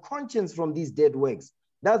purge their conscience from these dead works.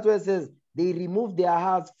 That's why it says, they removed their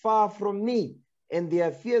hearts far from me, and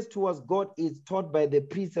their fears towards God is taught by the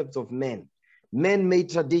precepts of men. Men-made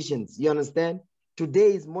traditions, you understand?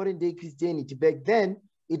 Today is modern day Christianity. Back then,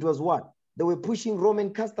 it was what? They were pushing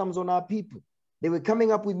Roman customs on our people. They were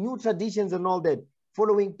coming up with new traditions and all that,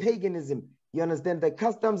 following paganism. You understand? The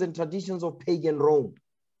customs and traditions of pagan Rome.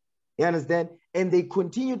 You understand? And they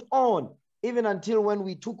continued on even until when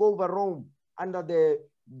we took over Rome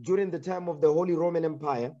during the time of the Holy Roman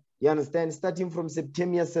Empire. You understand? Starting from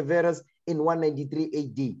Septimius Severus in 193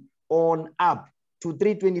 AD on up to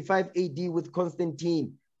 325 AD with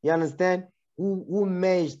Constantine. You understand? Who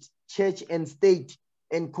merged church and state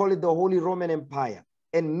and called it the Holy Roman Empire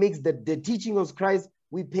and mixed the teaching of Christ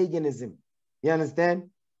with paganism. You understand?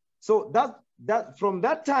 So that from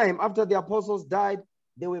that time, after the apostles died,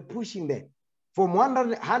 they were pushing that from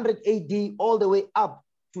 100 AD all the way up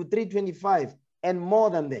to 325 and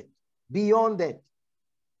more than that, beyond that.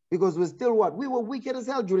 Because we're still what? We were wicked as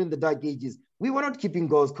hell during the Dark Ages. We were not keeping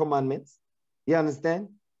God's commandments. You understand?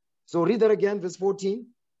 So read that again, verse 14.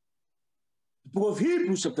 The book of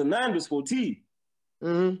Hebrews, chapter 9, verse 14.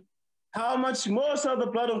 Mm-hmm. How much more shall the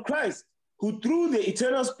blood of Christ, who through the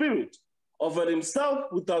eternal Spirit offered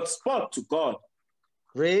himself without spot to God,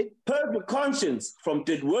 read, purge your conscience from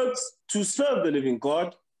dead works to serve the living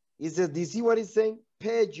God? He says, do you see what he's saying?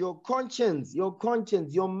 Purge your conscience,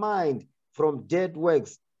 your mind from dead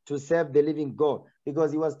works to serve the living God.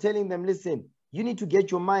 Because he was telling them, listen, you need to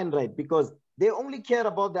get your mind right, because they only cared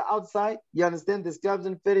about the outside. You understand, the scribes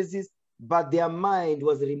and Pharisees, but their mind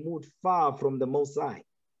was removed far from the Most High.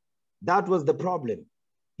 That was the problem.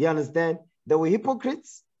 You understand? They were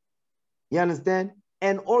hypocrites. You understand?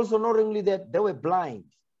 And also not only that, they were blind.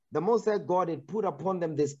 The Most High God had put upon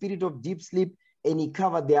them the spirit of deep sleep, and he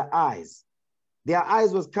covered their eyes. Their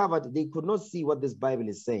eyes was covered. They could not see what this Bible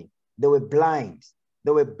is saying. They were blind.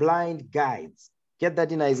 They were blind guides. Get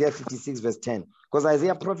that in Isaiah 56 verse 10. Because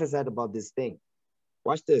Isaiah prophesied about this thing.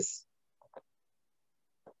 Watch this.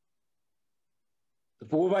 The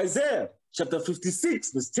book of Isaiah, chapter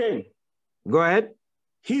 56, verse 10. Go ahead.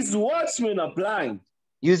 His watchmen are blind.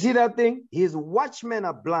 You see that thing? His watchmen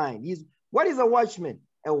are blind. What is a watchman?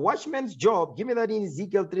 A watchman's job, give me that in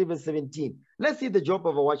Ezekiel 3 verse 17. Let's see the job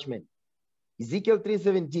of a watchman. Ezekiel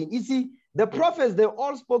 3:17. You see, the prophets, they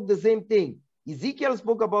all spoke the same thing. Ezekiel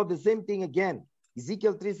spoke about the same thing again.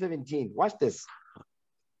 Ezekiel 3:17. Watch this.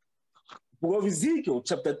 Book of Ezekiel,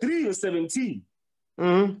 chapter 3, verse 17.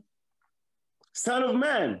 Mm-hmm. Son of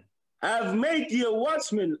man, I have made thee a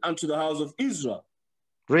watchman unto the house of Israel.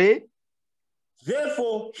 Read.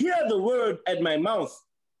 Therefore, hear the word at my mouth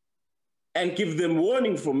and give them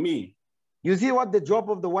warning from me. You see what the job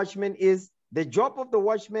of the watchman is? The job of the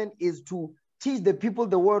watchman is to teach the people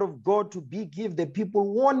the word of God, to give the people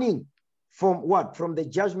warning from what? From the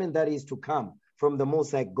judgment that is to come from the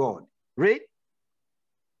Most High God. Read.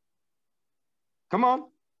 Come on.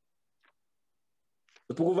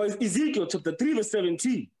 The book of Ezekiel, chapter 3, verse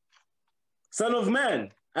 17. Son of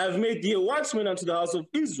man, I have made thee a watchman unto the house of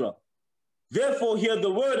Israel. Therefore, hear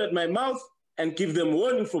the word at my mouth and give them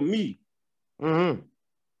warning from me. Mm-hmm.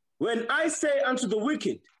 When I say unto the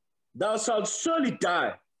wicked, thou shalt surely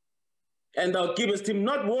die, and thou givest him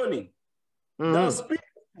not warning, thou speakest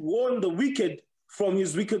to warn the wicked from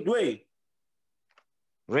his wicked way.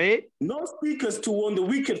 Read. No speakers to warn the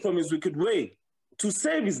wicked from his wicked way, to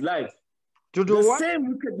save his life. To do what? The same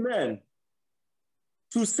wicked man,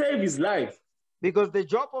 to save his life. Because the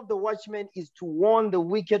job of the watchman is to warn the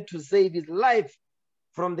wicked to save his life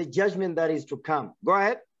from the judgment that is to come. Go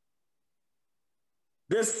ahead.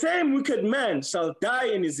 The same wicked man shall die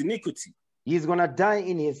in his iniquity. He's going to die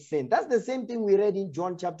in his sin. That's the same thing we read in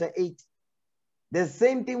John chapter 8. The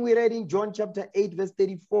same thing we read in John chapter 8, verse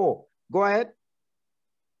 34. Go ahead.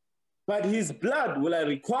 But his blood will I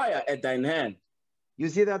require at thine hand. You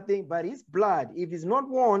see that thing? But his blood, if he's not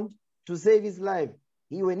warned to save his life,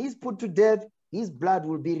 when he's put to death, his blood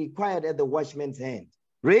will be required at the watchman's hand.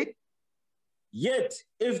 Read. Yet,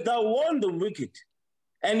 if thou warn the wicked,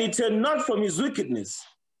 and he turn not from his wickedness,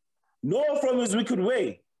 nor from his wicked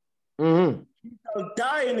way, he shall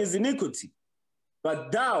die in his iniquity, but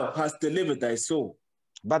thou hast delivered thy soul.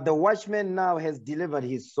 But the watchman now has delivered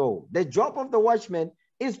his soul. The job of the watchman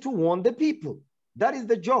is to warn the people. That is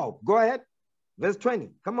the job. Go ahead. Verse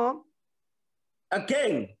 20. Come on.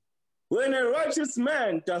 Again, when a righteous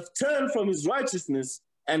man doth turn from his righteousness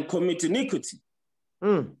and commit iniquity,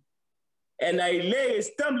 and I lay a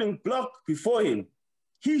stumbling block before him,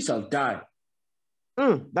 he shall die.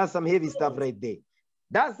 That's some heavy stuff right there.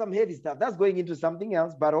 That's some heavy stuff. That's going into something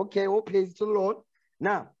else, but okay, all praise to the Lord.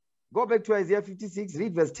 Now, go back to Isaiah 56,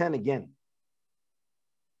 read verse 10 again.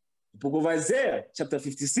 The book of Isaiah, chapter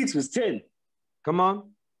 56, verse 10. Come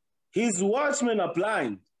on. His watchmen are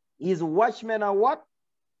blind. His watchmen are what?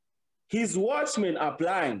 His watchmen are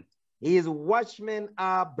blind. His watchmen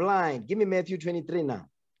are blind. Give me Matthew 23 now.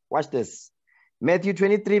 Watch this. Matthew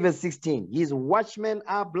 23, verse 16. His watchmen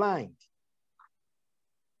are blind.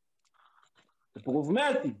 The book of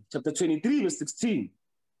Matthew, chapter 23, verse 16.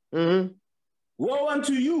 Mm-hmm. Woe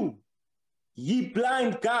unto you, ye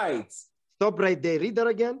blind guides. Stop right there. Read that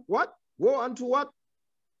again. What? Woe unto what?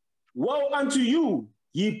 Woe unto you,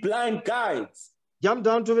 ye blind guides. Jump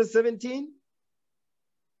down to verse 17.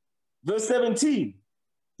 Verse 17.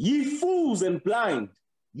 Ye fools and blind.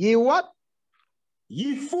 Ye what?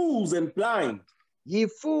 Ye fools and blind. Ye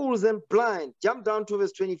fools and blind. Jump down to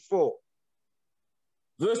verse 24.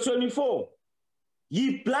 Verse 24.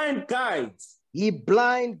 Ye blind guides. Ye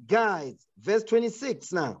blind guides. Verse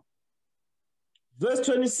 26 now. Verse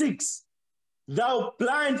 26. Thou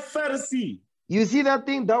blind Pharisee. You see that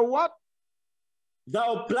thing? Thou what?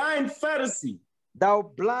 Thou blind Pharisee. Thou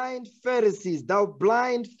blind Pharisees. Thou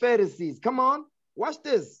blind Pharisees. Come on. Watch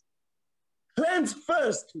this. Cleanse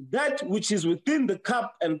first that which is within the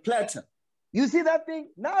cup and platter. You see that thing?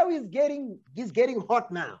 Now he's getting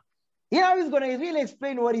hot now. Here he's going to really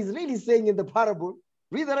explain what he's really saying in the parable.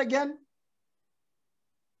 Read that again.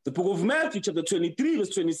 The book of Matthew, chapter 23, verse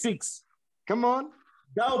 26. Come on.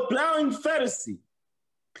 Thou blind Pharisee,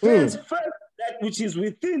 cleanse first that which is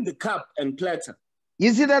within the cup and platter.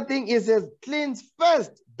 You see that thing? It says, cleanse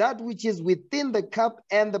first that which is within the cup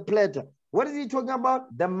and the platter. What is he talking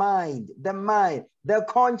about? The mind, the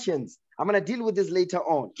conscience. I'm going to deal with this later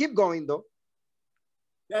on. Keep going though.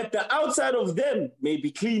 That the outside of them may be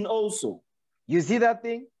clean also. You see that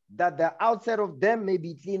thing? That the outside of them may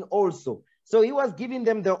be clean also. So he was giving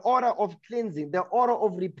them the order of cleansing, the order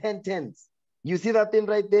of repentance. You see that thing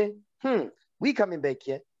right there? We coming back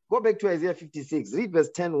here. Go back to Isaiah 56. Read verse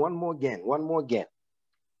 10 one more again.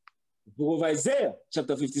 The book of Isaiah,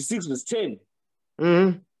 chapter 56, verse 10.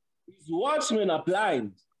 His watchmen are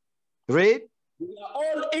blind. Read. They are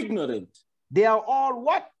all ignorant. They are all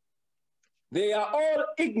what? They are all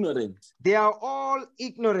ignorant. They are all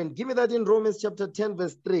ignorant. Give me that in Romans chapter 10,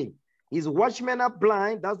 verse 3. His watchmen are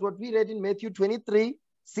blind. That's what we read in Matthew 23,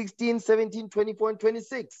 16, 17, 24, and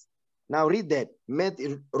 26. Now read that.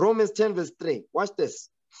 Romans 10, verse 3. Watch this.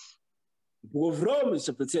 The book of Romans,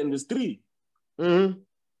 chapter 10, verse 3.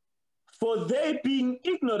 For they being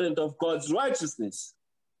ignorant of God's righteousness.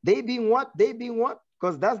 They being what? They being what?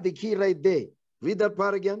 Because that's the key right there. Read that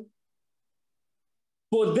part again.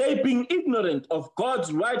 For they being ignorant of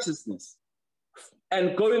God's righteousness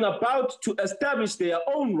and going about to establish their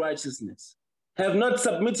own righteousness, have not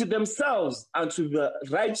submitted themselves unto the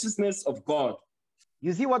righteousness of God.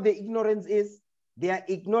 You see what the ignorance is? They are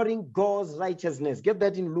ignoring God's righteousness. Get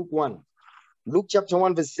that in Luke 1. Luke chapter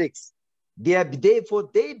 1, verse 6. For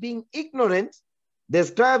they being ignorant, the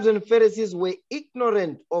scribes and Pharisees were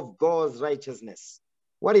ignorant of God's righteousness.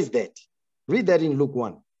 What is that? Read that in Luke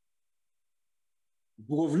 1.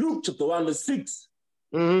 Book of Luke, chapter 1, verse 6.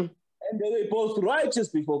 And they were both righteous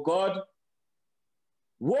before God,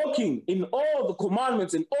 walking in all the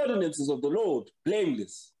commandments and ordinances of the Lord,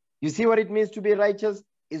 blameless. You see what it means to be righteous?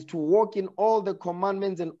 Is to walk in all the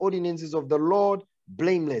commandments and ordinances of the Lord,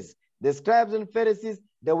 blameless. The scribes and Pharisees,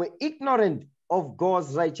 they were ignorant of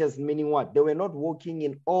God's righteousness, meaning what? They were not walking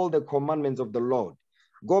in all the commandments of the Lord.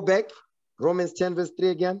 Go back, Romans 10, verse 3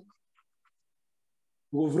 again.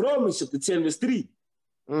 Book of Romans, chapter 10, verse 3.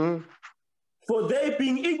 For they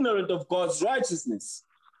being ignorant of God's righteousness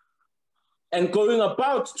and going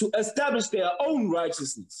about to establish their own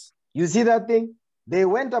righteousness. You see that thing? They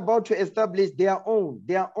went about to establish their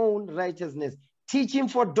own righteousness, teaching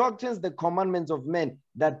for doctrines the commandments of men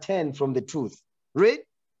that turn from the truth. Read.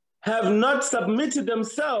 Have not submitted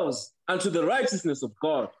themselves unto the righteousness of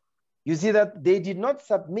God. You see that they did not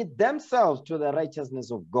submit themselves to the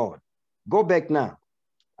righteousness of God. Go back now.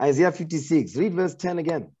 Isaiah 56, read verse 10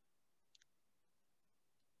 again.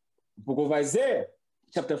 Book of Isaiah,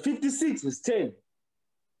 chapter 56, verse 10.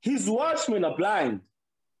 His watchmen are blind.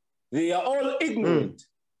 They are all ignorant.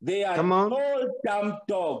 They are all dumb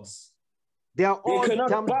dogs. They are all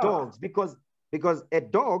dumb dogs because a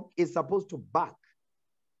dog is supposed to bark.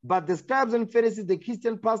 But the scribes and Pharisees, the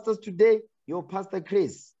Christian pastors today, your Pastor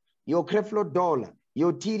Chris, your Creflo Dollar,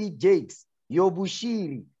 your Tiri Jakes, your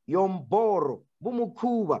Bushiri, your Mboro,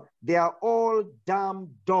 Bumukuba, they are all dumb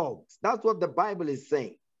dogs. That's what the Bible is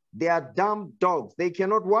saying. They are dumb dogs. They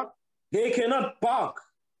cannot what? They cannot bark.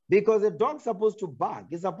 Because a dog's supposed to bark.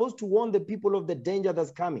 It's supposed to warn the people of the danger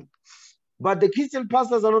that's coming. But the Christian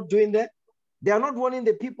pastors are not doing that. They are not warning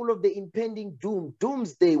the people of the impending doom,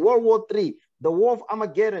 doomsday, World War III, the war of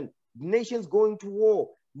Armageddon, nations going to war,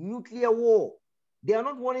 nuclear war. They are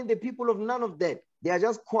not warning the people of none of that. They are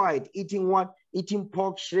just quiet, eating what? Eating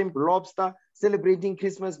pork, shrimp, lobster, celebrating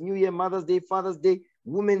Christmas, New Year, Mother's Day, Father's Day,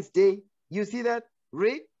 Women's Day. You see that?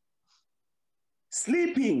 Read.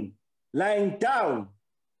 Sleeping, lying down,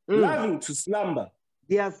 loving to slumber.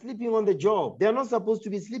 They are sleeping on the job. They are not supposed to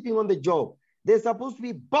be sleeping on the job. They're supposed to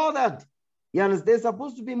be bothered. You understand? They're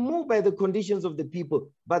supposed to be moved by the conditions of the people,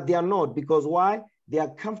 but they are not. Because why? They are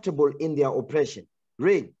comfortable in their oppression.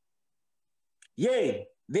 Read. Yea,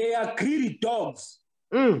 they are greedy dogs,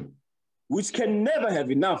 which can never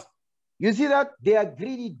have enough. You see that? They are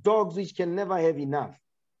greedy dogs which can never have enough.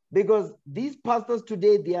 Because these pastors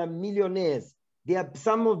today, they are millionaires.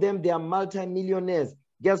 Some of them, they are multi-millionaires.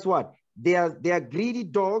 Guess what? They are greedy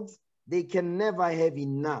dogs. They can never have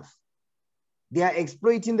enough. They are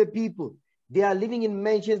exploiting the people. They are living in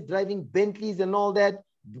mansions, driving Bentleys and all that,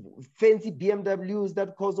 fancy BMWs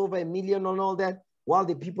that cost over $1 million and all that, while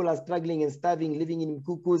the people are struggling and starving, living in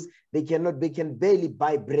cuckoos. They can barely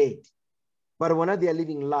buy bread. But when they are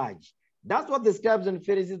living large. That's what the scribes and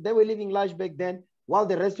Pharisees, they were living large back then, while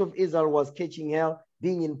the rest of Israel was catching hell,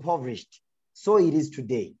 being impoverished. So it is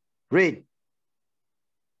today. Read.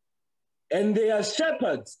 And they are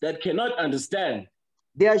shepherds that cannot understand.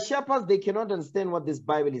 They are shepherds, they cannot understand what this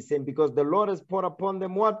Bible is saying, because the Lord has poured upon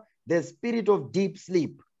them what? The spirit of deep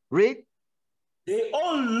sleep. Read. They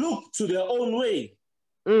all look to their own way.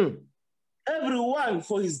 Everyone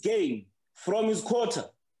for his gain from his quarter.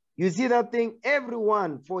 You see that thing?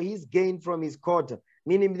 Everyone for his gain from his quarter.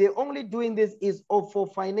 Meaning they're only doing this is for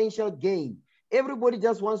financial gain. Everybody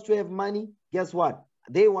just wants to have money. Guess what?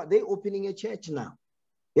 They're opening a church now.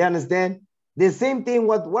 You understand? The same thing.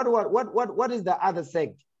 What is the other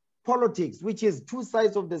sect? Politics, which is two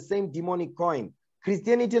sides of the same demonic coin.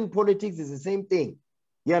 Christianity and politics is the same thing.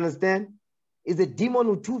 You understand? It's a demon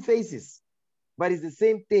with two faces, but it's the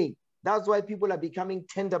same thing. That's why people are becoming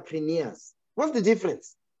tenderpreneurs. What's the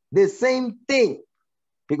difference? The same thing,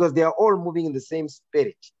 because they are all moving in the same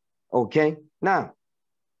spirit. Okay. Now,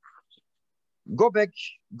 go back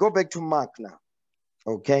to Mark now.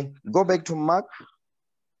 Okay. Go back to Mark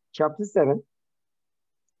chapter 7.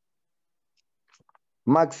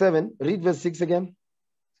 Mark 7, read verse 6 again.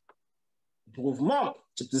 Book of Mark,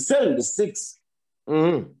 chapter 7, verse 6.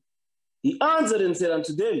 He answered and said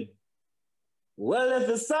unto them, well, as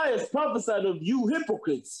the Messiah prophesied of you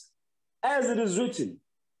hypocrites, as it is written,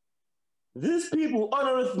 this people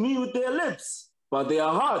honoreth me with their lips, but their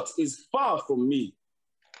heart is far from me.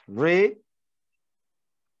 Read.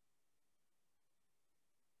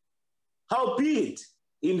 Howbeit,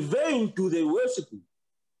 in vain do they worship me,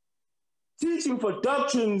 teaching for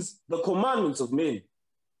doctrines the commandments of men.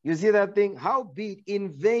 You see that thing? Howbeit,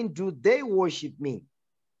 in vain do they worship me,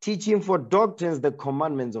 teaching for doctrines the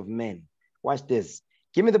commandments of men. Watch this.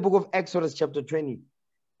 Give me the book of Exodus chapter 20.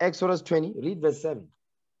 Exodus 20, read verse 7.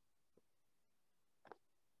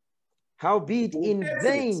 Howbeit,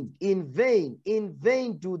 in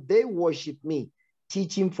vain do they worship me,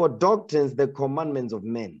 teaching for doctrines the commandments of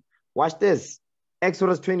men. Watch this.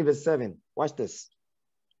 Exodus 20, verse 7. Watch this.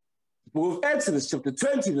 Book of Exodus chapter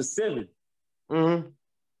 20, verse 7.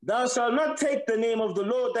 Thou shalt not take the name of the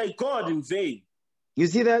Lord thy God in vain. You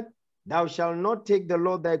see that? Thou shalt not take the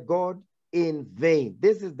Lord thy God in vain.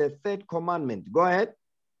 This is the third commandment. Go ahead.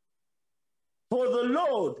 For the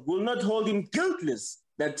Lord will not hold him guiltless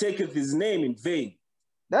that taketh his name in vain.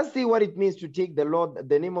 Let's see what it means to take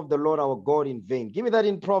the name of the Lord our God in vain. Give me that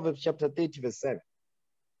in Proverbs chapter 30, verse 7.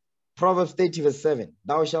 Proverbs 30, verse 7.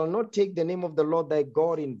 Thou shalt not take the name of the Lord thy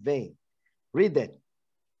God in vain. Read that.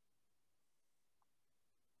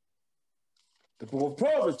 The book of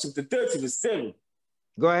Proverbs chapter 30, verse 7.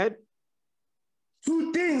 Go ahead.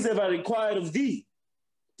 Two things have I required of thee.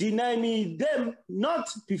 Deny me them not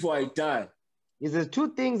before I die. He says,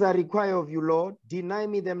 two things I require of you, Lord. Deny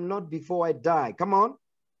me them not before I die. Come on.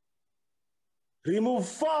 Remove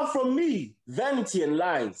far from me vanity and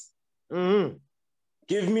lies.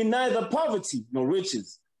 Give me neither poverty nor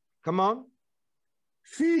riches. Come on.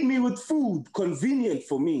 Feed me with food convenient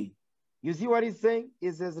for me. You see what he's saying?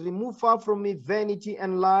 He says, remove far from me vanity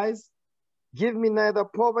and lies. Give me neither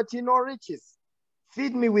poverty nor riches.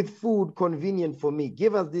 Feed me with food convenient for me.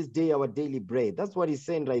 Give us this day our daily bread. That's what he's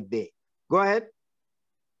saying right there. Go ahead.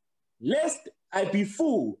 Lest I be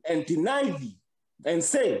full and deny thee and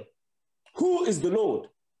say, who is the Lord?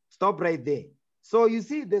 Stop right there. So you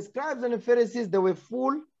see, the scribes and the Pharisees, they were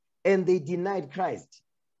full and they denied Christ.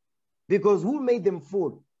 Because who made them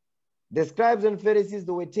full? The scribes and Pharisees,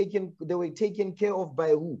 they were taken care of by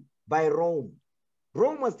who? By Rome.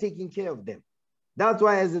 Rome was taking care of them. That's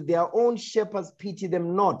why as their own shepherds pity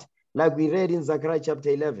them not, like we read in Zechariah chapter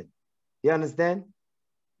 11. You understand?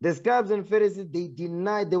 The scribes and Pharisees,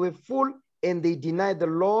 they were full and they denied the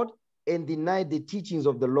Lord and denied the teachings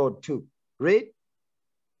of the Lord too. Read.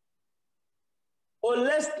 Or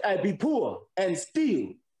lest I be poor and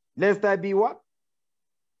steal. Lest I be what?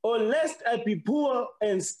 or lest I be poor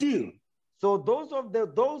and steal. So those of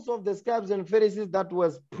the scribes and Pharisees that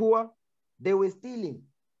was poor, they were stealing.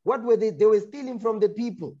 What were they? They were stealing from the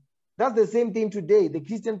people. That's the same thing today. The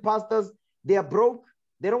Christian pastors, they are broke.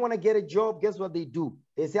 They don't want to get a job. Guess what they do?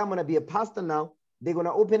 They say, I'm going to be a pastor now. They're going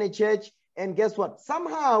to open a church. And guess what?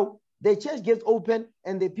 Somehow the church gets open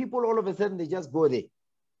and the people all of a sudden, they just go there.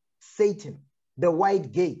 Satan, the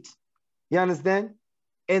wide gate. You understand?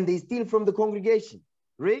 And they steal from the congregation.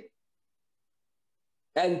 Read.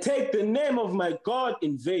 And take the name of my God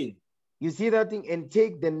in vain. You see that thing? And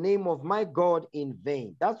take the name of my God in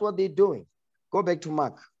vain. That's what they're doing. Go back to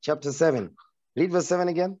Mark chapter 7. Read verse 7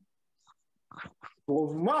 again.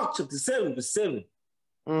 Mark chapter 7, verse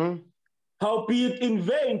 7. Howbeit in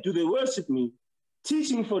vain do they worship me,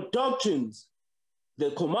 teaching for doctrines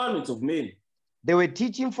the commandments of men. They were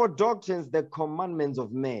teaching for doctrines the commandments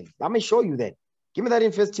of men. Let me show you that. Give me that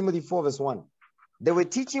in 1 Timothy 4, verse 1. They were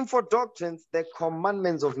teaching for doctrines the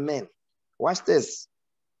commandments of men. Watch this.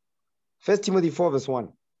 1 Timothy 4, verse 1.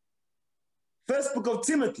 First book of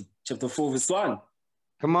Timothy, chapter 4, verse 1.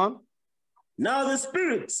 Come on. Now the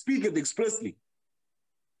Spirit speaketh expressly,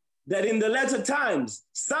 that in the latter times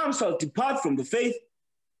some shall depart from the faith,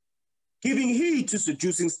 giving heed to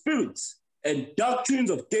seducing spirits and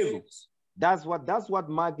doctrines of devils. That's what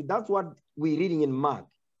we're reading in Mark.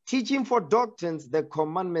 Teaching for doctrines the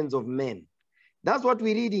commandments of men. That's what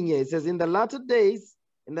we're reading here. It says, in the latter days,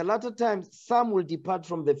 in the latter times, some will depart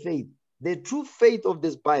from the faith, the true faith of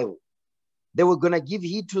this Bible. They were going to give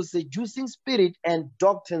heed to seducing spirit and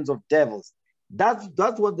doctrines of devils. That's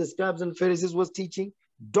what the scribes and Pharisees was teaching.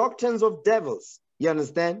 Doctrines of devils. You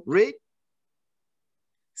understand? Read.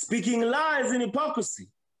 Speaking lies in hypocrisy.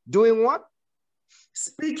 Doing what?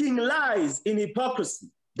 Speaking lies in hypocrisy.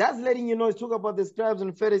 That's letting you know, it's talking about the scribes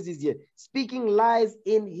and Pharisees here. Speaking lies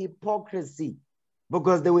in hypocrisy.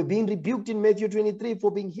 Because they were being rebuked in Matthew 23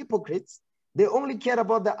 for being hypocrites. They only cared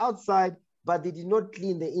about the outside, but they did not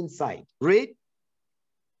clean the inside. Read.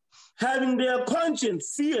 Having their conscience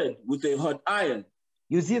seared with a hot iron.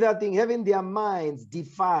 You see that thing? Having their minds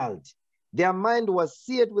defiled. Their mind was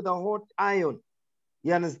seared with a hot iron.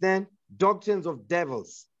 You understand? Doctrines of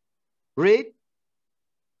devils. Read.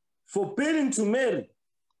 Forbidding to marry.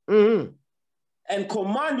 And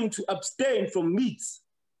commanding to abstain from meats,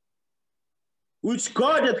 which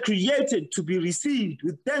God hath created to be received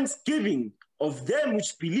with thanksgiving of them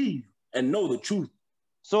which believe and know the truth.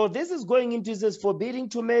 So this is going into, this forbidding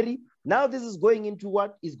to marry. Now this is going into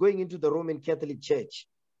what? Is going into the Roman Catholic Church.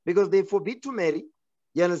 Because they forbid to marry.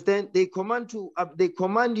 You understand? They command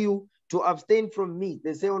you to abstain from meat.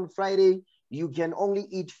 They say on Friday, you can only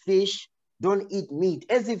eat fish, don't eat meat,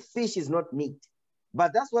 as if fish is not meat.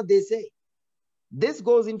 But that's what they say. This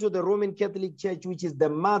goes into the Roman Catholic Church, which is the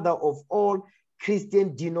mother of all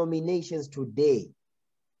Christian denominations today.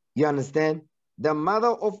 You understand? The mother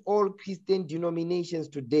of all Christian denominations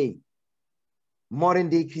today. Modern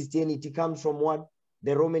day Christianity comes from what?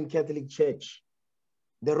 The Roman Catholic Church.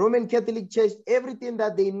 The Roman Catholic Church, everything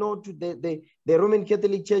that they know, the Roman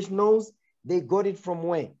Catholic Church knows, they got it from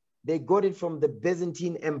where? They got it from the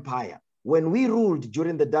Byzantine Empire. When we ruled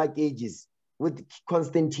during the Dark Ages with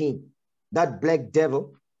Constantine, that black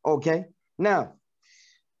devil, okay? Now,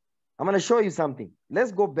 I'm going to show you something.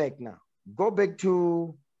 Let's go back now. Go back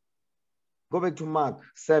to Mark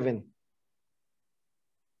 7.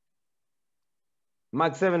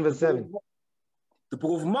 Mark 7, verse 7. The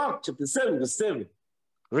book of Mark, chapter 7, verse 7.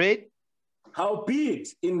 Read. Howbeit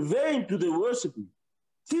in vain do they worship me,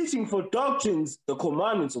 teaching for doctrines the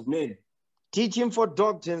commandments of men. Teaching for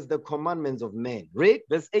doctrines the commandments of men. Read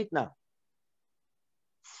verse 8 now.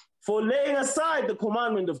 For laying aside the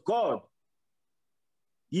commandment of God,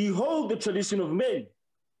 ye hold the tradition of men,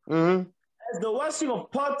 as the washing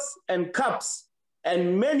of pots and cups,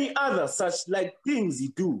 and many other such like things ye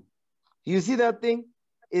do. You see that thing?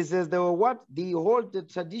 It says they were what? They hold the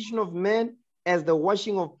tradition of men as the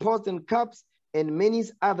washing of pots and cups, and many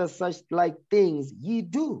other such like things ye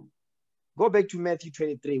do. Go back to Matthew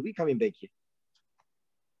 23. We're coming back here.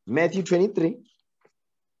 Matthew 23.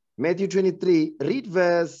 Matthew 23. Read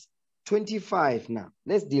verse 25 now.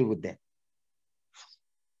 Let's deal with that.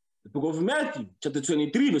 The book of Matthew, chapter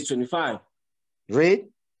 23, verse 25. Read.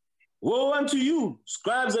 Woe unto you,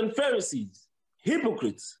 scribes and Pharisees,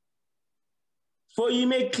 hypocrites! For ye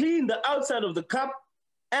may clean the outside of the cup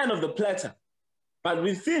and of the platter, but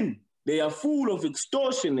within they are full of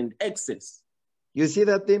extortion and excess. You see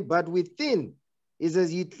that thing? But within, it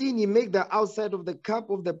says ye clean, ye make the outside of the cup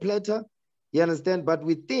of the platter. You understand? But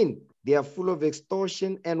within, they are full of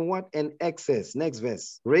extortion and what? And excess. Next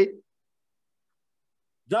verse. Read.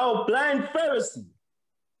 Thou blind Pharisee,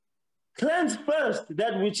 Cleanse first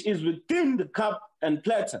that which is within the cup and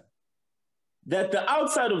platter, that the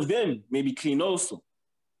outside of them may be clean also.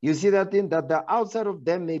 You see that thing? That the outside of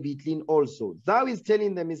them may be clean also. Thou is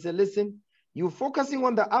telling them, he said, listen, you're focusing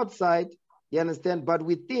on the outside, you understand, but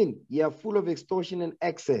within, you are full of extortion and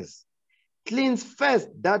excess. Cleanse first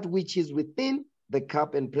that which is within the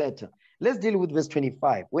cup and platter. Let's deal with verse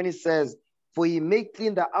 25. When it says, for he may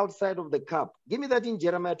clean the outside of the cup. Give me that in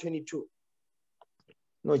Jeremiah 22.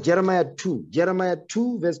 No, Jeremiah 2. Jeremiah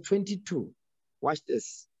 2, verse 22. Watch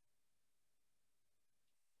this.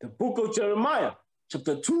 The book of Jeremiah,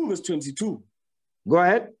 chapter 2, verse 22. Go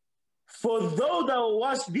ahead. For though thou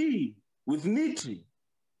wash thee with neatly,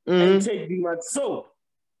 and take thee much soap,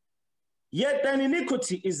 yet thine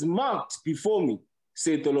iniquity is marked before me,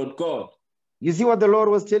 saith the Lord God. You see what the Lord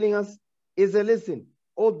was telling us? Is that, listen,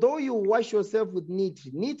 although you wash yourself with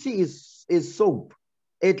neatly is soap,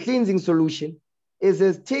 a cleansing solution. It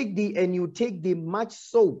says, take thee and you take thee much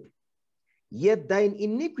soap, yet thine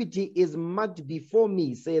iniquity is marked before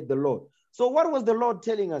me, saith the Lord. So what was the Lord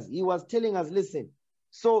telling us? He was telling us, listen,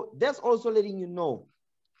 so that's also letting you know,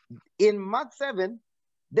 in Mark 7,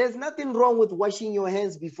 there's nothing wrong with washing your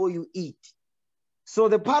hands before you eat. So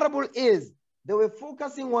the parable is, they were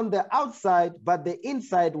focusing on the outside, but the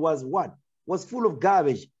inside was what? Was full of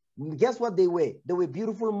garbage. Guess what they were? They were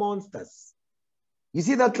beautiful monsters. You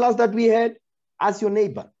see that class that we had? Ask your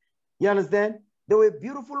neighbor. You understand? They were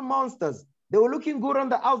beautiful monsters. They were looking good on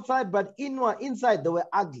the outside, but inside they were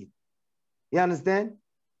ugly. You understand?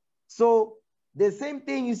 So the same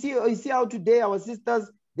thing, you see how today our sisters,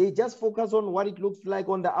 they just focus on what it looks like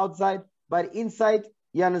on the outside, but inside,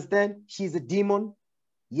 you understand? She's a demon.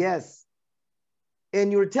 Yes.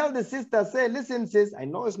 And you'll tell the sister, say, listen, sis, I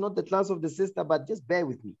know it's not the class of the sister, but just bear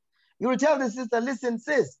with me. You'll tell the sister, listen,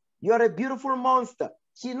 sis, you're a beautiful monster.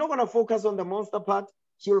 She's not going to focus on the monster part.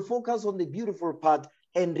 She'll focus on the beautiful part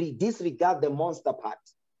and disregard the monster part.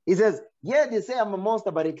 He says, yeah, they say I'm a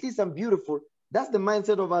monster, but at least I'm beautiful. That's the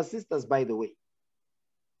mindset of our sisters, by the way.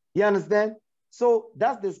 You understand? So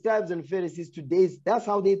that's the scribes and Pharisees today. That's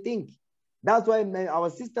how they think. That's why our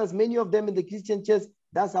sisters, many of them in the Christian church,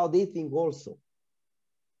 that's how they think also.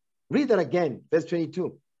 Read that again, verse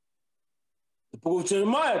 22. The book of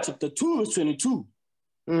Jeremiah, chapter 2, verse 22.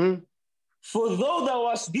 For though thou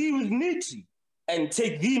wash thee with neatly, and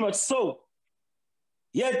take thee much soap,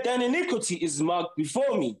 yet thine iniquity is marked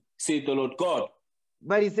before me, saith the Lord God.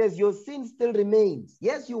 But he says, your sin still remains.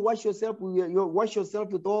 Yes, you wash yourself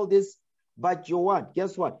with all this, but your what?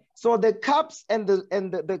 Guess what? So the cups and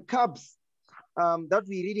the cups that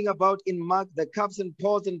we're reading about in Mark, the cups and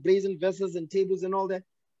pots and brazen vessels and tables and all that,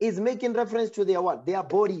 is making reference to their what? Their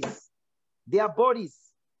bodies. Their bodies.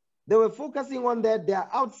 They were focusing on their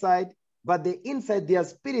outside, but the inside, their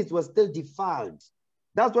spirits were still defiled.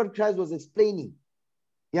 That's what Christ was explaining.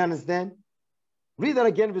 You understand? Read that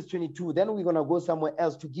again, verse 22. Then we're going to go somewhere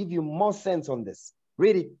else to give you more sense on this.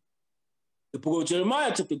 Read it. The book of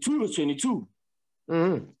Jeremiah, chapter 2, verse 22.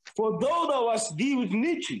 For though thou wash thee with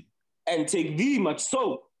neatly, and take thee much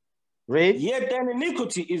soap, yet thine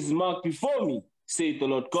iniquity is marked before me, saith the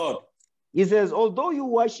Lord God. He says, although you're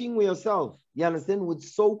washing yourself, you understand, with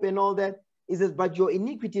soap and all that, he says, but your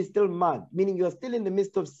iniquity is still marked, meaning you're still in the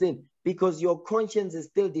midst of sin because your conscience is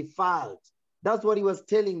still defiled. That's what he was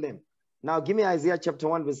telling them. Now, give me Isaiah chapter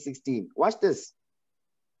 1, verse 16. Watch this.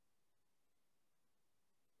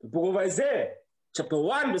 The book of Isaiah, chapter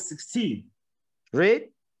 1, verse 16. Read.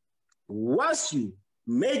 Wash you,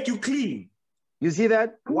 make you clean. You see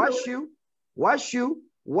that? Wash you,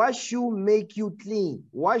 make you clean.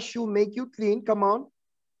 Wash you, make you clean. Come on.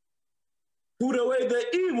 Put away the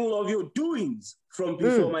evil of your doings from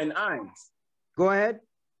before mine eyes. Go ahead.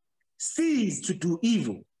 Cease to do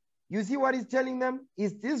evil. You see what he's telling them?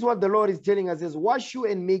 This is what the Lord is telling us, is wash you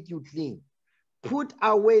and make you clean. Put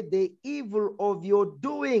away the evil of your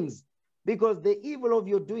doings, because the evil of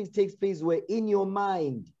your doings takes place where? In your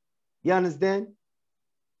mind. You understand?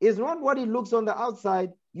 It's not what it looks on the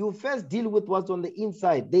outside. You first deal with what's on the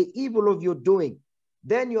inside, the evil of your doing.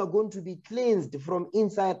 Then you are going to be cleansed from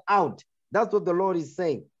inside out. That's what the Lord is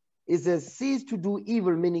saying. It says, cease to do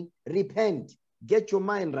evil, meaning repent. Get your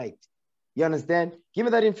mind right. You understand? Give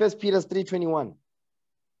me that in 1 Peter 3:21.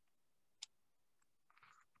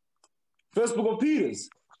 First book of Peter,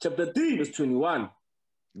 chapter 3, verse 21.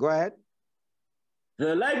 Go ahead.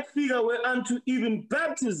 The like figure whereunto even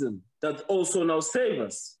baptism doth also now save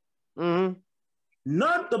us.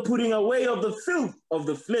 Not the putting away of the filth of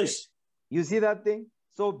the flesh. You see that thing?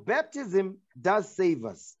 So baptism does save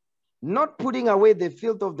us. Not putting away the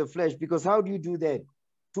filth of the flesh, because how do you do that?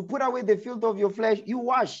 To put away the filth of your flesh, you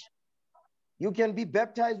wash. You can be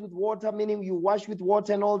baptized with water, meaning you wash with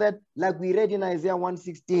water and all that, like we read in Isaiah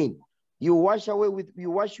 1:16. You wash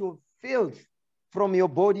your filth from your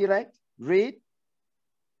body, right? Read.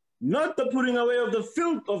 Not the putting away of the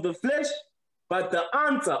filth of the flesh, but the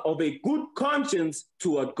answer of a good conscience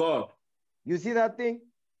toward God. You see that thing?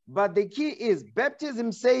 But the key is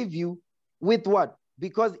baptism save you with what?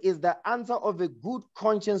 Because it's the answer of a good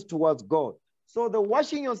conscience towards God. So the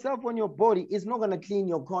washing yourself on your body is not going to clean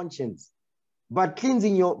your conscience, but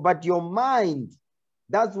cleansing your mind.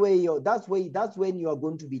 That's when you are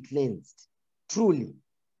going to be cleansed. Truly.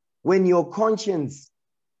 When your conscience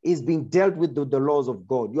is being dealt with the laws of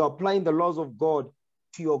God. You're applying the laws of God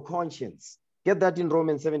to your conscience. Get that in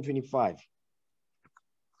Romans 7:25.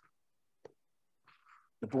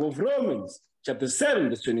 The book of Romans, chapter 7,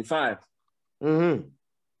 verse 25.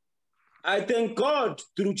 I thank God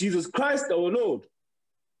through Jesus Christ our Lord.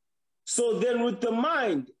 So then with the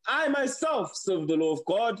mind, I myself serve the law of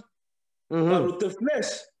God, but with the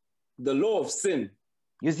flesh, the law of sin.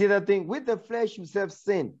 You see that thing? With the flesh, you serve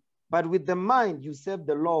sin, but with the mind, you serve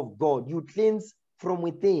the law of God. You cleanse from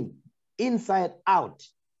within, inside out.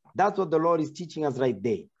 That's what the Lord is teaching us right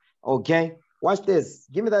there. Okay? Watch this.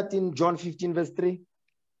 Give me that in John 15, verse 3.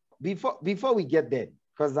 Before we get there,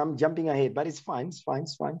 because I'm jumping ahead, but it's fine, it's fine,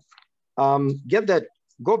 it's fine. Get that.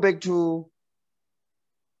 Go back to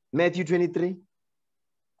Matthew 23.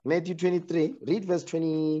 Matthew 23. Read verse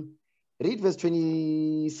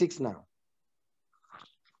 26 now.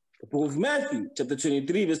 The book of Matthew, chapter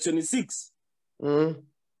 23, verse 26.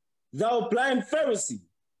 Thou blind Pharisee,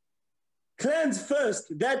 cleanse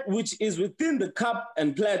first that which is within the cup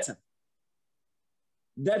and platter,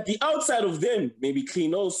 that the outside of them may be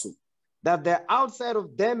clean also. That the outside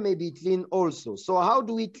of them may be clean also. So how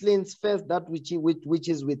do we cleanse first that which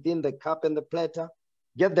is within the cup and the platter?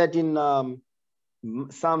 Get that in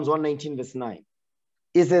Psalms 119, verse 9.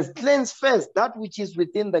 It says, cleanse first that which is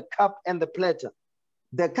within the cup and the platter.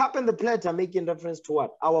 The cup and the platter making reference to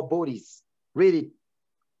what? Our bodies. Read it.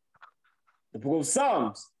 The book of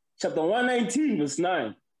Psalms, chapter 119, verse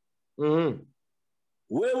 9.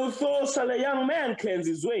 Wherewithal shall a young man cleanse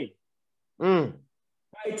his way?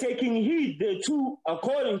 By taking heed thereto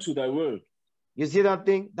according to thy word. You see that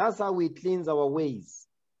thing? That's how we cleanse our ways.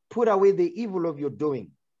 Put away the evil of your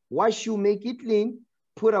doing. Wash you, make it clean.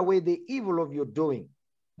 Put away the evil of your doing.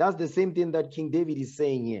 That's the same thing that King David is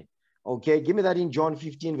saying here. Okay, give me that in John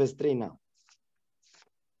 15, verse 3 now.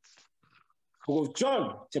 Book of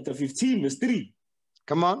John, chapter 15, verse 3.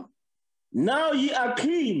 Come on. Now ye are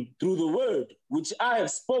clean through the word which I have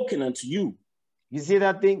spoken unto you. You see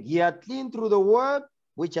that thing? Ye are clean through the word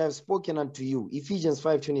which I have spoken unto you. Ephesians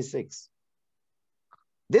 5:26.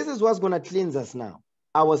 This is what's going to cleanse us now.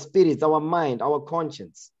 Our spirits, our mind, our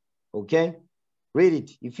conscience. Okay? Read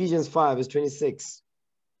it. Ephesians 5, verse 26.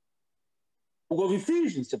 Book of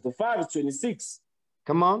Ephesians, chapter 5, verse 26.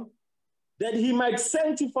 Come on. That he might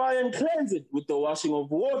sanctify and cleanse it with the washing of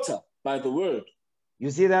water by the word. You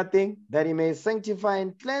see that thing? That he may sanctify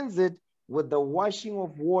and cleanse it with the washing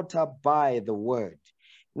of water by the word.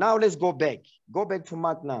 Now let's go back. Go back to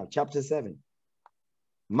Mark now, chapter 7.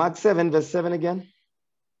 Mark 7, verse 7 again.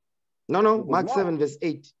 No, Mark 7, verse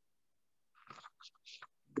 8.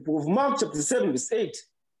 The book of Mark, chapter 7, verse 8.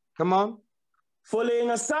 Come on. For laying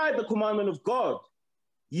aside the commandment of God,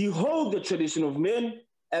 ye hold the tradition of men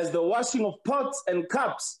as the washing of pots and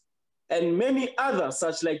cups, and many other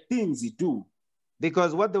such like things ye do.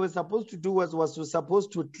 Because what they were supposed to do was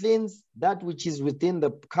supposed to cleanse that which is within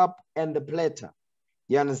the cup and the platter.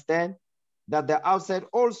 You understand? That the outside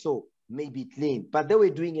also may be clean. But they were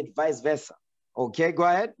doing it vice versa. Okay, go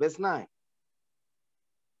ahead. Verse 9.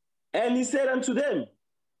 And he said unto them,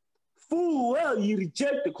 full well ye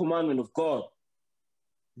reject the commandment of God,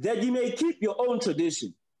 that ye may keep your own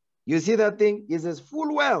tradition. You see that thing? It says,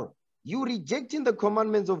 full well, you rejecting the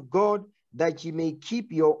commandments of God, that ye may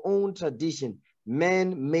keep your own tradition,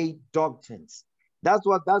 man-made doctrines. That's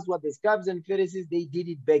what the scribes and Pharisees, they did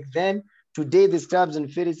it back then. Today, the scribes and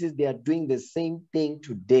Pharisees, they are doing the same thing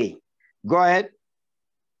today. Go ahead.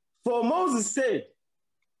 For Moses said,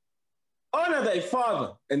 honor thy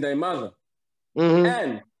father and thy mother,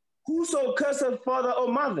 and whoso curseth father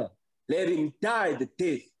or mother, let him die the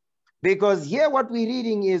death. Because here what we're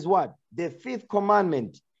reading is what? The fifth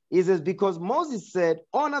commandment. It says, because Moses said,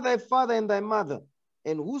 honor thy father and thy mother,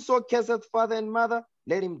 and whoso curseth father and mother,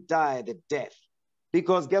 let him die the death.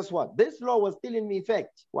 Because guess what? This law was still in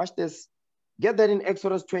effect. Watch this. Get that in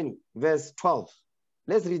Exodus 20, verse 12.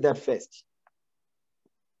 Let's read that first.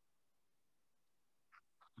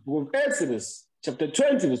 Book of Exodus, chapter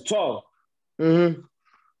 20, verse 12.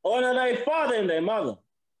 Honor thy father and thy mother,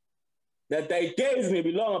 that thy days may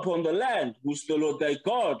be long upon the land which the Lord thy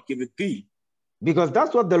God giveth thee. Because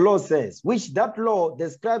that's what the law says, which that law, the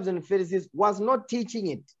scribes and Pharisees was not teaching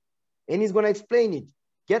it. And he's going to explain it.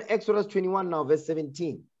 Get Exodus 21 now, verse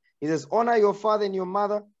 17. He says, honor your father and your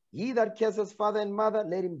mother. He that curses father and mother,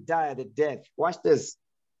 let him die the death. Watch this.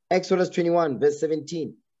 Exodus 21, verse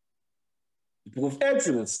 17. The book of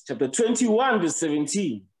Exodus, chapter 21, verse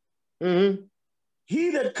 17. He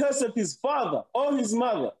that curseth his father or his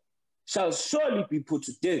mother shall surely be put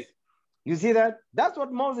to death. You see that? That's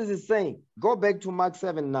what Moses is saying. Go back to Mark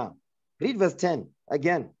 7 now. Read verse 10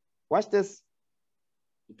 again. Watch this.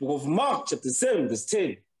 The book of Mark, chapter 7, verse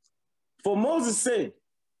 10. For Moses said,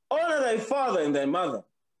 honor thy father and thy mother,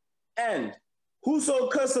 and whoso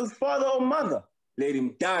curseth father or mother, let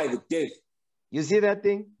him die the death. You see that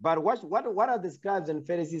thing? But what are the scribes and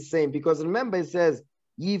Pharisees saying? Because remember, it says,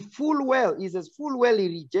 he says, full well, he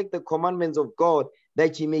reject the commandments of God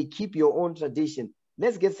that ye may keep your own tradition.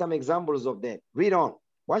 Let's get some examples of that. Read on.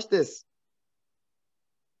 Watch this.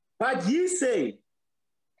 But ye say,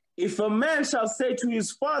 if a man shall say to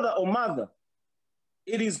his father or mother,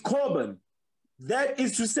 it is korban, that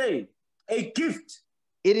is to say, a gift.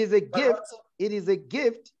 It is a gift. It is a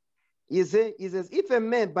gift. He says, if a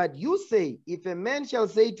man, but you say, if a man shall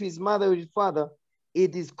say to his mother or his father,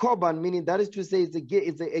 it is korban, meaning that is to say it's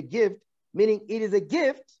a gift, meaning it is a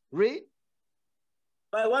gift. Read.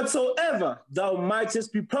 By whatsoever thou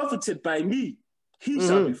mightest be profited by me, he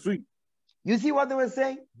shall be free. You see what they were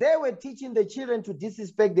saying? They were teaching the children to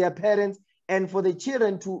disrespect their parents and for the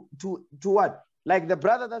children to what? Like the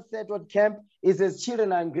brother that said at camp, it says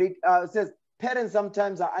children are ungrateful. It says parents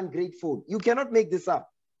sometimes are ungrateful. You cannot make this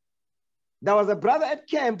up. There was a brother at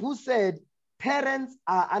camp who said parents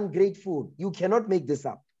are ungrateful. You cannot make this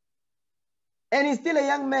up. And he's still a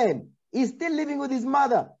young man. He's still living with his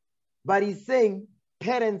mother. But he's saying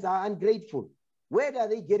parents are ungrateful. Where are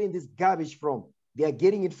they getting this garbage from? They are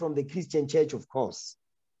getting it from the Christian church, of course.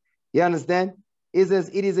 You understand? It says,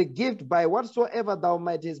 it is a gift by whatsoever thou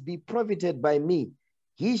mightest be profited by me,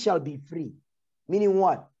 he shall be free. Meaning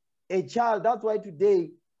what? A child, that's why today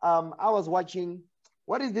I was watching,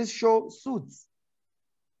 what is this show? Suits.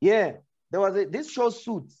 Yeah, there was this show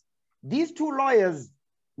Suits. These two lawyers,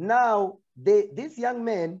 now this young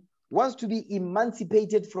man wants to be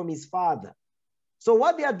emancipated from his father. So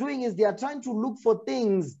what they are doing is they are trying to look for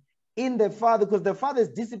things in the father, because the father is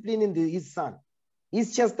disciplining his son.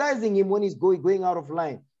 He's chastising him when he's going out of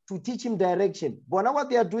line to teach him direction. But now what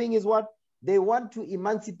they are doing is what? They want to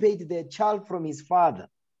emancipate their child from his father.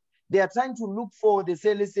 They are trying to look for, they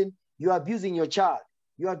say, listen, you are abusing your child.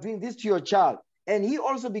 You are doing this to your child. And he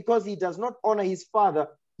also, because he does not honor his father,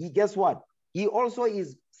 guess what? He also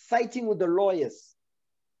is siding with the lawyers.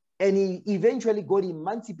 And he eventually got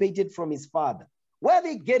emancipated from his father. Where are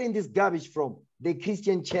they getting this garbage from? The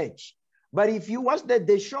Christian church. But if you watch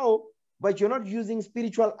the show, but you're not using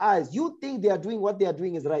spiritual eyes, you think they are doing what they are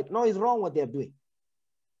doing is right. No, it's wrong what they are doing.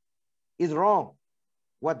 It's wrong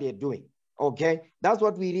what they're doing. Okay? That's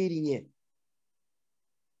what we're reading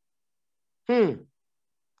here.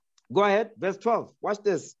 Go ahead. Verse 12. Watch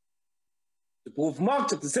this. The book of Mark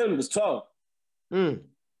chapter 7, verse 12. And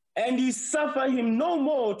he suffer him no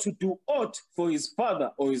more to do aught for his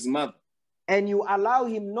father or his mother. And you allow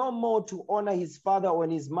him no more to honor his father or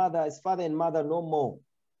his mother, his father and mother no more.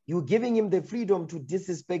 You're giving him the freedom to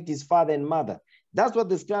disrespect his father and mother. That's what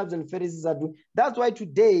the scribes and Pharisees are doing. That's why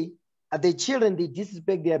today, the children, they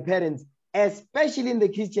disrespect their parents, especially in the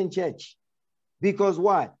Christian church. Because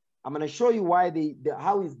why? I'm going to show you why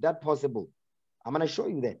how is that possible. I'm going to show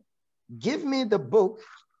you that. Give me the book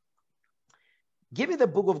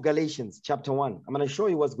of Galatians, chapter 1. I'm going to show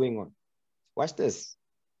you what's going on. Watch this.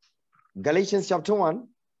 Galatians chapter 1,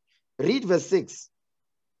 read verse 6.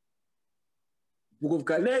 Book of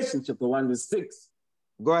Galatians chapter 1, verse 6.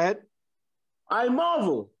 Go ahead. I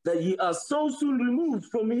marvel that ye are so soon removed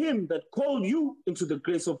from him that called you into the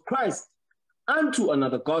grace of Christ unto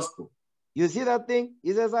another gospel. You see that thing?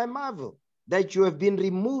 He says, I marvel that you have been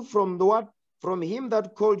removed from the what? From him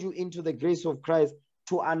that called you into the grace of Christ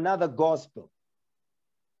to another gospel.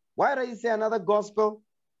 Why do you say another gospel?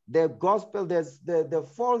 The gospel, there's the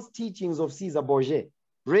false teachings of Caesar Borgia.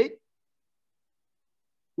 Read.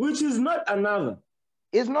 Which is not another.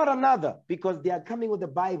 It's not another, because they are coming with the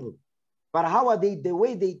Bible. But how are they? The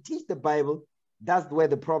way they teach the Bible, that's where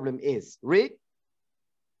the problem is. Read.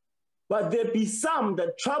 But there be some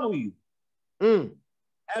that trouble you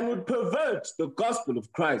and would pervert the gospel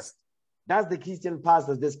of Christ. That's the Christian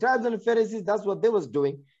pastors. The scribes and the Pharisees, that's what they was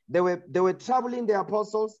doing. They were troubling the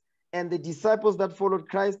apostles and the disciples that followed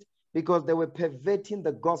Christ because they were perverting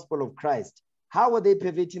the gospel of Christ. How are they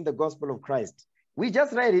perverting the gospel of Christ? We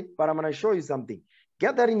just read it, but I'm going to show you something.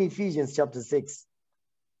 Get that in Ephesians chapter 6.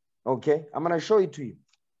 Okay, I'm going to show it to you.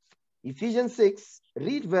 Ephesians 6,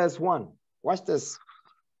 read verse 1. Watch this.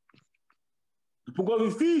 The book of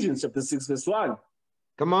Ephesians chapter 6 verse 1.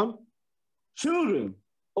 Come on. Children,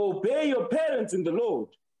 obey your parents in the Lord,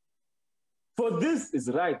 for this is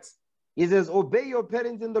right. He says, obey your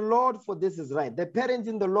parents in the Lord, for this is right. The parents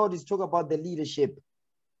in the Lord is talking about the leadership.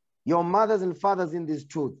 Your mothers and fathers in this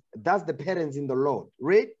truth. That's the parents in the Lord.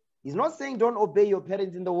 Read. He's not saying don't obey your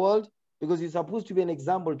parents in the world, because you're supposed to be an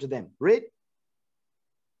example to them. Read.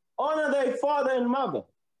 Honor thy father and mother,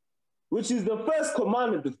 which is the first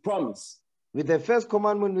commandment with promise. With the first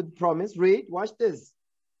commandment with promise. Read. Watch this.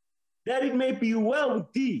 That it may be well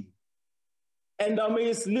with thee, and thou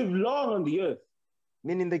mayest live long on the earth.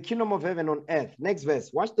 Meaning the kingdom of heaven on earth. Next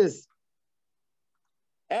verse. Watch this.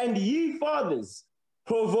 And ye fathers,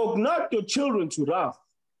 provoke not your children to wrath.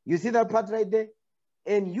 You see that part right there?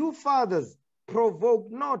 And you fathers, provoke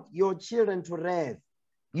not your children to wrath.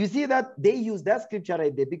 You see that they use that scripture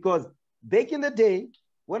right there, because back in the day,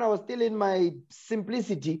 when I was still in my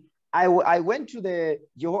simplicity, I went to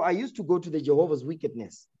I used to go to the Jehovah's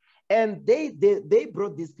Wickedness. And they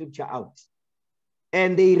brought this scripture out.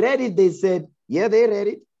 And they read it, they said, yeah, they read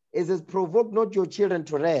it. It says, provoke not your children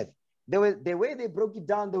to wrath. The way they broke it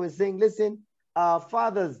down, they were saying, listen,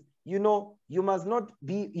 fathers, you know, you must not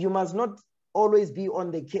always be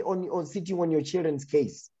on sitting on your children's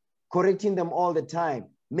case, correcting them all the time,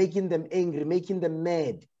 making them angry, making them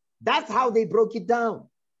mad. That's how they broke it down.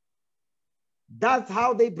 That's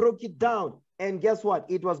how they broke it down. And guess what?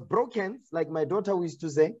 It was broken, like my daughter used to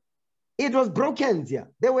say. It was broken, yeah.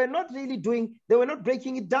 They were not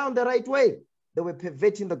breaking it down the right way. They were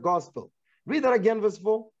perverting the gospel. Read that again, verse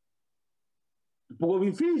 4. The book of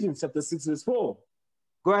Ephesians chapter 6 verse 4.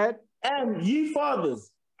 Go ahead. And ye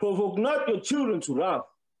fathers, provoke not your children to wrath,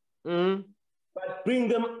 but bring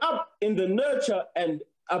them up in the nurture and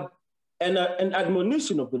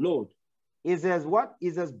admonition of the Lord. He says what?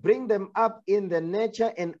 He says, bring them up in the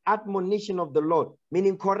nurture and admonition of the Lord,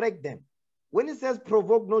 meaning correct them. When it says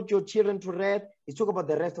provoke not your children to wrath, it's talking about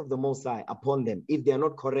the rest of the Most High upon them if they are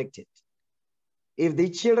not corrected. If the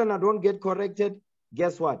children don't get corrected,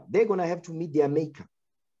 guess what? They're going to have to meet their maker.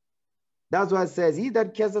 That's why it says, he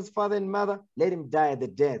that curses father and mother, let him die at the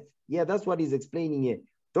death. Yeah, that's what he's explaining here.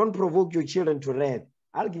 Don't provoke your children to wrath.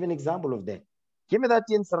 I'll give an example of that. Give me that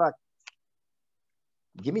in Sirach.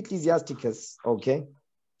 Give me Ecclesiasticus, okay?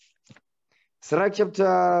 Sirach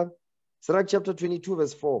chapter 22,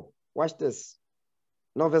 verse 4. Watch this.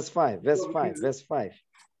 No, verse 5. Verse 5. Verse 5.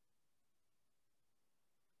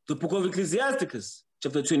 The book of Ecclesiasticus,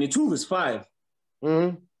 chapter 22, verse 5.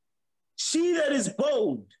 She that is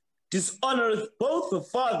bold dishonoreth both her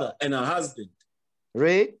father and her husband.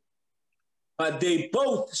 Read. But they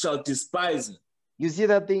both shall despise her. You see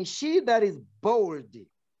that thing? She that is bold.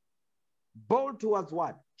 Bold towards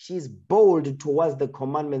what? She's bold towards the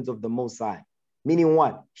commandments of the Most High. Meaning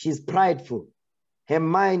what? She's prideful. Her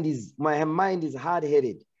mind is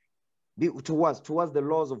hard-headed towards the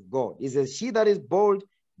laws of God. It says, she that is bold,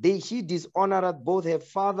 she dishonoreth both her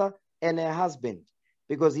father and her husband.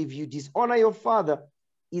 Because if you dishonor your father,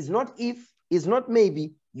 it's not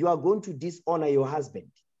maybe, you are going to dishonor your husband.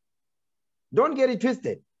 Don't get it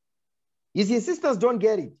twisted. You see, sisters don't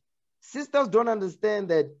get it. Sisters don't understand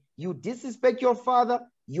that you disrespect your father,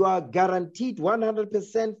 you are guaranteed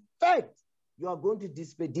 100% fact. You are going to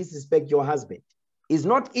disrespect your husband. It's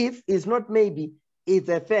not if, it's not maybe, it's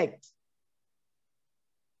a fact.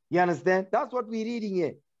 You understand? That's what we're reading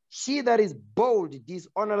here. She that is bold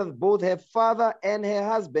dishonoreth both her father and her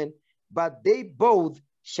husband, but they both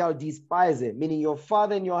shall despise her. Meaning your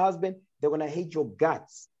father and your husband, they're going to hate your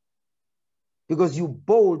guts. Because you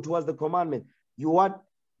bold towards the commandment. You what?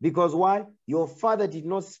 Because why? Your father did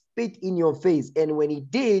not spit in your face. And when he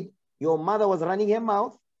did, your mother was running her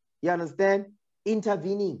mouth. You understand?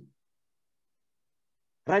 Intervening.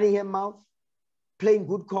 Running her mouth. Playing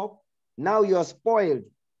good cop. Now you are spoiled.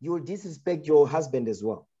 You will disrespect your husband as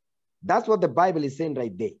well. That's what the Bible is saying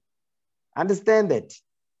right there. Understand that?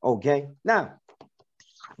 Okay. Now,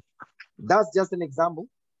 that's just an example.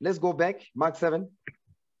 Let's go back. Mark 7.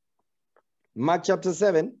 Mark chapter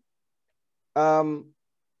 7.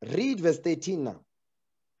 Read verse 13 now.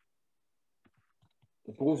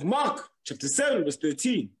 The book of Mark, chapter 7, verse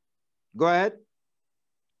 13. Go ahead.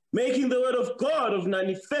 Making the word of God of none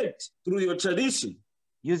effect through your tradition.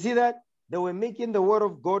 You see that? They were making the word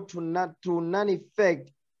of God to none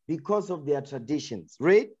effect because of their traditions.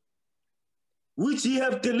 Read. Which ye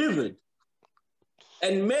have delivered,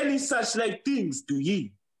 and many such like things do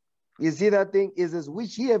ye. You see that thing? It says,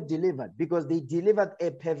 which ye have delivered, because they delivered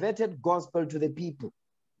a perverted gospel to the people.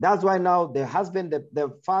 That's why now the husband, the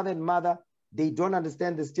father and mother, they don't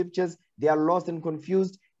understand the scriptures. They are lost and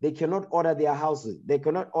confused. They cannot order their houses. They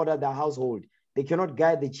cannot order their household. They cannot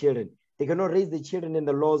guide the children. They cannot raise the children in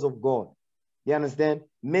the laws of God. You understand?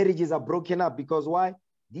 Marriages are broken up because why?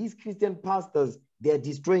 These Christian pastors, they are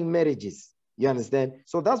destroying marriages. You understand?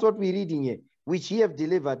 So that's what we're reading here. Which ye have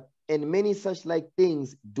delivered, and many such like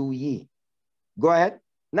things do ye. Go ahead.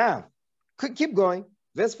 Now, keep going.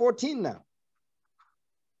 Verse 14 now.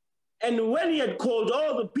 And when he had called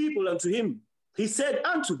all the people unto him, he said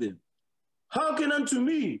unto them, hearken unto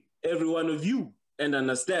me, every one of you, and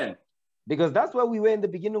understand. Because that's where we were in the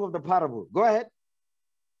beginning of the parable. Go ahead.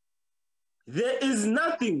 There is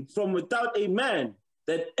nothing from without a man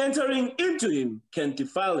that entering into him can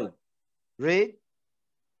defile him. Read.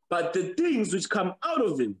 But the things which come out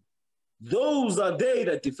of him, those are they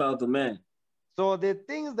that defile the man. So the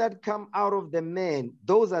things that come out of the man,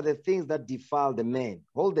 those are the things that defile the man.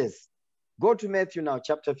 Hold this. Go to Matthew now,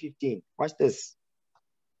 chapter 15. Watch this.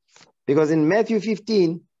 Because in Matthew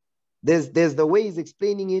 15, there's the way he's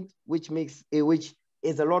explaining it, which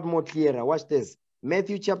is a lot more clearer. Watch this.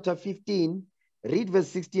 Matthew chapter 15, read verse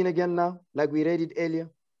 16 again now, like we read it earlier.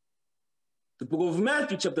 The book of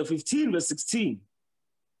Matthew chapter 15, verse 16.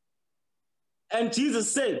 And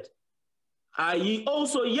Jesus said, are ye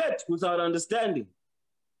also yet without understanding?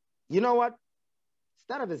 You know what?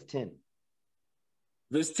 Start at verse 10.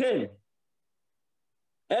 Verse 10.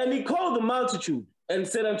 And he called the multitude and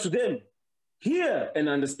said unto them, hear and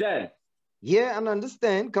understand. Hear and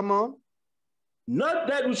understand, come on. Not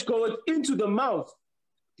that which goeth into the mouth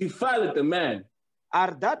defileth the man.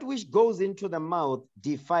 Or that which goes into the mouth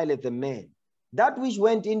defileth the man. That which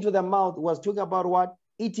went into the mouth was talking about what?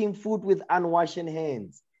 Eating food with unwashed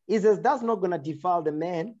hands. He says that's not going to defile the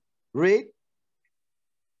man. Read.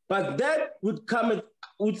 But that which cometh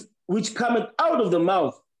out of the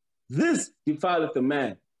mouth, this defileth the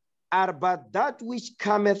man. But that which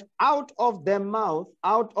cometh out of the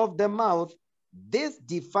mouth, this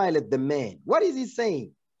defileth the man. What is he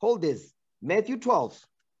saying? Hold this. Matthew 12.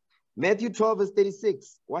 Matthew 12 verse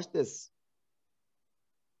 36. Watch this.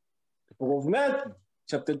 The book of Matthew,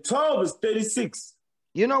 chapter 12 verse 36.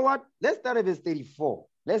 You know what? Let's start at verse 34.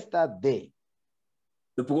 Let's start there.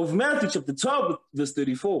 The book of Matthew, chapter 12 verse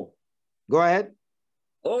 34. Go ahead.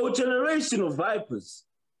 O generation of vipers,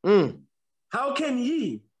 how can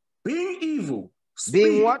ye, being evil, speak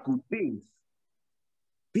being what? Good things?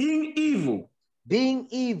 Being evil. Being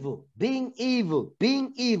evil, being evil,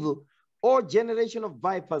 being evil. Or generation of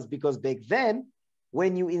vipers, because back then,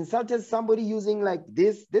 when you insulted somebody using like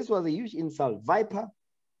this was a huge insult. Viper.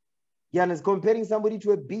 Yeah, and it's comparing somebody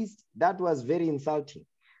to a beast. That was very insulting.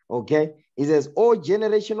 Okay. It says, O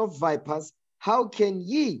generation of vipers, how can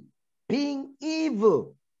ye, being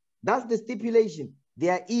evil? That's the stipulation. They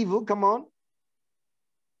are evil. Come on.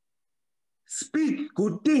 Speak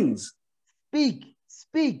good things. Speak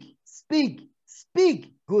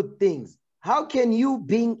good things. How can you,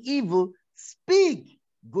 being evil, speak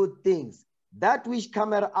good things? That which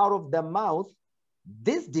cometh out of the mouth,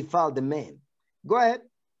 this defile the man. Go ahead.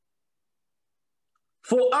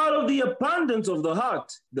 For out of the abundance of the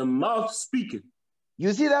heart, the mouth speaketh.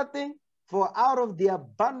 You see that thing? For out of the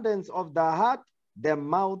abundance of the heart, the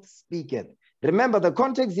mouth speaketh. Remember, the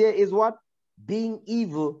context here is what? Being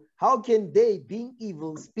evil. How can they, being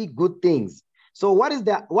evil, speak good things? So what is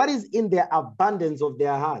in the abundance of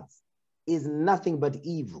their hearts is nothing but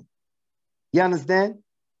evil. You understand?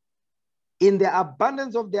 In the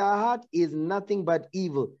abundance of their heart is nothing but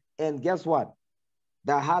evil. And guess what?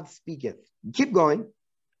 The heart speaketh. Keep going.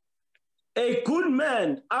 A good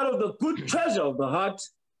man out of the good treasure of the heart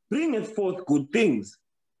bringeth forth good things.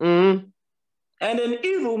 Mm-hmm. And an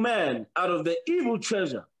evil man out of the evil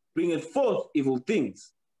treasure bringeth forth evil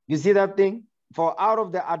things. You see that thing? For out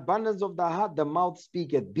of the abundance of the heart, the mouth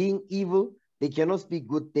speaketh. Being evil, they cannot speak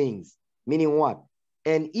good things. Meaning what?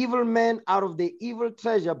 An evil man out of the evil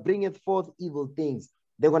treasure bringeth forth evil things.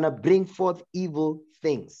 They're going to bring forth evil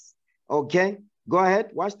things. Okay? Go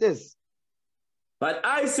ahead. Watch this. But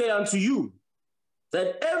I say unto you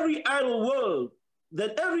that every idle word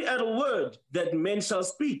that men shall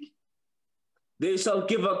speak, they shall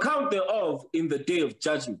give account thereof in the day of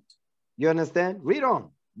judgment. You understand? Read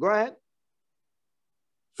on. Go ahead.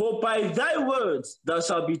 For by thy words thou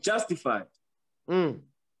shalt be justified, and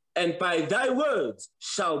by thy words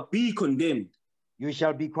shall be condemned. You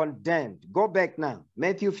shall be condemned. Go back now.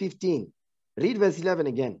 Matthew 15. Read verse 11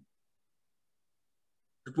 again.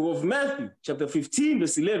 The book of Matthew, chapter 15,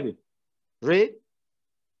 verse 11. Read.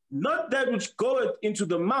 Not that which goeth into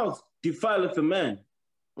the mouth defileth a man,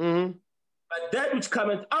 but that which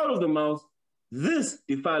cometh out of the mouth, this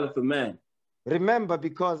defileth a man. Remember,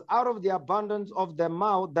 because out of the abundance of the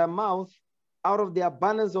mouth, out of the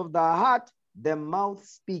abundance of the heart, the mouth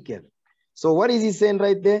speaketh. So what is he saying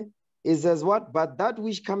right there? He says what? But that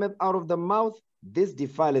which cometh out of the mouth, this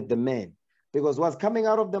defileth the man. Because what's coming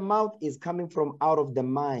out of the mouth is coming from out of the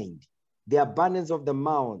mind. The abundance of the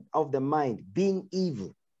mind, being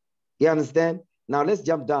evil. You understand? Now let's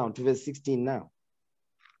jump down to verse 16 now.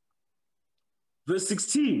 Verse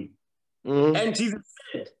 16. And Jesus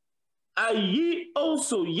said, are ye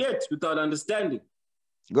also yet without understanding?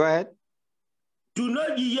 Go ahead. Do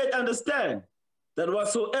not ye yet understand that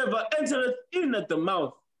whatsoever entereth in at the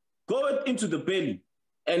mouth goeth into the belly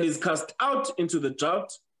and is cast out into the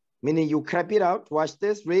draught? Meaning you crap it out. Watch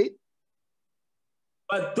this, read.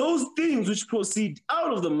 But those things which proceed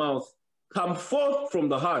out of the mouth come forth from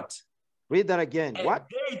the heart. Read that again. And what?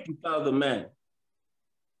 They defile the man.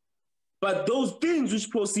 But those things which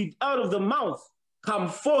proceed out of the mouth come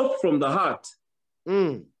forth from the heart.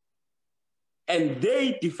 And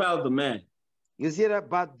they defile the man. You see that?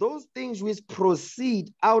 But those things which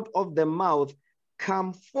proceed out of the mouth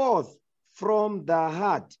come forth from the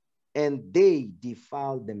heart, and they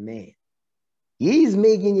defile the man. He is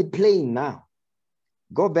making it plain now.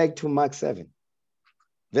 Go back to Mark 7,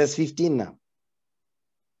 verse 15 now.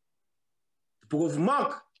 The book of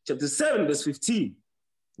Mark, chapter 7, verse 15.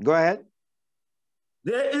 Go ahead.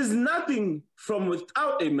 There is nothing from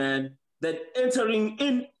without a man that entering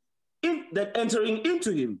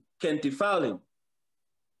into him can defile him.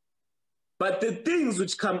 But the things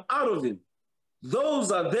which come out of him,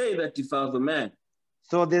 those are they that defile the man.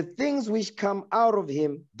 So the things which come out of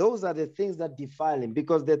him, those are the things that defile him,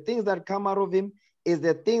 because the things that come out of him is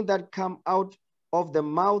the things that come out of the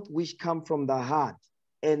mouth, which come from the heart,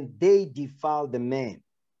 and they defile the man.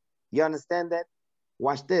 You understand that?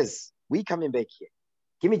 Watch this. We coming back here.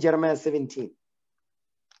 Give me Jeremiah 17.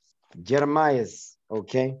 Jeremiah's,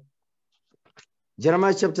 okay?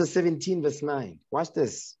 Jeremiah chapter 17, verse 9. Watch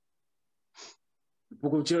this. The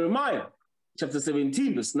book of Jeremiah, chapter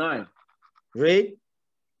 17, verse 9. Read.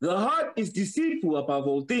 The heart is deceitful above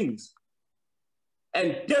all things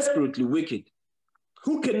and desperately wicked.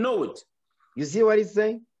 Who can know it? You see what he's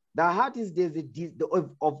saying? The heart is,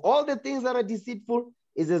 of all the things that are deceitful,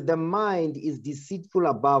 it says the mind is deceitful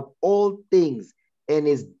above all things and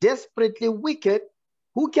is desperately wicked.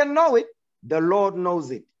 Who can know it? The Lord knows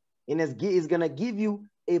it. And is going to give you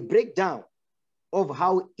a breakdown of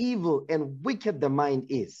how evil and wicked the mind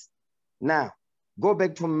is. Now, go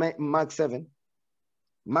back to Mark 7.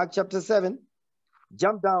 Mark chapter 7.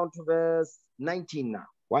 Jump down to verse 19 now.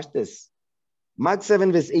 Watch this. Mark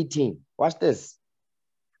 7, verse 18. Watch this.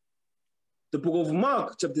 The book of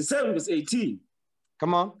Mark, chapter 7, verse 18.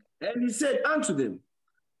 Come on. And he said unto them,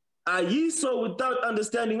 are ye so without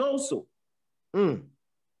understanding also? Do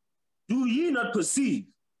ye not perceive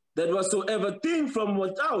that whatsoever thing from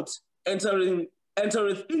without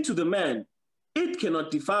entereth into the man, it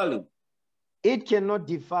cannot defile him? It cannot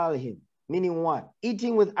defile him. Meaning what?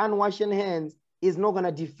 Eating with unwashed hands is not going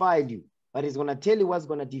to defile you, but it's going to tell you what's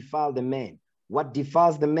going to defile the man. What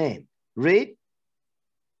defiles the man? Read.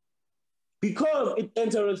 Because it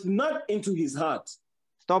entereth not into his heart.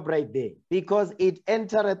 Stop right there. Because it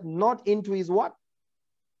entereth not into his what?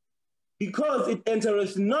 Because it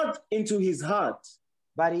entereth not into his heart.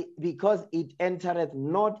 But because it entereth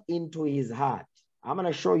not into his heart. I'm going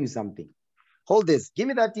to show you something. Hold this. Give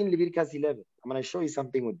me that in Leviticus 11. I'm going to show you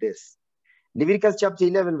something with this. Leviticus chapter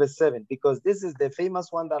 11, verse 7, because this is the famous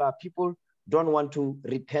one that our people don't want to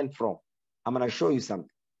repent from. I'm going to show you something.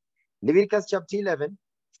 Leviticus chapter 11,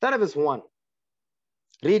 start at verse 1.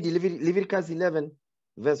 Read Leviticus 11,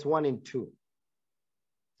 verse 1 and 2.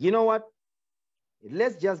 You know what?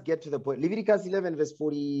 Let's just get to the point. Leviticus 11, verse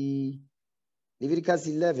 40. Leviticus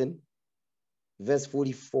 11, verse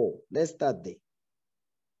 44. Let's start there.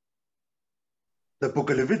 The book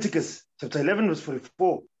of Leviticus, chapter 11, verse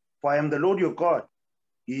 44. For I am the Lord your God.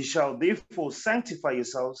 Ye shall therefore sanctify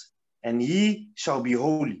yourselves, and ye shall be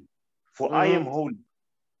holy, for I am holy.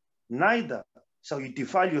 Neither shall you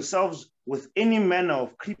defile yourselves with any manner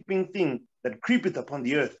of creeping thing that creepeth upon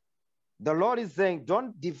the earth. The Lord is saying,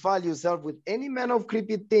 don't defile yourself with any manner of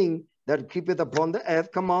creepy thing that creepeth upon the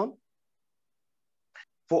earth. Come on.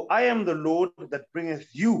 For I am the Lord that bringeth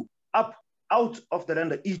you up out of the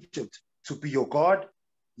land of Egypt to be your God.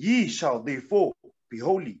 Ye shall therefore be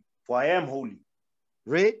holy, for I am holy.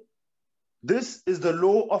 Read. This is the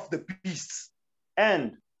law of the beasts,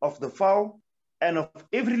 and of the fowl, and of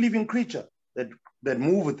every living creature that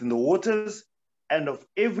moveth in the waters, and of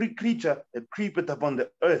every creature that creepeth upon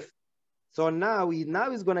the earth. So now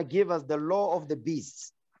he's going to give us the law of the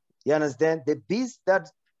beasts. You understand? The beasts, that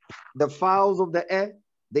the fowls of the air,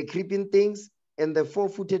 the creeping things, and the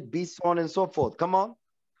four-footed beasts, so on and so forth. Come on.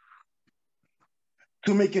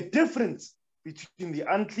 To make a difference between the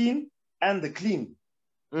unclean and the clean.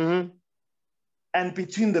 Mm-hmm. And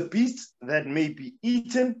between the beasts that may be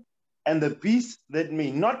eaten and the beasts that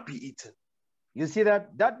may not be eaten. You see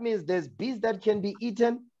that? That means there's beasts that can be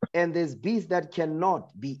eaten and there's beasts that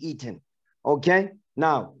cannot be eaten. Okay?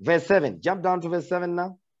 Now, verse 7. Jump down to verse 7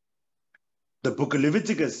 now. The book of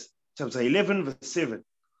Leviticus, chapter 11, verse 7.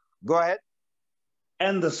 Go ahead.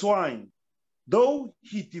 And the swine, though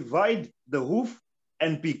he divide the hoof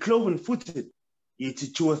and be cloven-footed, yet he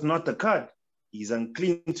cheweth not the cud, he is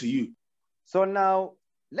unclean to you. So now,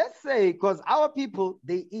 let's say, because our people,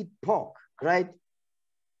 they eat pork, right?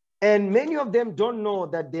 And many of them don't know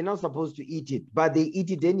that they're not supposed to eat it, but they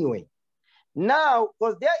eat it anyway. Now,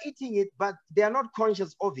 because they're eating it, but they are not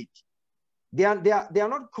conscious of it. They are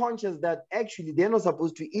not conscious that actually they're not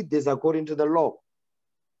supposed to eat this according to the law.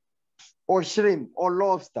 Or shrimp, or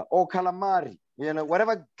lobster, or calamari, you know,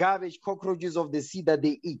 whatever garbage, cockroaches of the sea that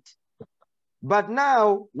they eat. But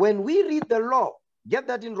now, when we read the law, get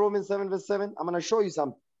that in Romans 7, verse 7. I'm going to show you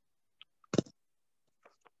something.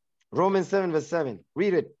 Romans 7, verse 7.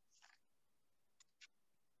 Read it.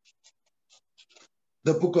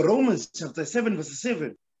 The book of Romans, chapter 7, verse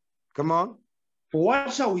 7. Come on. For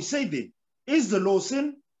what shall we say then? Is the law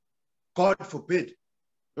sin? God forbid.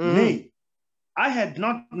 Nay, I had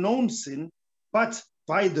not known sin, but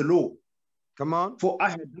by the law. Come on. For I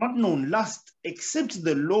had not known lust, except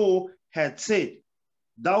the law had said,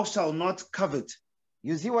 thou shalt not covet.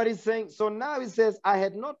 You see what he's saying? So now he says, I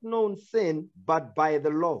had not known sin, but by the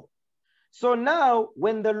law. So now,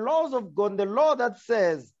 when the laws of God, the law that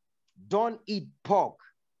says, don't eat pork,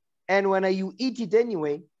 and when you eat it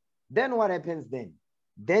anyway, then what happens then?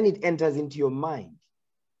 Then it enters into your mind.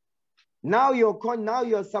 Now in your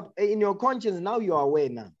conscience, now you're aware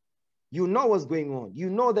now. You know what's going on. You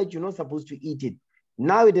know that you're not supposed to eat it.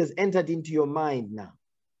 Now it has entered into your mind now.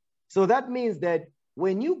 So that means that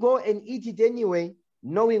when you go and eat it anyway,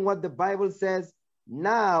 knowing what the Bible says,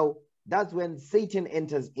 now that's when Satan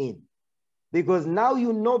enters in. Because now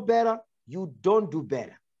you know better, you don't do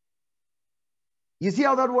better. You see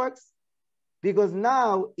how that works? Because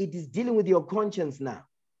now it is dealing with your conscience now.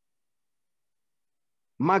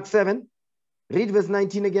 Mark 7, read verse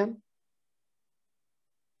 19 again.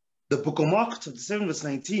 The book of Mark, chapter 7, verse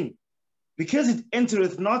 19. Because it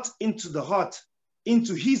entereth not into the heart,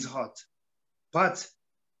 into his heart, but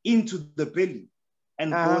into the belly,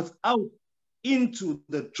 and goeth out into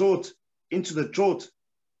the throat,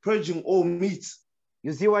 purging all meats.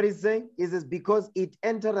 You see what he's saying? He says, because it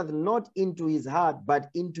entereth not into his heart, but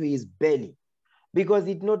into his belly. Because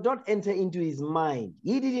it did not enter into his mind.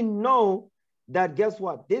 He didn't know that, guess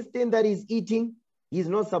what? This thing that he's eating, he's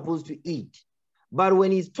not supposed to eat. But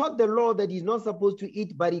when he's taught the law that he's not supposed to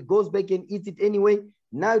eat, but he goes back and eats it anyway,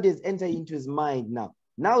 now it has entered into his mind now.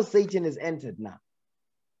 Now Satan has entered now.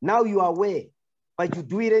 Now you are aware, but you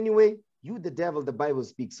do it anyway. You, the devil, the Bible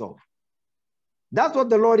speaks of. That's what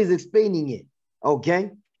the Lord is explaining here.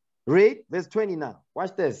 Okay? Read verse 20 now.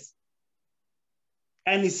 Watch this.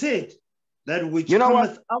 And he said, that which you know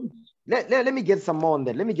cometh what? out. Let me get some more on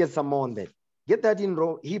that. Let me get some more on that. Get that in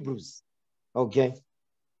Hebrews. Okay.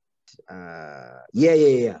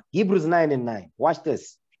 Yeah. Hebrews 9 and 9. Watch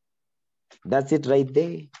this. That's it right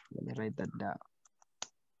there. Let me write that down.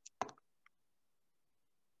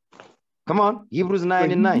 Come on. Hebrews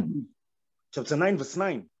 9 and 9. Chapter 9, verse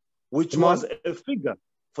 9. Which was a figure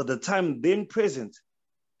for the time then present,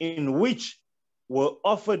 in which were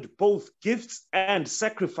offered both gifts and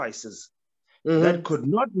sacrifices. That could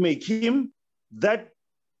not make him that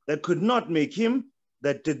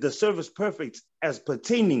did the service perfect, as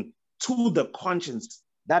pertaining to the conscience.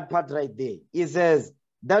 That part right there. It says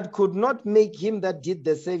that could not make him that did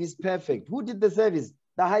the service perfect. Who did the service?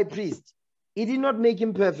 The high priest. It did not make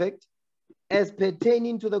him perfect, as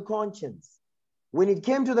pertaining to the conscience. When it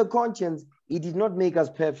came to the conscience, it did not make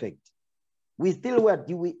us perfect. We still were.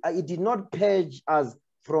 It did not purge us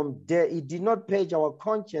from death. It did not purge our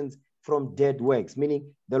conscience from dead works,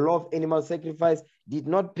 meaning the law of animal sacrifice did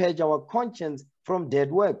not purge our conscience from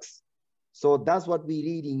dead works. So that's what we're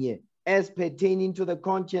reading here. As pertaining to the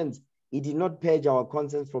conscience, it did not purge our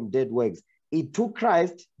conscience from dead works. It took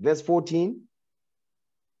Christ, verse 14.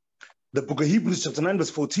 The book of Hebrews, chapter 9, verse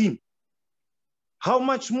 14. How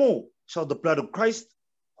much more shall the blood of Christ,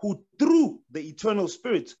 who through the eternal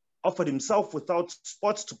Spirit offered himself without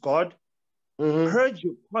spot to God, Purge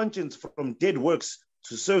your conscience from dead works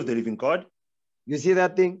to serve the living God. You see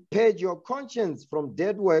that thing? Purge your conscience from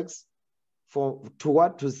dead works to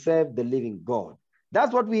what? To serve the living God.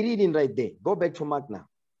 That's what we're reading right there. Go back to Mark now.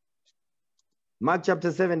 Mark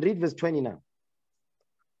chapter 7, read verse 20 now.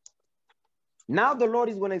 Now the Lord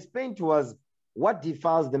is going to explain to us what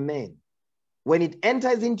defiles the man. When it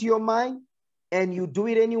enters into your mind and you do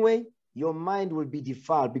it anyway, your mind will be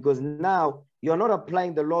defiled, because now you're not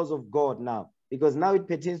applying the laws of God now, because now it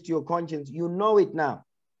pertains to your conscience. You know it now.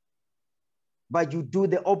 But you do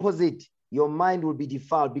the opposite. Your mind will be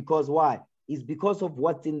defiled. Because why? It's because of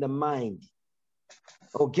what's in the mind.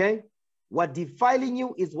 Okay? What defiling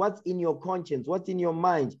you is what's in your conscience, what's in your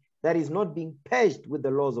mind that is not being purged with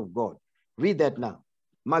the laws of God. Read that now.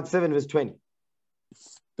 Mark 7 verse 20.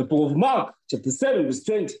 The book of Mark, chapter 7, verse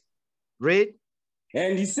 20. Read.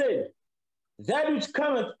 And he said, that which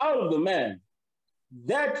cometh out of the man,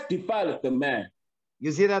 that defileth the man.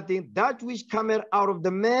 You see that thing? That which cometh out of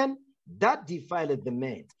the man, that defileth the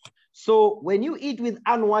man. So when you eat with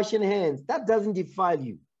unwashed hands, that doesn't defile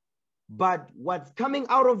you. But what's coming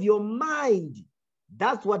out of your mind,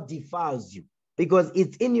 that's what defiles you, because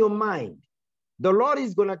it's in your mind. The Lord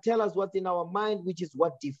is going to tell us what's in our mind, which is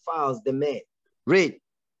what defiles the man. Read.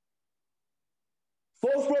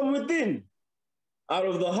 For from within, out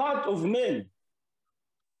of the heart of men,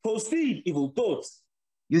 proceed evil thoughts.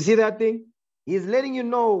 You see that thing? He's letting you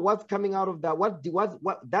know what's coming out of that. What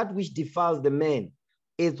that which defiles the man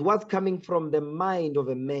is what's coming from the mind of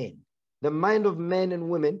a man. The mind of men and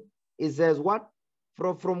women, it says what?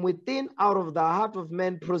 From within, out of the heart of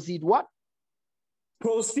men, proceed what?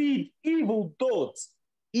 Proceed evil thoughts.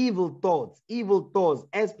 Evil thoughts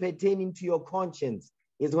as pertaining to your conscience.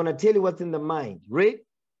 It's going to tell you what's in the mind. Read.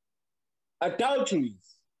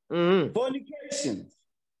 Adulteries, fornications,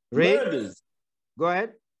 murders. Go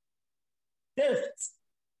ahead. Thefts,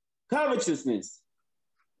 covetousness,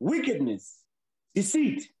 wickedness,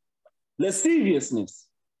 deceit, lasciviousness,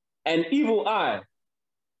 an evil eye,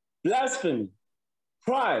 blasphemy,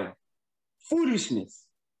 pride, foolishness.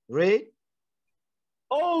 Read.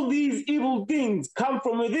 All these evil things come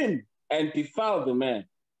from within and defile the man.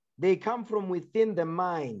 They come from within the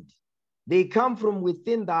mind. They come from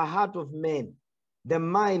within the heart of man, the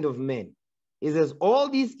mind of man. It says all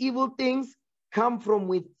these evil things come from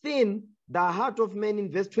within the heart of man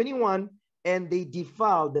in verse 21, and they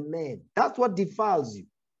defile the man. That's what defiles you.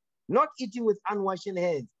 Not eating with unwashed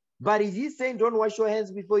hands. But is he saying don't wash your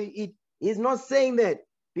hands before you eat? He's not saying that,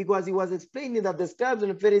 because he was explaining that the scribes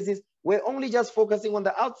and the Pharisees were only just focusing on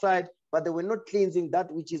the outside, but they were not cleansing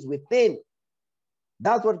that which is within.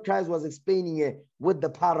 That's what Christ was explaining here with the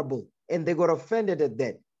parable. And they got offended at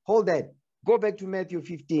that. Hold that. Go back to Matthew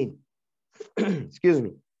 15. Excuse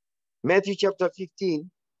me. Matthew chapter 15.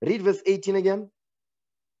 Read verse 18 again.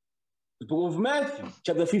 The book of Matthew,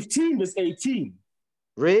 chapter 15, verse 18.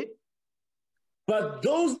 Read. But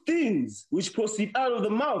those things which proceed out of the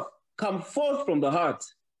mouth come forth from the heart,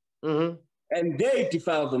 and they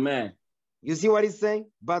defile the man. You see what he's saying?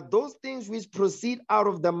 But those things which proceed out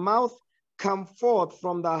of the mouth come forth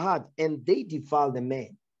from the heart, and they defile the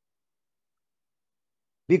man.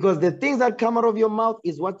 Because the things that come out of your mouth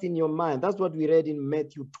is what's in your mind. That's what we read in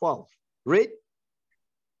Matthew 12. Read.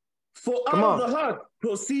 For out of the heart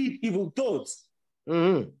proceed evil thoughts,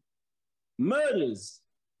 murders,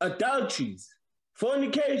 adulteries,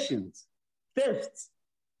 fornications, thefts,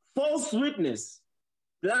 false witness,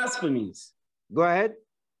 blasphemies. Go ahead.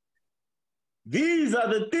 These are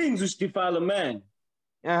the things which defile a man.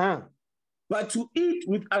 But to eat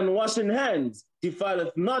with unwashed hands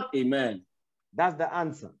defileth not a man. That's the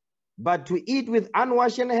answer. But to eat with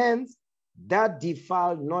unwashed hands, that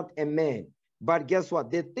defiled not a man. But guess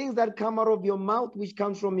what? The things that come out of your mouth, which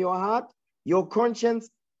comes from your heart, your conscience,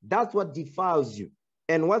 that's what defiles you.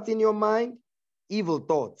 And what's in your mind? Evil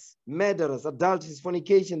thoughts, murderers, adulteries,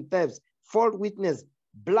 fornication, thefts, false witness,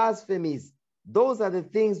 blasphemies. Those are the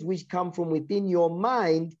things which come from within your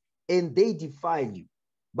mind, and they defile you.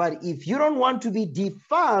 But if you don't want to be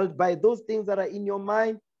defiled by those things that are in your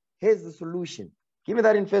mind, here's the solution. Give me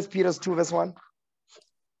that in 1 Peter 2, verse 1.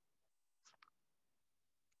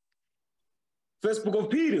 First book of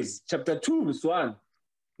Peter, chapter 2, verse 1.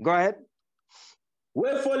 Go ahead.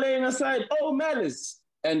 Wherefore laying aside all malice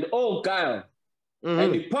and all guile,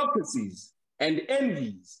 and hypocrisies and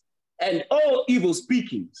envies, and all evil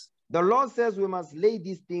speakings. The Lord says we must lay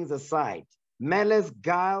these things aside. Malice,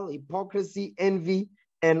 guile, hypocrisy, envy,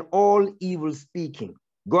 and all evil speaking.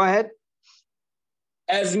 Go ahead.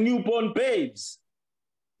 As newborn babes,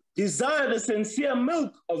 desire the sincere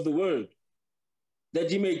milk of the word,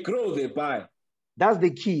 that ye may grow thereby. That's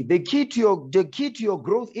the key. The key to your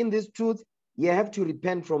growth in this truth, you have to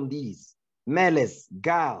repent from these. Malice,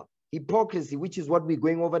 guile, hypocrisy, which is what we're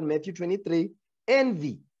going over in Matthew 23.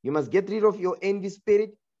 Envy. You must get rid of your envy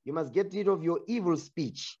spirit. You must get rid of your evil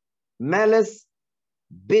speech. Malice,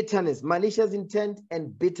 bitterness, malicious intent,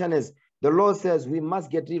 and bitterness. The Lord says we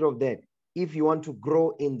must get rid of that if you want to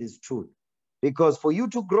grow in this truth. Because for you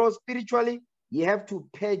to grow spiritually, you have to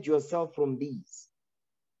purge yourself from these.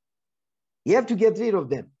 You have to get rid of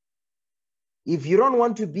them. If you don't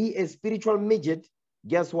want to be a spiritual midget,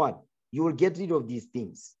 guess what? You will get rid of these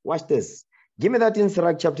things. Watch this. Give me that in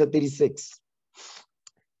Sirach chapter 36.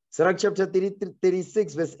 Sirach chapter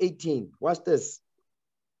 36, verse 18. Watch this.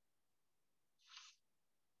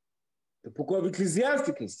 The book of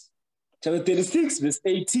Ecclesiasticus, chapter 36, verse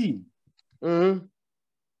 18. Mm-hmm.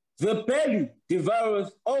 The belly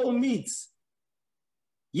devoureth all meats,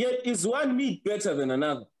 yet is one meat better than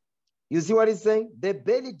another. You see what he's saying? The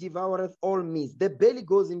belly devoureth all meats. The belly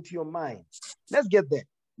goes into your mind. Let's get there.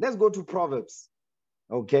 Let's go to Proverbs.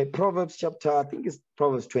 Okay, Proverbs chapter, I think it's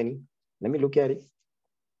Proverbs 20. Let me look at it.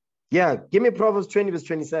 Yeah, give me Proverbs 20, verse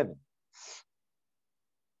 27.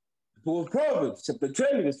 The book of Proverbs, chapter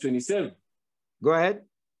 20, verse 27. Go ahead.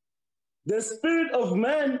 The spirit of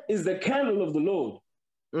man is the candle of the Lord,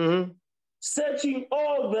 Mm-hmm. searching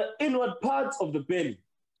all the inward parts of the belly.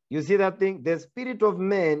 You see that thing? The spirit of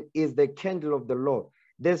man is the candle of the Lord.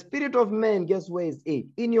 The spirit of man, guess where is it?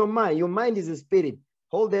 In your mind. Your mind is a spirit.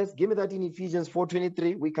 Hold this. Give me that in Ephesians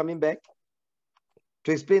 4:23. We're coming back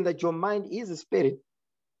to explain that your mind is a spirit.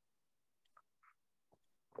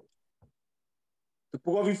 The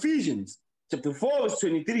book of Ephesians, chapter 4, verse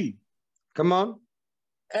 23. Come on.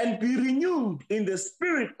 And be renewed in the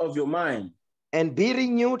spirit of your mind. And be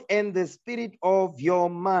renewed in the spirit of your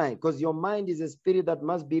mind, because your mind is a spirit that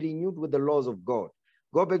must be renewed with the laws of God.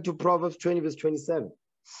 Go back to Proverbs 20, verse 27.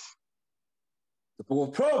 The book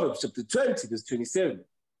of Proverbs, chapter 20, verse 27.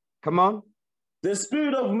 Come on. The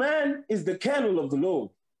spirit of man is the candle of the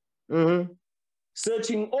Lord, Mm-hmm.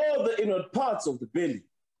 searching all the inward parts of the belly.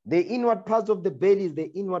 The inward parts of the belly is the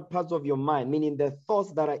inward parts of your mind, meaning the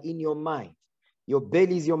thoughts that are in your mind. Your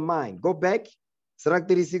belly is your mind. Go back. Sirach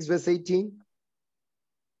 36, verse 18.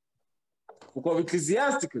 Book of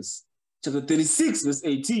Ecclesiasticus, chapter 36, verse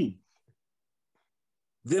 18.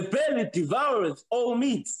 The belly devoureth all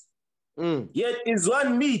meats, yet is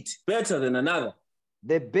one meat better than another.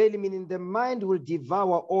 The belly, meaning the mind, will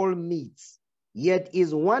devour all meats, yet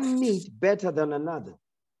is one meat better than another.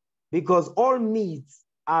 Because all meats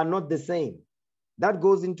are not the same. That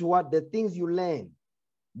goes into what? The things you learn.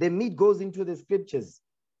 The meat goes into the scriptures.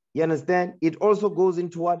 You understand? It also goes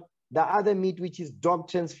into what? The other meat, which is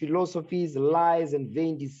doctrines, philosophies, lies, and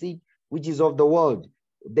vain deceit, which is of the world.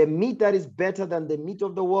 The meat that is better than the meat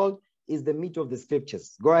of the world is the meat of the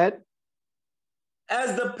scriptures. Go ahead.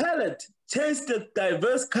 As the palate tasteth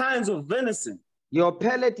diverse kinds of venison. Your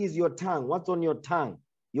palate is your tongue. What's on your tongue?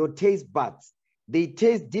 Your taste buds. They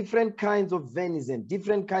taste different kinds of venison,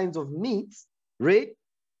 different kinds of meats, right?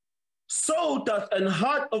 So doth an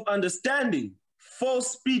heart of understanding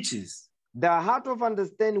false speeches. The heart of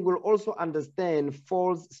understanding will also understand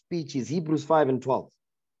false speeches. Hebrews 5 and 12.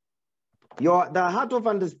 The heart of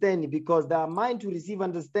understanding, because the mind to receive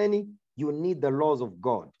understanding, you need the laws of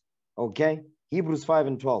God. Okay? Hebrews 5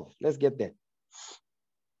 and 12. Let's get that.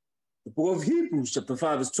 The book of Hebrews, chapter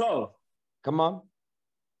 5, verse 12. Come on.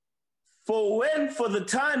 For when for the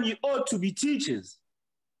time ye ought to be teachers,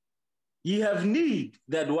 ye have need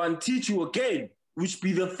that one teach you again, which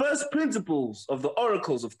be the first principles of the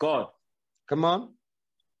oracles of God. Come on.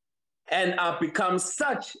 And are become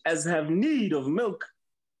such as have need of milk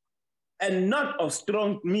and not of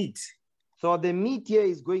strong meat. So the meat here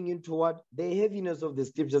is going into what? The heaviness of the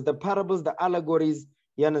scriptures, the parables, the allegories,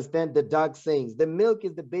 you understand, the dark sayings. The milk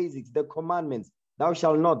is the basics, the commandments. Thou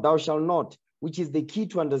shalt not, which is the key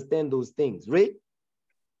to understand those things, right?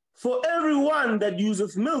 For everyone that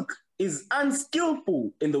useth milk is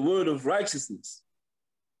unskillful in the word of righteousness,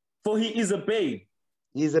 for he is a babe.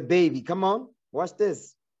 He is a baby. Come on, watch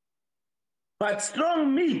this. But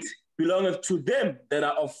strong meat belongeth to them that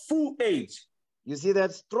are of full age. You see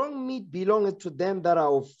that strong meat belongeth to them that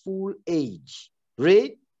are of full age.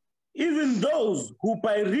 Read. Even those who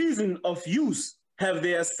by reason of use have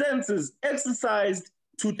their senses exercised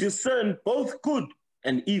to discern both good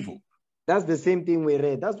and evil. That's the same thing we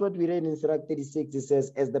read. That's what we read in Sirach 36. It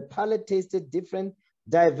says, as the palate tasted different,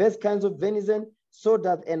 diverse kinds of venison, so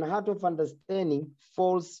that an heart of understanding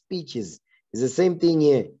false speeches. It's the same thing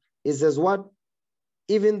here. It says what?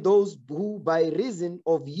 Even those who by reason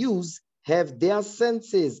of use have their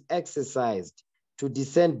senses exercised to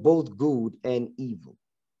discern both good and evil.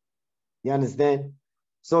 You understand?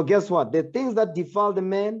 So guess what? The things that defile the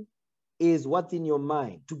man is what's in your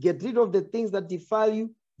mind. To get rid of the things that defile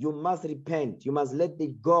you, you must repent. You must let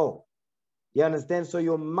it go. You understand? So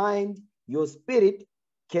your mind, your spirit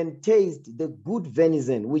can taste the good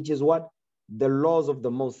venison, which is what? The laws of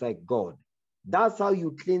the Most High God. That's how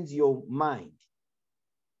you cleanse your mind.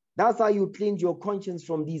 That's how you cleanse your conscience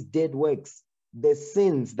from these dead works, the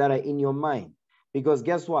sins that are in your mind. Because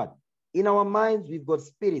guess what? In our minds, we've got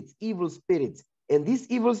spirits, evil spirits. And these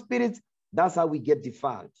evil spirits, that's how we get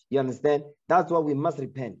defiled. You understand? That's why we must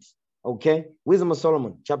repent. Okay? Wisdom of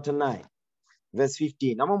Solomon, chapter 9, verse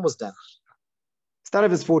 15. I'm almost done. Start at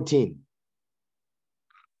verse 14.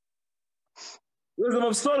 Wisdom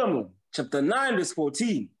of Solomon, chapter 9, verse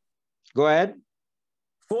 14. Go ahead.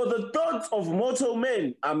 For the thoughts of mortal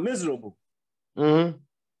men are miserable, and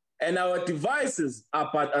our devices are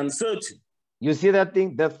but uncertain. You see that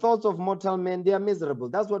thing? The thoughts of mortal men, they are miserable.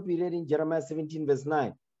 That's what we read in Jeremiah 17, verse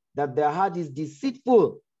 9. That their heart is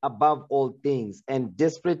deceitful above all things and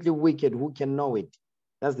desperately wicked. Who can know it?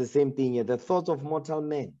 That's the same thing here. The thoughts of mortal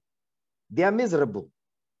men, they are miserable.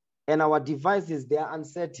 And our devices, they are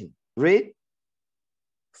uncertain. Read.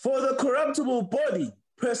 For the corruptible body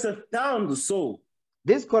presseth down the soul.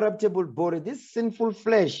 This corruptible body, this sinful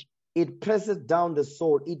flesh, it presses down the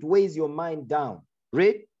soul. It weighs your mind down.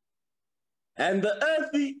 Read. And the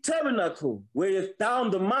earthly tabernacle weigheth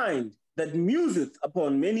down the mind that museth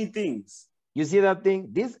upon many things. You see that thing?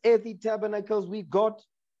 These earthly tabernacles we got,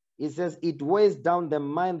 it says it weighs down the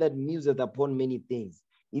mind that museth upon many things.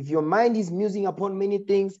 If your mind is musing upon many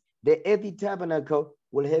things, the earthly tabernacle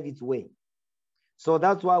will have its way. So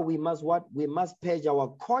that's why we must what? We must purge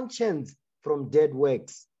our conscience from dead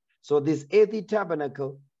works. So this earthly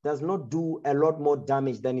tabernacle does not do a lot more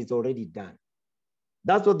damage than it's already done.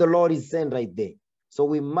 That's what the Lord is saying right there. So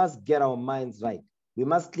we must get our minds right. We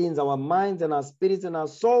must cleanse our minds and our spirits and our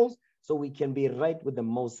souls so we can be right with the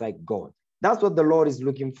Most High God. That's what the Lord is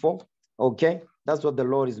looking for. Okay? That's what the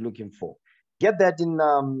Lord is looking for. Get that in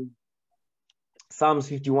Psalms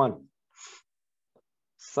 51.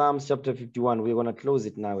 Psalms chapter 51. We're going to close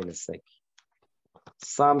it now in a sec.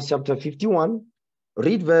 Psalms chapter 51.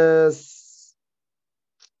 Read verse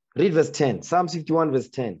 10. Psalms 51 verse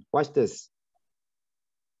 10. Watch this.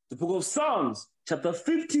 The book of Psalms, chapter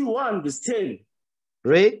 51, verse 10.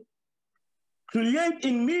 Read. Create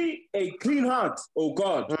in me a clean heart, O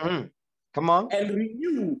God. Come on. And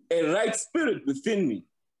renew a right spirit within me.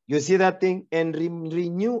 You see that thing? And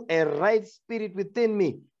renew a right spirit within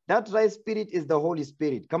me. That right spirit is the Holy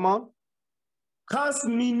Spirit. Come on. Cast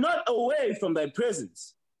me not away from thy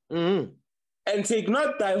presence. And take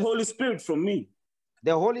not thy Holy Spirit from me.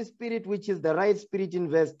 The Holy Spirit, which is the right spirit in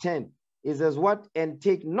verse 10, is as what? And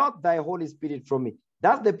take not thy Holy Spirit from me.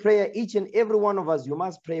 That's the prayer each and every one of us, you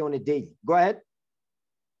must pray on a daily. Go ahead.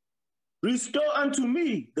 Restore unto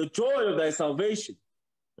me the joy of thy salvation,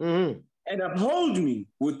 and uphold me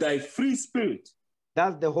with thy free spirit.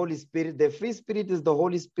 That's the Holy Spirit. The free spirit is the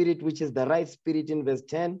Holy Spirit, which is the right spirit in verse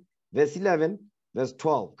 10, verse 11, verse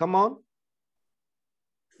 12. Come on.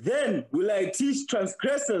 Then will I teach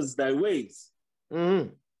transgressors thy ways,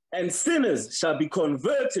 and sinners shall be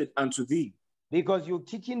converted unto thee. Because you're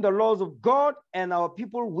teaching the laws of God and our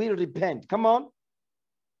people will repent. Come on.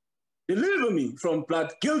 Deliver me from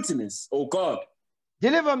blood guiltiness, O God.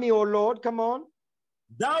 Deliver me, O Lord. Come on.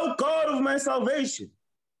 Thou God of my salvation.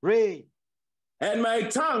 Read. And my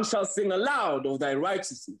tongue shall sing aloud of thy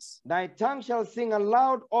righteousness. Thy tongue shall sing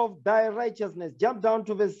aloud of thy righteousness. Jump down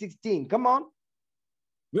to verse 16. Come on.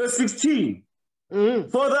 Verse 16.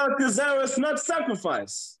 For thou desirest not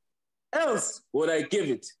sacrifice, else would I give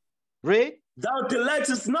it. Read. Thou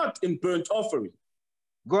delightest not in burnt offering.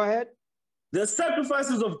 Go ahead. The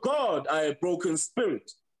sacrifices of God are a broken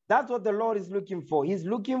spirit. That's what the Lord is looking for. He's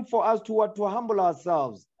looking for us to humble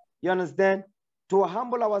ourselves. You understand? To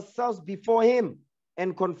humble ourselves before him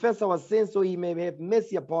and confess our sins so he may have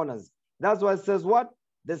mercy upon us. That's why it says what?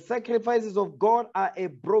 The sacrifices of God are a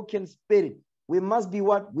broken spirit. We must be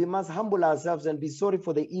what? We must humble ourselves and be sorry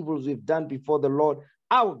for the evils we've done before the Lord,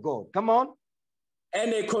 our God. Come on.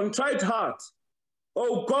 And a contrite heart,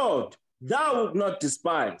 O God, thou wilt not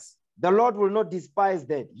despise. The Lord will not despise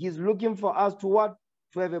that. He's looking for us to what?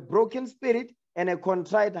 To have a broken spirit and a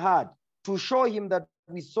contrite heart, to show him that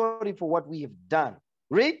we're sorry for what we have done.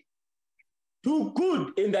 Read. Do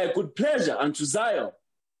good in thy good pleasure unto Zion.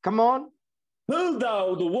 Come on. Build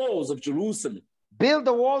thou the walls of Jerusalem. Build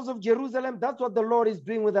the walls of Jerusalem. That's what the Lord is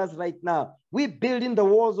doing with us right now. We're building the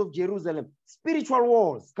walls of Jerusalem. Spiritual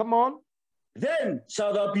walls. Come on. Then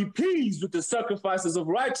shalt thou be pleased with the sacrifices of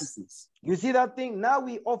righteousness. You see that thing? Now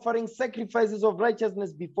we're offering sacrifices of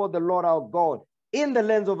righteousness before the Lord our God in the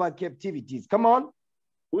lands of our captivities. Come on.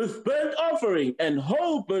 With burnt offering and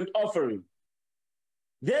whole burnt offering.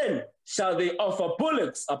 Then shall they offer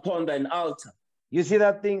bullocks upon thine altar. You see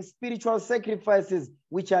that thing? Spiritual sacrifices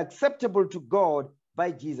which are acceptable to God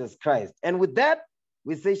by Jesus Christ. And with that,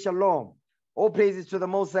 we say shalom. All praises to the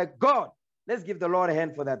Most High God. Let's give the Lord a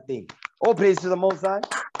hand for that thing. All praise to the Most High.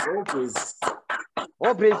 All praise.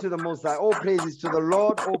 All praise to the Most High. All praises to the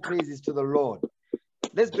Lord. All praises to the Lord.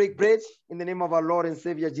 Let's break bread in the name of our Lord and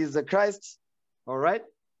Savior Jesus Christ. All right.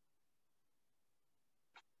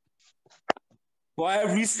 For I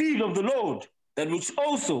have received of the Lord that which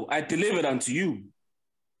also I delivered unto you,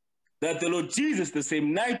 that the Lord Jesus, the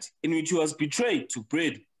same night in which he was betrayed, took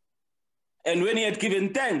bread. And when he had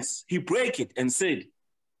given thanks, he brake it and said,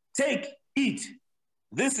 Take, eat.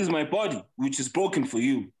 This is my body, which is broken for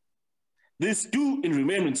you. This do in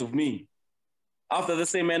remembrance of me. After the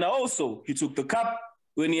same manner also, he took the cup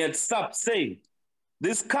when he had supped, saying,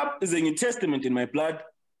 This cup is a New Testament in my blood.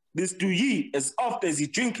 This do ye as oft as ye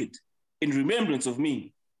drink it, in remembrance of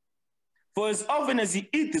me. For as often as ye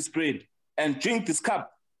eat this bread and drink this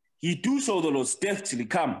cup, ye do show the Lord's death till he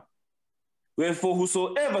come. Wherefore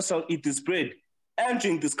whosoever shall eat this bread and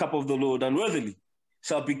drink this cup of the Lord unworthily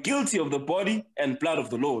shall be guilty of the body and blood of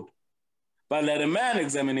the Lord. But let a man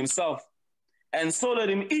examine himself, and so let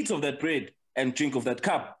him eat of that bread and drink of that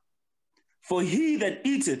cup. For he that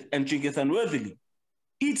eateth and drinketh unworthily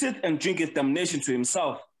eateth and drinketh damnation to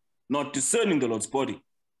himself, not discerning the Lord's body.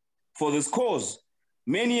 For this cause,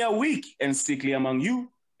 many are weak and sickly among you,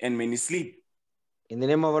 and many sleep. In the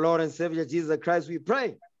name of our Lord and Savior Jesus Christ, we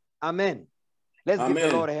pray. Amen. Let's give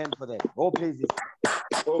the Lord a hand for that. All praises.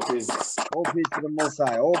 All praises. All praise to the Most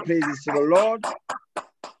High. All praises to the Lord.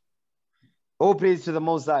 All praise to the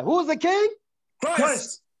Most High. Who's the king?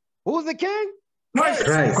 Christ. Who's the king? Christ.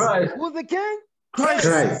 Christ. Who's the king? Christ.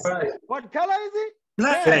 Christ. What color is he?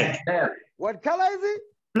 Black. What color is he?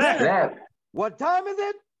 Black. What time is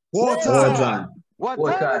it? Water. What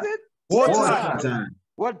Water. time is it? Water.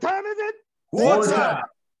 What time is it? Water.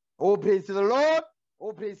 All praise to the Lord.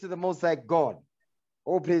 All praise to the Most High God.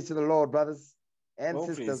 All praise to the Lord, brothers and All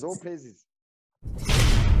sisters. praises. All praises.